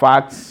face the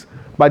facts,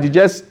 but you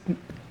just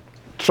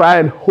try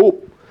and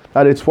hope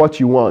that it's what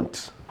you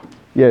want.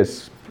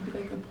 Yes.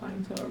 Like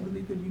applying to a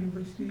really good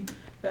university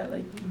that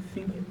like you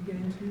think you can get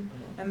into,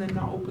 and then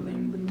not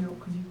opening the mail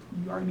because you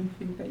already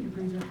think that your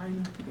grades are high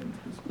enough to get into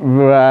the school.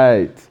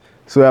 Right.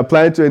 So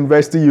applying to a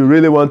university you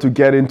really want to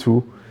get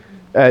into,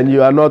 and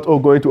you are not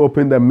going to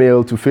open the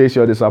mail to face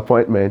your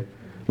disappointment,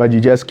 but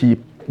you just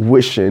keep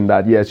wishing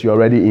that yes, you're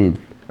already in,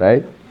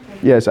 right?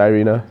 Yes,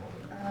 Irina.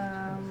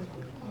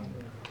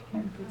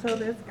 So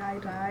this guy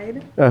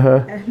died,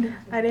 Uh-huh. and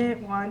I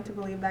didn't want to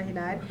believe that he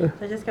died, so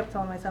I just kept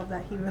telling myself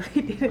that he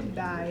really didn't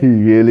die. He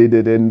really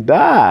didn't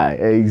die.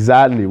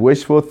 Exactly.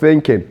 Wishful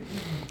thinking.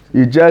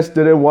 You just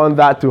didn't want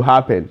that to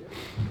happen.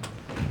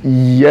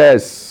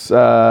 Yes.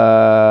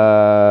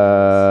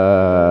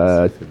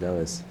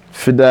 Fidelis.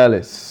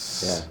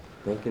 Fidelis. Yeah.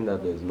 Thinking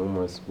that there's no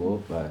more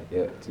school, but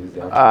yeah,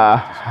 Tuesday.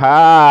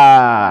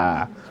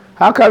 Aha.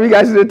 How come you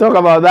guys didn't talk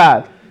about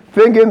that?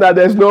 Thinking that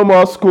there's no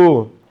more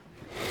school.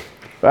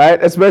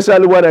 Right?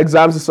 Especially when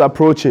exams is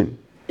approaching.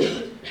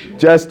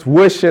 Just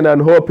wishing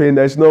and hoping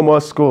there's no more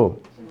school.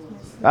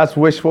 That's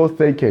wishful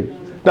thinking.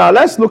 Now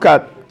let's look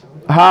at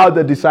how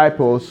the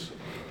disciples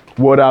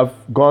would have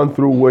gone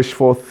through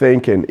wishful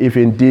thinking if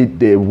indeed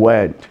they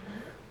went.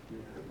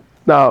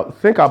 Now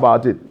think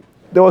about it.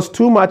 There was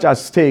too much at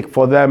stake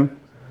for them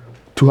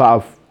to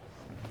have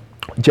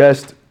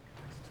just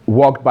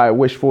walked by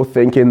wishful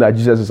thinking that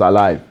Jesus is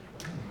alive.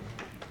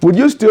 Would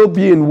you still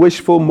be in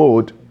wishful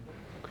mode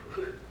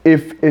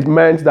if it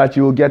meant that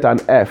you will get an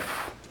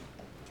F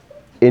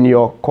in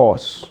your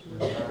course?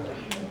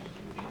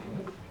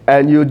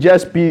 And you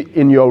just be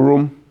in your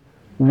room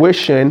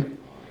wishing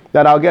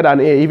that I'll get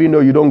an A even though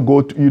you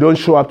don't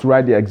show up to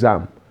write the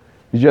exam.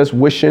 You're just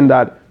wishing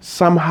that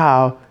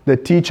somehow the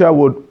teacher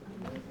would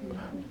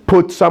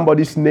put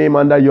somebody's name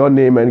under your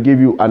name and give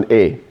you an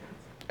A,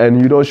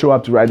 and you don't show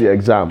up to write the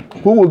exam.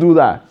 Who will do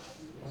that?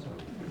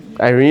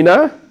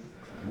 Irina?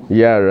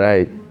 Yeah,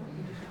 right.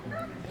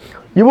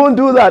 You won't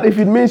do that if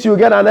it means you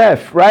get an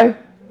F, right?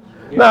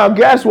 Yeah. Now,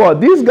 guess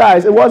what? These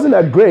guys, it wasn't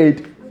a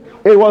grade.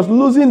 It was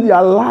losing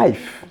their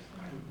life.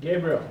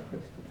 Gabriel.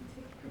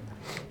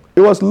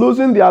 It was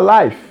losing their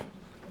life.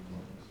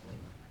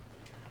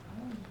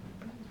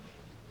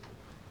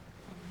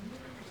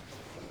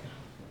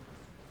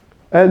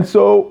 And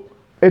so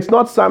it's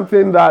not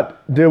something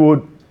that they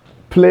would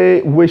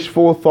play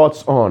wishful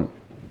thoughts on.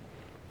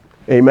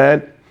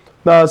 Amen.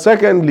 Now,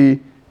 secondly,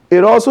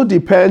 it also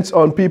depends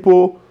on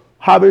people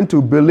having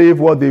to believe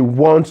what they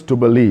want to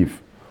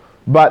believe.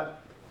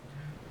 But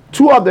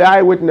two of the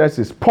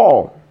eyewitnesses,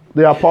 Paul,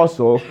 the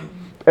apostle,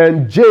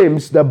 and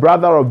James, the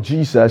brother of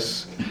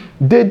Jesus,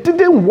 they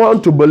didn't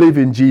want to believe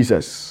in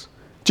Jesus.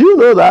 Do you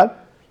know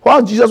that?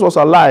 While Jesus was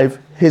alive,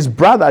 his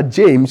brother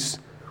James,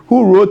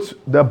 who wrote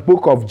the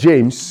book of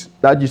James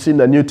that you see in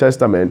the New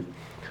Testament,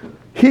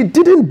 he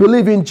didn't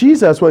believe in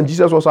Jesus when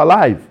Jesus was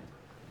alive.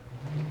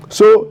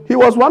 So he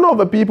was one of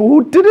the people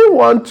who didn't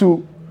want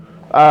to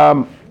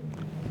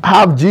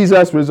have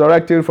Jesus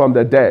resurrecting from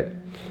the dead.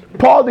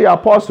 Paul the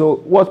apostle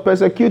was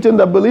persecuting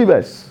the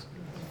believers,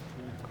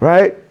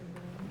 right?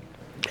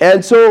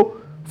 And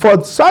so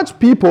for such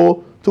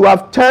people to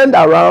have turned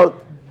around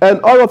and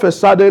all of a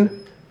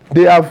sudden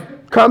they have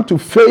come to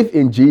faith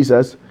in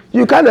Jesus,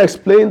 you can't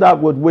explain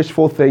that with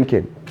wishful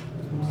thinking.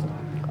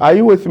 Are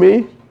you with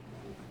me?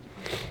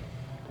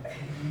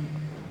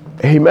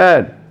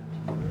 Amen.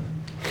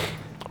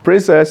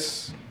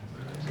 Princess,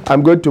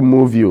 I'm going to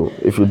move you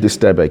if you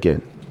disturb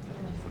again.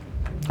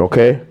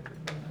 Okay?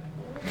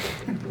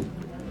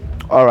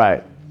 All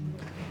right.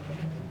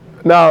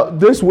 Now,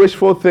 this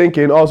wishful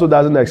thinking also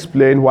doesn't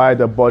explain why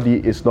the body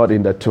is not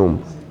in the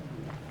tomb.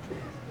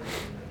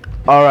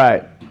 All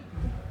right.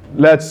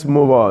 Let's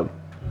move on.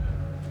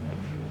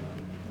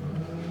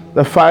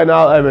 The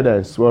final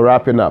evidence. We're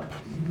wrapping up.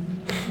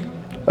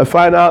 The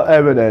final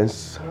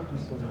evidence.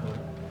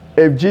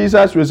 If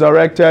Jesus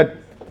resurrected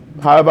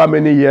however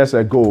many years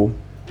ago,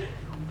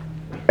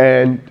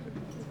 and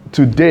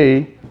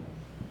today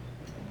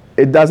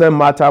it doesn't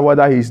matter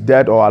whether he's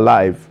dead or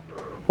alive,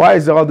 why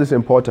is all this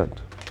important?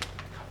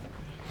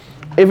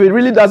 If it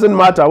really doesn't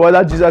matter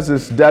whether Jesus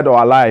is dead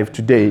or alive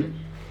today,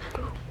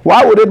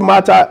 why would it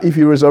matter if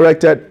he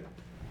resurrected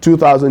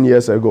 2,000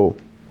 years ago?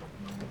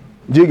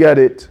 Do you get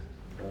it?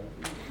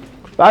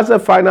 That's the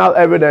final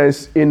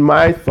evidence in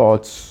my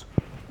thoughts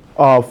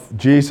of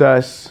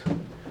Jesus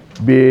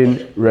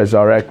being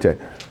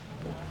resurrected.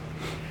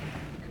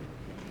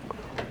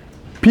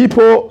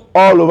 People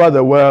all over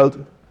the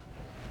world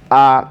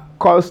are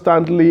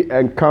constantly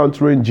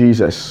encountering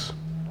Jesus,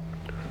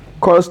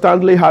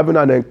 constantly having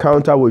an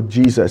encounter with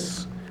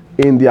Jesus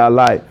in their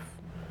life.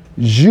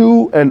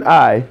 You and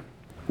I,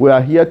 we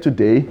are here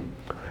today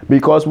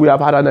because we have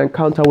had an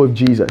encounter with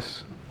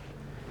Jesus.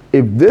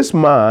 If this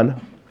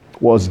man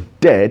was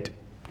dead,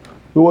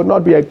 we would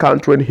not be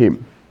encountering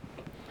him.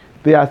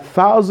 There are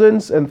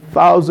thousands and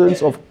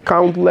thousands of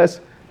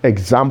countless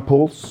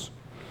examples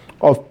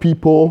of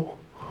people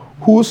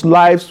whose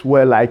lives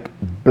were like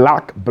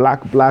black,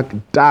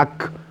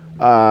 dark,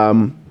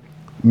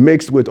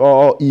 mixed with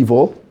all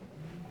evil,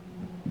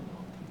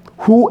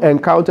 who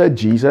encountered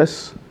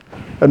Jesus,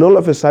 and all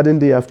of a sudden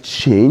they have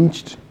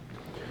changed,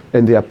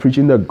 and they are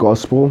preaching the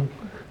gospel.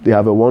 They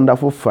have a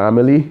wonderful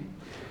family.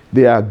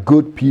 They are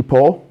good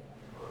people,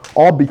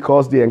 all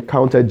because they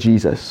encountered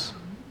Jesus.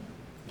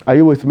 Are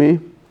you with me?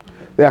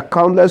 There are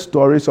countless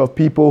stories of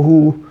people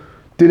who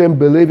didn't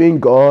believe in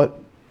God,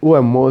 who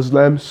were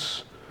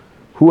Muslims,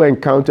 who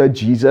encountered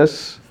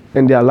Jesus,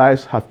 and their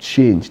lives have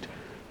changed.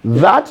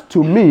 That,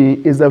 to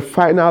me, is the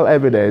final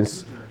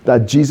evidence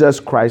that Jesus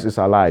Christ is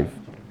alive.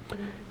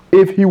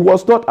 If he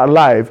was not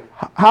alive,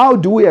 how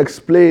do we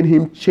explain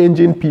him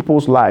changing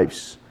people's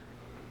lives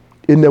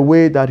in the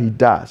way that he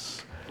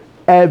does?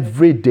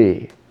 Every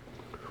day,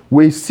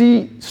 we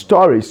see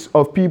stories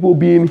of people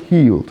being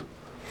healed.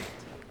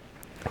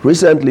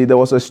 Recently, there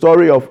was a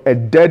story of a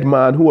dead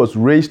man who was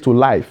raised to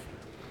life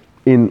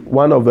in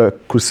one of the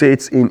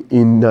crusades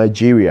in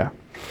Nigeria.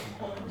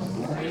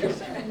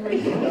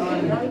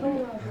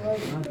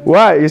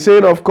 Why? He's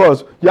saying, of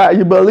course, yeah,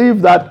 you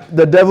believe that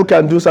the devil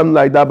can do something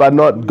like that, but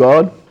not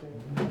God?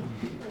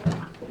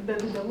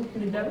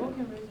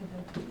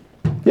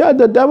 Yeah,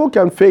 the devil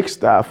can fake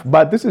stuff,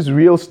 but this is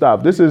real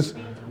stuff. This is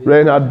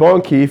Reinhard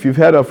Bonnke. If you've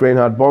heard of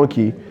Reinhard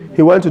Bonnke,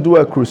 he went to do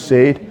a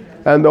crusade,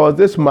 and there was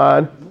this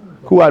man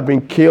who had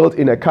been killed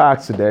in a car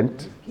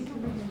accident.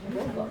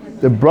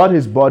 They brought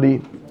his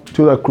body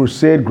to the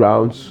crusade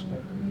grounds.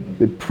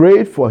 They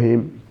prayed for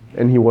him,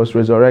 and he was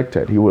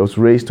resurrected. He was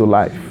raised to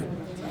life.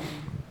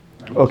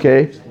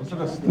 Okay?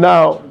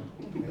 Now,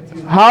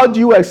 how do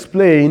you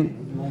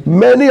explain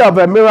many of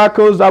the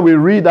miracles that we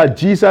read that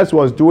Jesus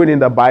was doing in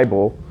the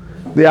Bible?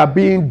 They are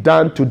being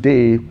done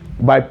today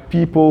by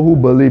people who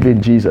believe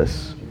in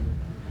Jesus.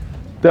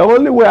 The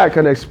only way I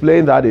can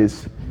explain that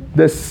is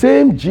the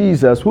same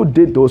Jesus who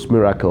did those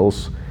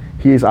miracles,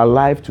 he is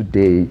alive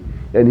today,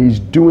 and he's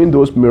doing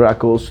those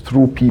miracles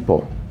through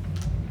people.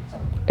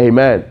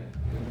 Amen.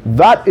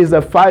 That is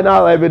the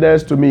final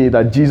evidence to me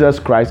that Jesus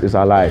Christ is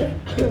alive,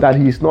 that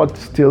he is not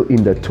still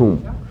in the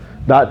tomb.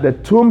 That the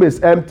tomb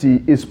is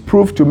empty is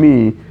proof to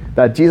me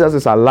that Jesus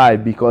is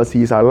alive because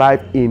he is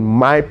alive in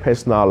my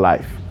personal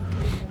life.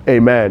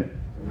 Amen.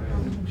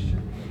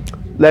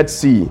 Let's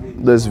see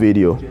this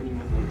video. I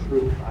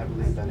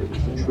believe that it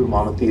was the true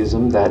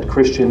monotheism, that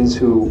Christians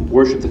who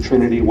worship the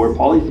Trinity were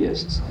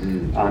polytheists,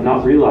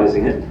 not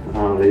realizing it.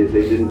 They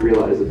didn't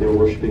realize that they were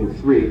worshiping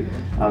three.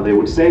 They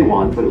would say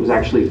one, but it was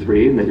actually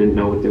three, and they didn't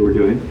know what they were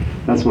doing.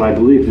 That's what I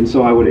believed. And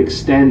so I would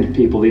extend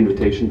people the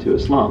invitation to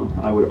Islam.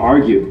 I would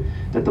argue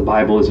that the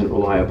Bible isn't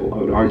reliable. I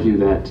would argue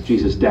that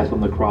Jesus' death on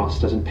the cross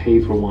doesn't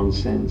pay for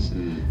one's sins,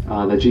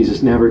 that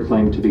Jesus never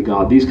claimed to be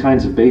God. These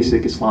kinds of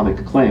basic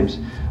Islamic claims,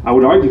 I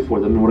would argue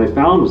for them, and what I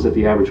found was that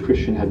the average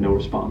Christian had no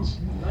response.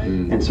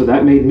 And so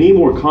that made me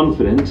more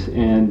confident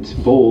and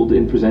bold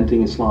in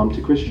presenting Islam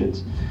to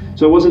Christians.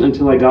 So it wasn't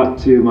until I got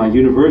to my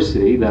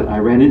university that I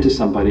ran into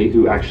somebody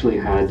who actually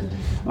had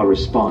a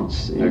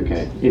response.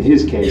 Okay. In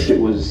his case, it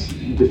was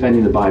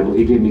defending the Bible.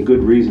 He gave me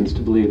good reasons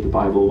to believe the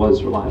Bible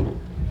was reliable.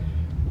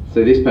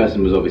 So this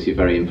person was obviously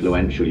very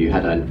influential. You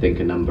had, I think,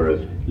 a number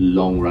of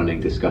long-running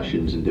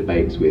discussions and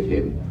debates with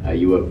him.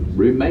 You were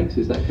roommates,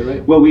 is that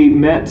correct? Well, we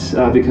met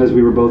because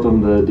we were both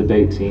on the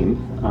debate team,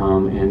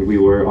 and we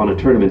were on a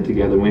tournament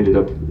together. We ended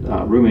up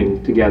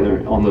rooming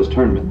together on those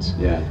tournaments.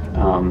 Yeah.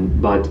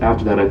 But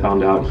after that, I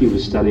found out he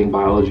was studying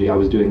biology. I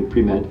was doing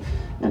pre-med.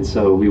 And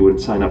so we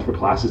would sign up for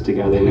classes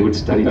together. We would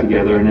study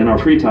together. And in our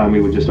free time, we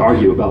would just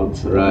argue about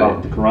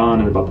the Quran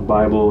and about the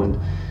Bible. And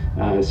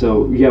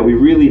so, yeah, we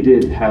really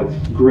did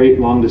have great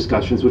long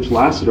discussions, which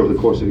lasted over the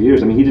course of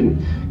years. I mean, he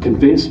didn't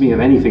convince me of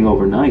anything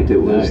overnight. It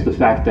was the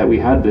fact that we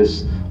had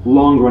this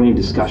long-running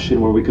discussion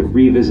where we could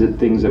revisit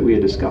things that we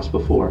had discussed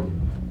before.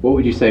 What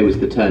would you say was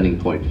the turning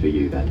point for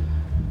you then?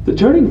 The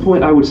turning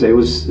point, I would say,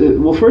 was,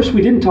 well, first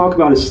we didn't talk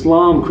about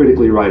Islam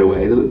critically right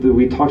away.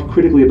 We talked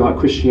critically about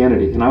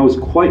Christianity, and I was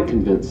quite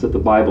convinced that the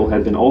Bible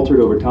had been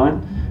altered over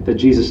time, that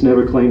Jesus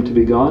never claimed to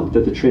be God,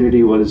 that the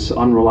Trinity was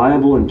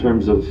unreliable in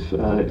terms of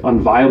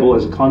unviable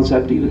as a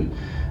concept even.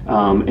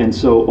 And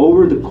so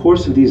over the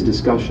course of these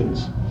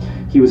discussions,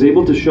 he was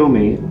able to show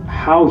me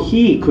how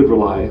he could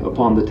rely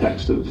upon the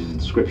text of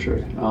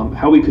Scripture,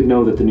 how we could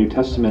know that the New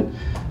Testament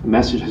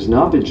message has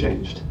not been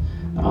changed.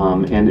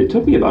 And it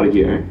took me about a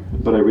year,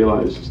 but I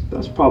realized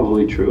that's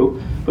probably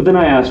true. But then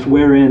I asked,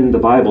 where in the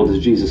Bible does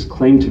Jesus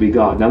claim to be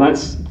God? Now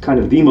that's kind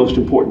of the most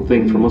important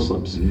thing for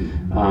Muslims,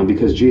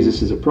 because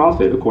Jesus is a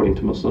prophet, according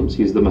to Muslims.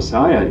 He's the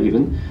Messiah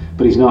even,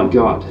 but he's not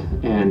God.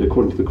 And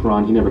according to the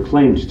Quran, he never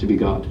claimed to be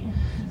God.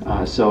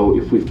 So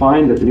if we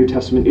find that the New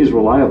Testament is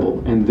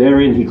reliable, and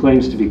therein he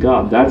claims to be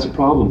God, that's a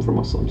problem for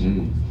Muslims.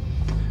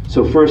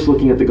 So first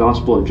looking at the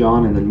Gospel of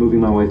John, and then moving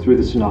my way through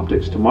the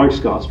Synoptics to Mark's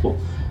Gospel,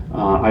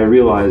 I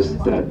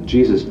realized that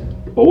Jesus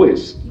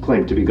always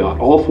claimed to be God.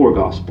 All four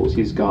Gospels,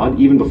 he's God,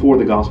 even before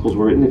the Gospels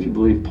were written, if you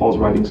believe Paul's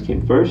writings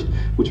came first,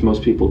 which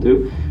most people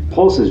do.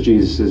 Paul says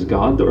Jesus is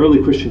God. The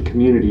early Christian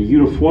community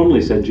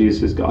uniformly said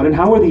Jesus is God. And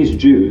how are these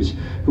Jews,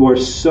 who are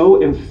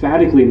so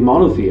emphatically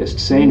monotheist,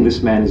 saying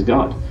this man is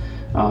God?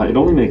 It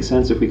only makes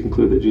sense if we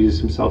conclude that Jesus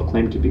himself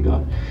claimed to be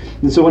God.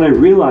 And so when I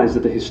realized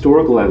that the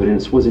historical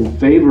evidence was in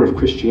favor of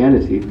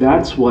Christianity,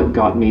 that's what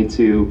got me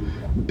to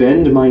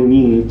bend my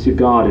knee to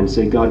God and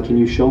say, God, can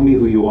you show me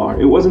who you are?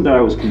 It wasn't that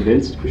I was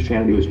convinced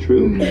Christianity was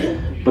true,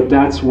 but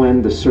that's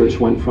when the search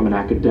went from an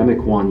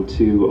academic one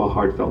to a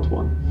heartfelt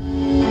one.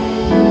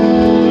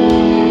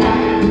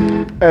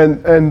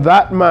 And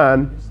that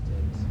man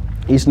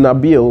is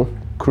Nabil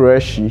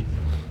Qureshi.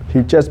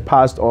 He just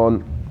passed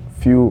on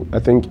I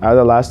think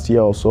either last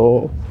year or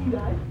so.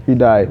 He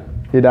died.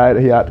 He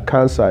had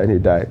cancer and he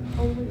died.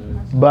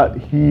 But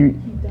he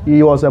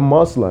was a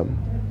Muslim,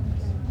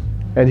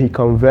 and he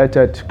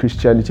converted to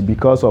Christianity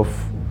because of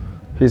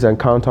his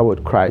encounter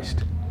with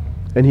Christ.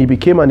 And he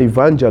became an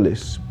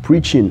evangelist,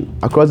 preaching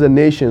across the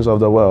nations of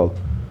the world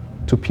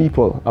to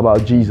people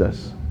about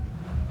Jesus.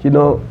 You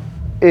know,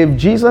 if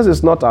Jesus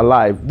is not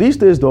alive, these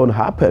things don't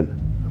happen.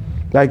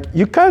 Like,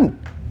 you can't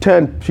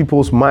turn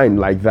people's mind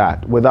like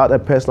that without a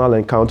personal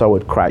encounter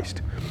with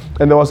Christ.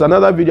 And there was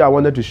another video I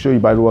wanted to show you,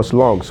 but it was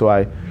long, so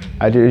I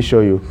didn't show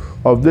you,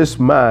 of this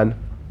man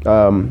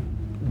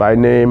by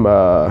name,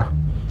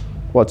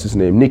 what's his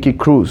name? Nicky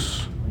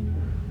Cruz.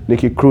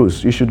 Nicky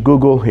Cruz. You should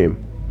Google him.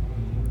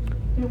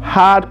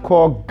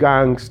 Hardcore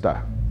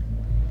gangster.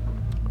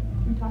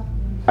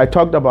 I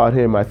talked about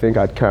him, I think,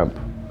 at camp.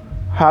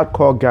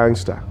 Hardcore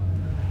gangster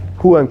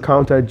who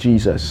encountered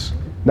Jesus.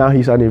 Now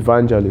he's an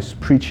evangelist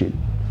preaching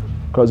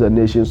across the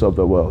nations of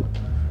the world.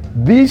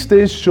 These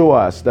things show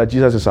us that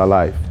Jesus is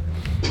alive.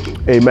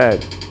 Amen.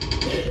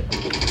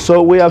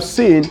 So we have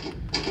seen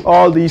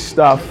all these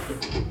stuff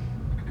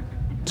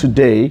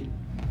today.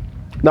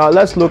 Now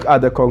let's look at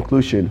the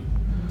conclusion.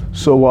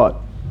 So what?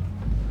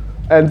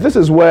 And this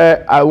is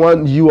where I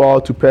want you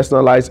all to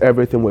personalize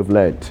everything we've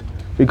learned.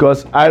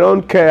 Because I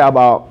don't care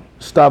about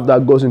stuff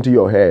that goes into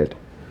your head.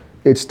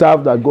 It's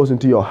stuff that goes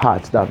into your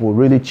heart that will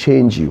really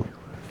change you.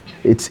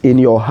 It's in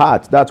your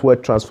heart. That's where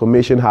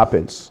transformation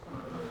happens.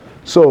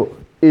 So,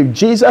 if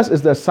Jesus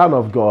is the Son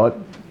of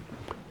God,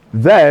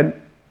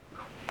 then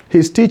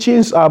his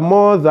teachings are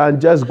more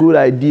than just good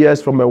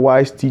ideas from a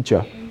wise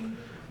teacher.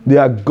 They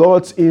are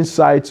God's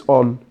insights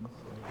on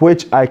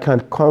which I can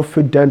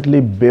confidently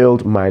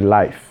build my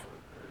life.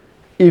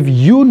 If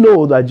you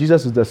know that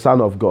Jesus is the Son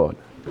of God,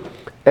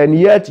 and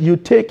yet you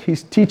take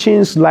his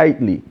teachings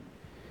lightly,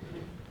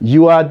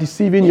 you are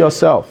deceiving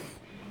yourself.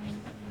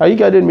 Are you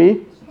getting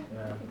me?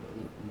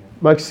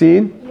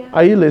 Maxine, yes.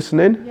 Are you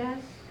listening?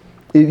 Yes.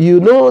 If you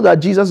know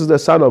that Jesus is the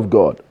Son of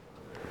God,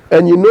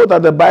 and you know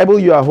that the Bible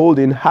you are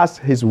holding has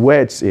his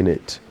words in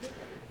it,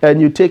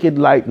 and you take it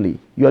lightly,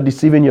 you are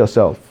deceiving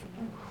yourself.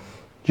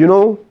 You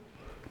know?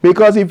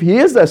 Because if he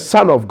is the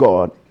Son of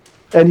God,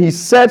 and he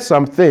said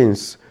some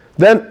things,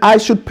 then I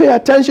should pay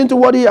attention to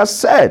what he has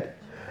said.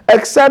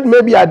 Except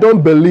maybe I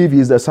don't believe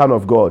he's the Son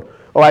of God,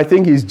 or I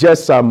think he's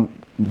just some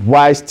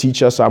wise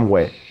teacher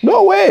somewhere.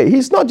 No way.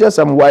 He's not just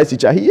some wise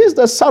teacher. He is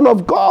the Son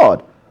of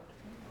God.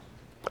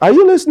 Are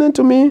you listening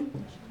to me?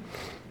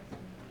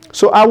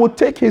 So I would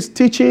take his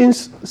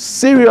teachings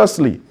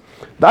seriously.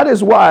 That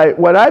is why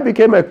when I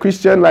became a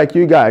Christian like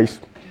you guys,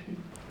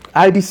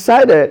 I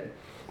decided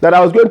that I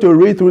was going to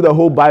read through the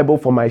whole Bible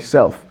for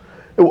myself.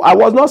 I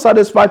was not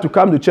satisfied to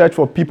come to church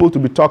for people to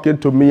be talking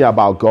to me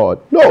about God.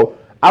 No,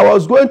 I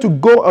was going to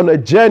go on a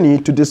journey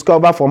to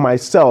discover for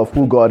myself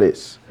who God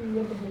is.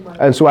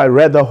 And so I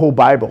read the whole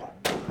Bible.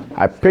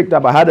 I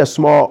had a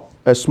small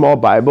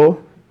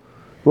Bible.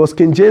 It was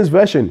King James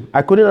Version.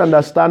 I couldn't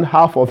understand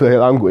half of the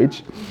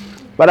language,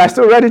 but I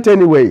still read it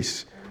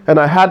anyways. And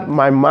I had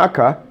my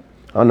marker,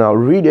 and I'll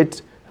read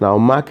it, and I'll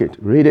mark it.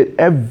 Read it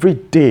every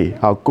day.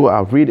 I'll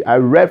read it. I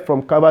read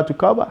from cover to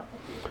cover,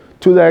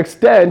 to the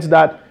extent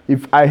that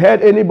if I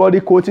heard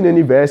anybody quoting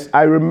any verse,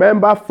 I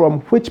remember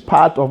from which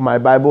part of my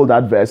Bible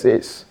that verse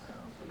is.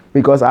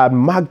 because I had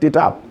marked it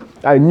up.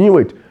 I knew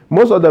it.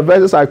 Most of the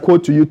verses I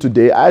quote to you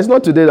today, it's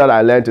not today that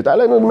I learned it. I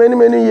learned it many,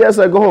 many years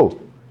ago.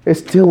 It's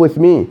still with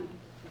me.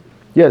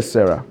 Yes,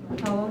 Sarah.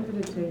 How long did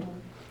it take?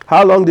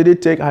 How long did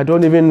it take? I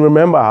don't even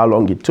remember how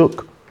long it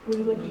took. Was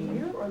it like a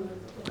year or less?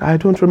 I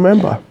don't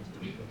remember.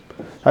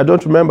 I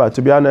don't remember,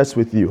 to be honest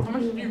with you. How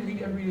much did you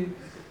read every day?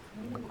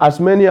 As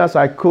many as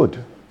I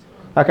could.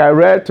 Like I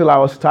read till I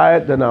was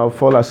tired, then I'll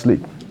fall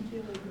asleep.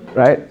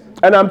 Right?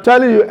 And I'm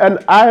telling you,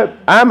 and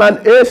I'm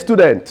an A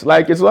student.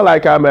 Like, it's not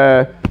like I'm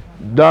a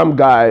dumb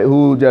guy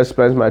who just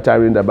spends my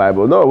time in the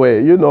Bible. No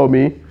way. You know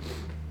me.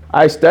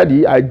 I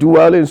study. I do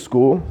well in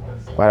school.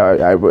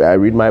 I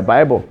read my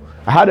Bible.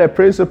 I had a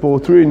principle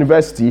through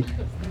university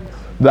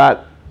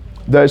that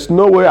there's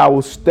no way I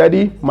will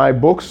study my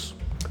books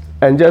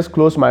and just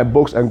close my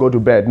books and go to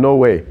bed. No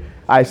way.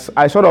 I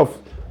sort of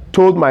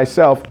told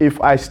myself, if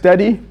I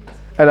study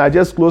and I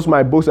just close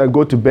my books and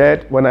go to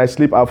bed, when I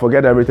sleep, I'll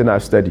forget everything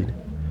I've studied.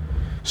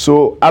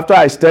 So after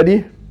I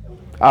study,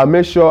 I'll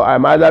make sure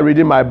I'm either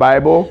reading my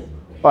Bible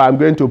or I'm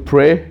going to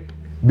pray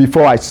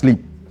before I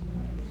sleep.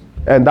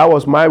 And that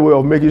was my way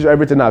of making sure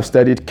everything I've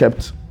studied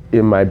kept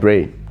in my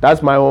brain.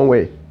 That's my own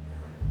way.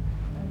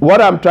 What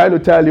I'm trying to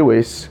tell you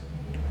is,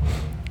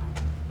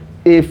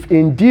 if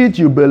indeed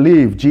you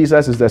believe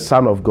Jesus is the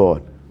Son of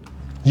God,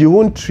 you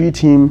won't treat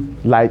him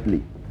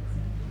lightly.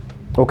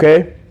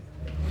 Okay?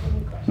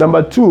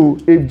 Number two,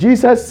 if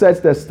Jesus sets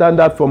the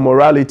standard for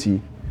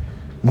morality,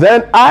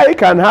 then I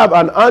can have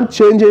an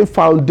unchanging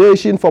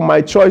foundation for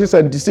my choices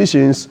and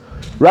decisions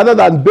rather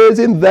than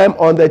basing them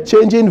on the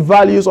changing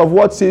values of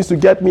what seems to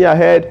get me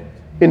ahead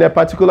in a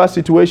particular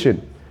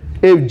situation.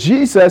 If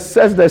Jesus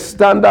sets the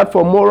standard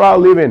for moral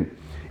living,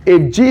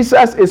 if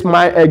Jesus is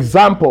my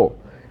example,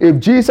 if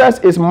Jesus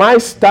is my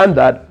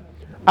standard,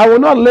 I will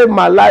not live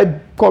my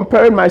life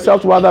comparing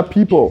myself to other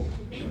people,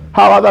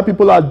 how other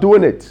people are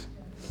doing it.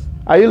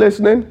 Are you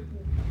listening?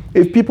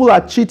 If people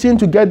are cheating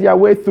to get their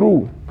way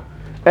through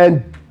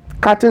and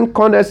cutting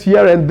corners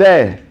here and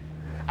there,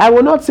 I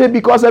will not say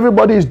because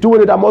everybody is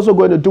doing it, I'm also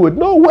going to do it.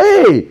 No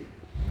way.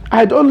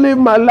 I don't live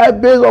my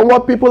life based on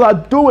what people are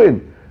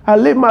doing. I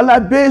live my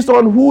life based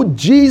on who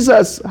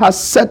Jesus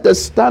has set the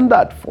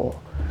standard for.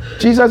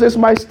 Jesus is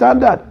my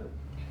standard.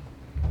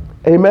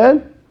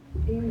 Amen?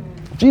 Amen.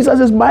 Jesus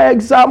is my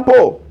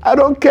example. I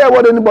don't care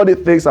what anybody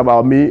thinks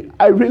about me.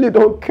 I really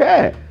don't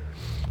care.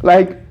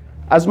 Like,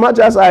 as much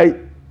as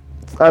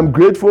I'm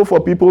grateful for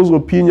people's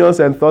opinions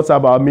and thoughts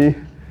about me,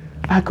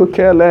 I could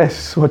care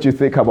less what you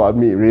think about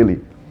me, really.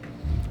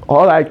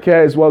 All I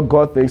care is what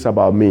God thinks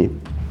about me.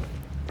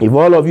 If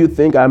all of you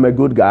think I'm a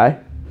good guy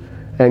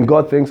and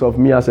God thinks of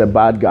me as a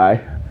bad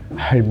guy,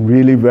 I'm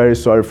really very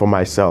sorry for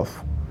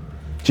myself.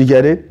 Do you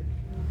get it?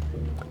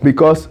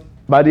 Because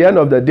by the end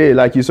of the day,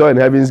 like you saw in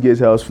Heaven's Gates,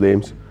 Hell's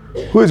Flames,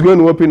 who is going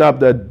to open up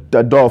the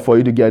door for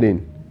you to get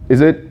in?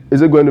 Is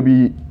it going to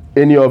be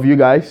any of you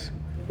guys?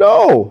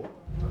 No.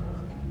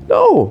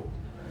 No.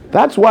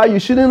 That's why you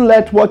shouldn't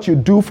let what you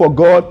do for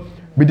God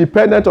be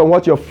dependent on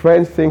what your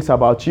friend thinks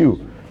about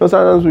you. So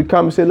sometimes we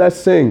come and say, let's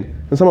sing.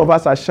 And some of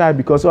us are shy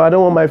because, I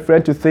don't want my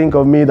friend to think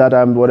of me that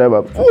I'm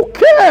whatever. Who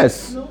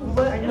cares? No,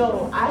 but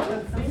no, I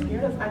would sing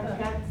because I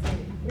can't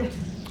sing.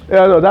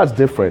 Yeah, no, that's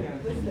different.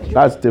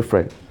 That's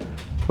different.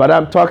 But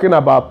I'm talking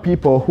about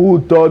people who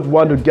don't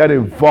want to get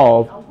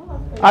involved.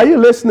 Are you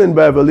listening,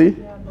 Beverly?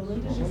 Yeah,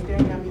 Belinda's just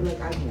staring at me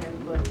like I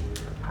can't, but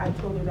I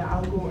told her that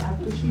I'll go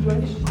after she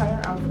joins the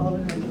choir, I'll follow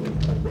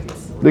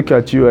her. Look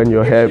at you and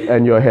your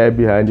hair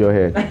behind your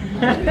head.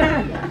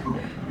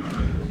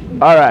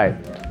 All right,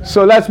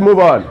 so let's move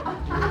on.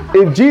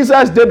 If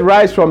Jesus did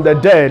rise from the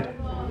dead,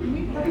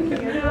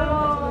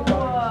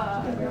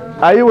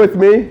 are you with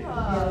me?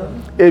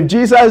 If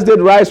Jesus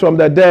did rise from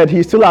the dead,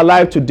 he's still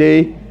alive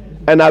today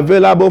and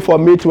available for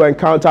me to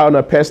encounter on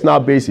a personal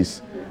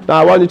basis.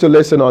 Now I want you to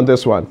listen on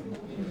this one.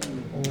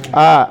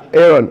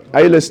 Aaron,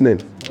 are you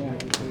listening?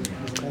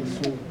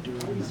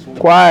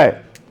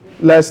 Quiet.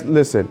 Let's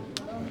listen.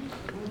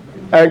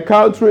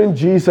 Encountering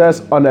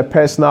Jesus on a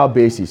personal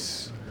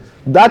basis.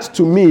 That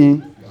to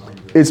me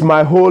is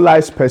my whole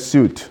life's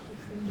pursuit.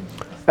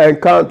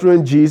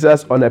 Encountering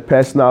Jesus on a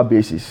personal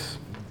basis.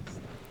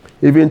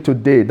 Even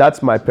today,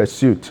 that's my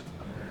pursuit.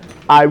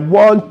 I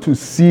want to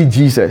see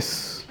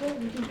Jesus.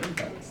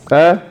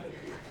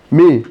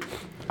 Me,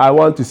 I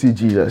want to see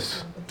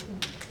Jesus.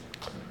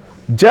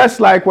 Just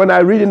like when I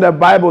read in the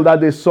Bible that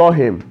they saw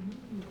him,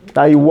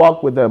 that he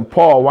walked with them.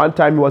 Paul, one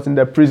time he was in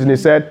the prison, he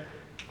said,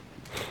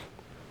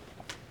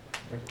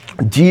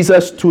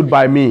 Jesus stood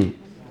by me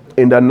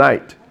in the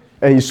night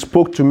and he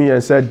spoke to me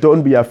and said,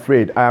 don't be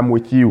afraid, I am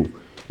with you.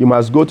 You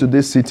must go to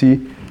this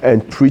city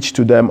and preach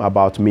to them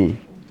about me.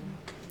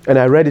 And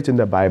I read it in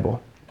the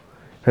Bible.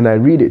 And I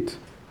read it.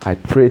 I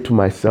pray to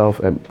myself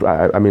and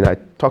I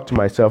talk to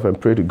myself and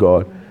pray to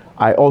God.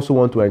 I also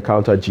want to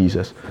encounter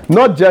Jesus.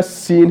 Not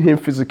just seeing him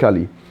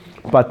physically,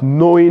 but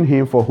knowing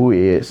him for who he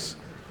is.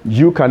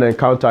 You can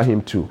encounter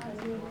him too.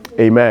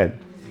 Amen.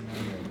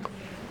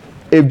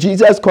 If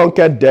Jesus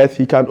conquered death,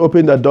 he can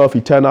open the door of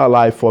eternal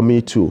life for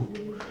me too.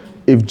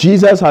 If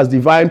Jesus has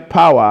divine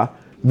power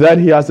then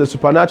he has the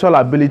supernatural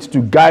ability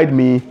to guide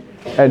me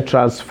and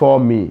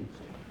transform me.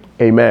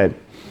 Amen.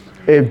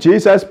 If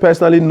Jesus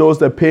personally knows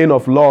the pain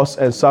of loss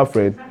and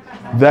suffering,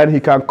 then he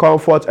can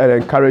comfort and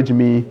encourage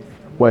me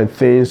when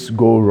things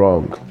go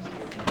wrong.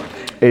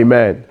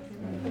 Amen.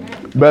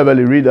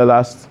 Beverly, read the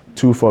last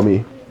two for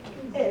me.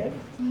 If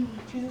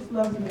Jesus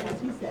loves me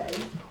as he says,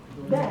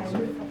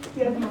 then he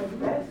has my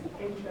best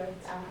interest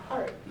at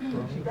heart.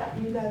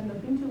 That means I have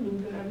nothing to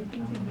lose and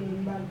everything to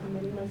gain by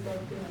committing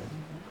myself to him.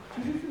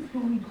 Jesus is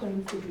who he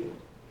claims to be.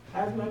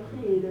 As my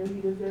creator,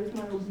 he deserves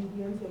my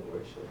obedience and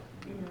worship.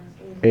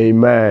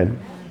 Amen.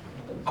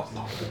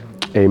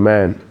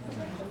 Amen.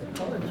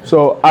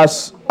 So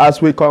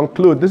as we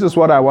conclude, this is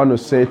what I want to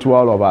say to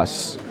all of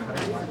us.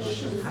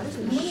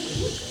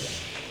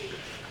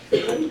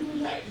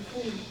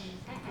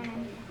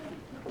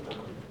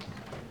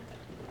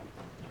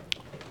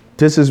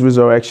 This is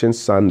Resurrection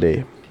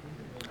Sunday.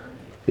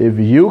 If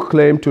you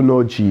claim to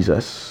know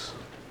Jesus,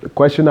 the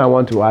question I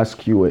want to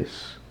ask you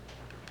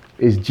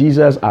is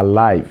Jesus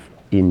alive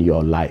in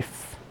your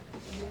life?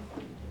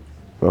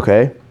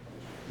 Okay?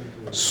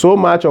 So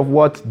much of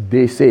what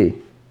they say,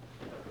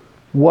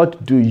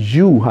 what do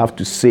you have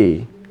to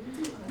say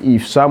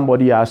if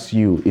somebody asks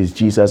you, is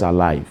Jesus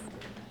alive?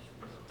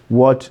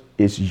 What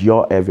is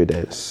your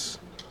evidence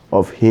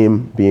of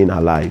him being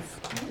alive?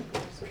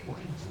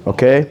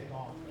 Okay?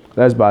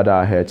 Let's bow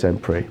our heads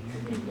and pray.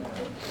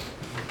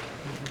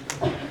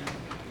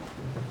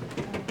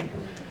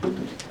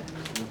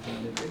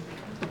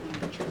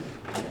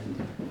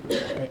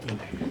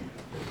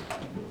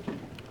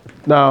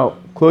 Now,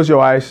 close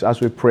your eyes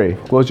as we pray.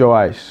 Close your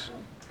eyes.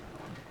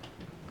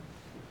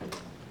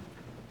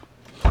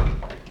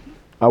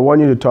 I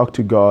want you to talk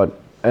to God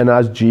and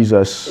ask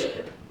Jesus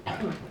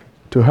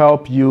to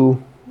help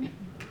you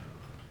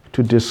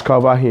to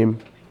discover him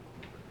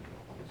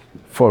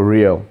for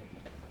real.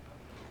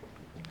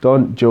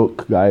 Don't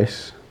joke,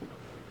 guys.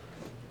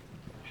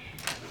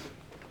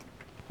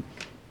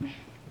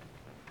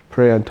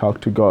 Pray and talk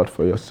to God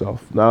for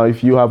yourself. Now,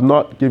 if you have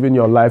not given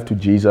your life to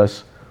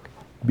Jesus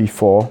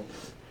before,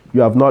 you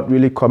have not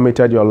really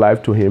committed your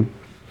life to him,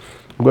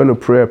 I'm going to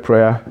pray a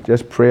prayer.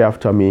 Just pray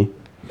after me.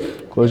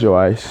 Close your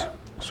eyes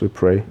as we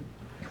pray.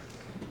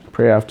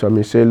 Pray after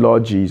me. Say,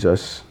 Lord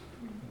Jesus,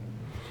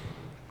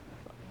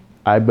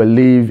 I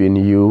believe in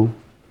you,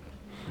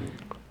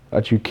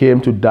 that you came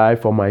to die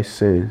for my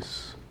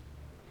sins,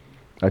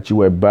 that you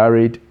were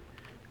buried,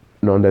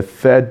 and on the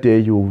third day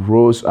you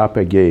rose up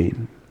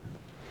again.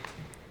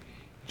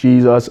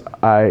 Jesus,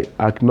 I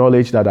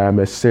acknowledge that I am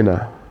a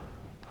sinner,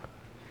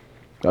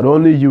 that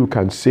only you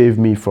can save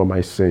me from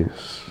my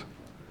sins.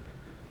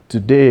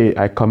 Today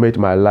I commit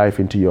my life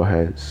into your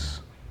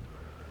hands.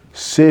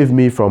 Save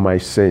me from my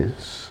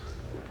sins.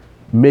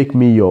 Make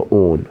me your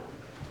own.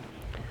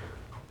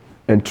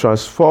 And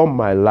transform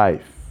my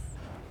life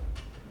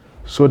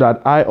so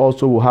that I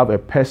also will have a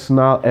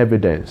personal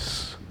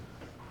evidence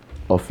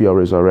of your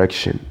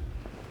resurrection.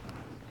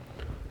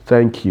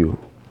 Thank you.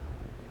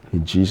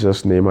 In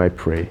Jesus' name I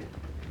pray.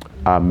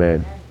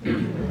 Amen.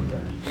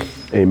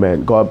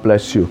 Amen. God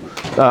bless you.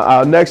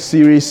 Our next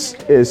series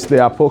is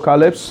the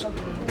Apocalypse.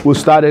 We'll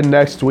start it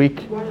next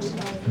week.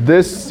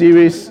 This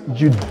series,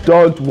 you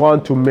don't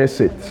want to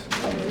miss it.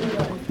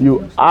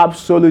 You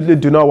absolutely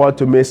do not want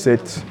to miss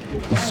it.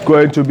 It's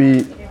going to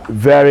be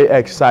very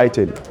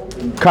exciting.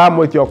 Come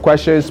with your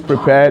questions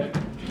prepared.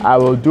 I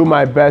will do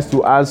my best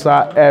to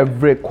answer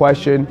every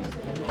question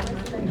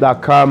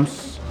that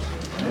comes.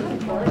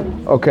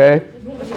 Okay?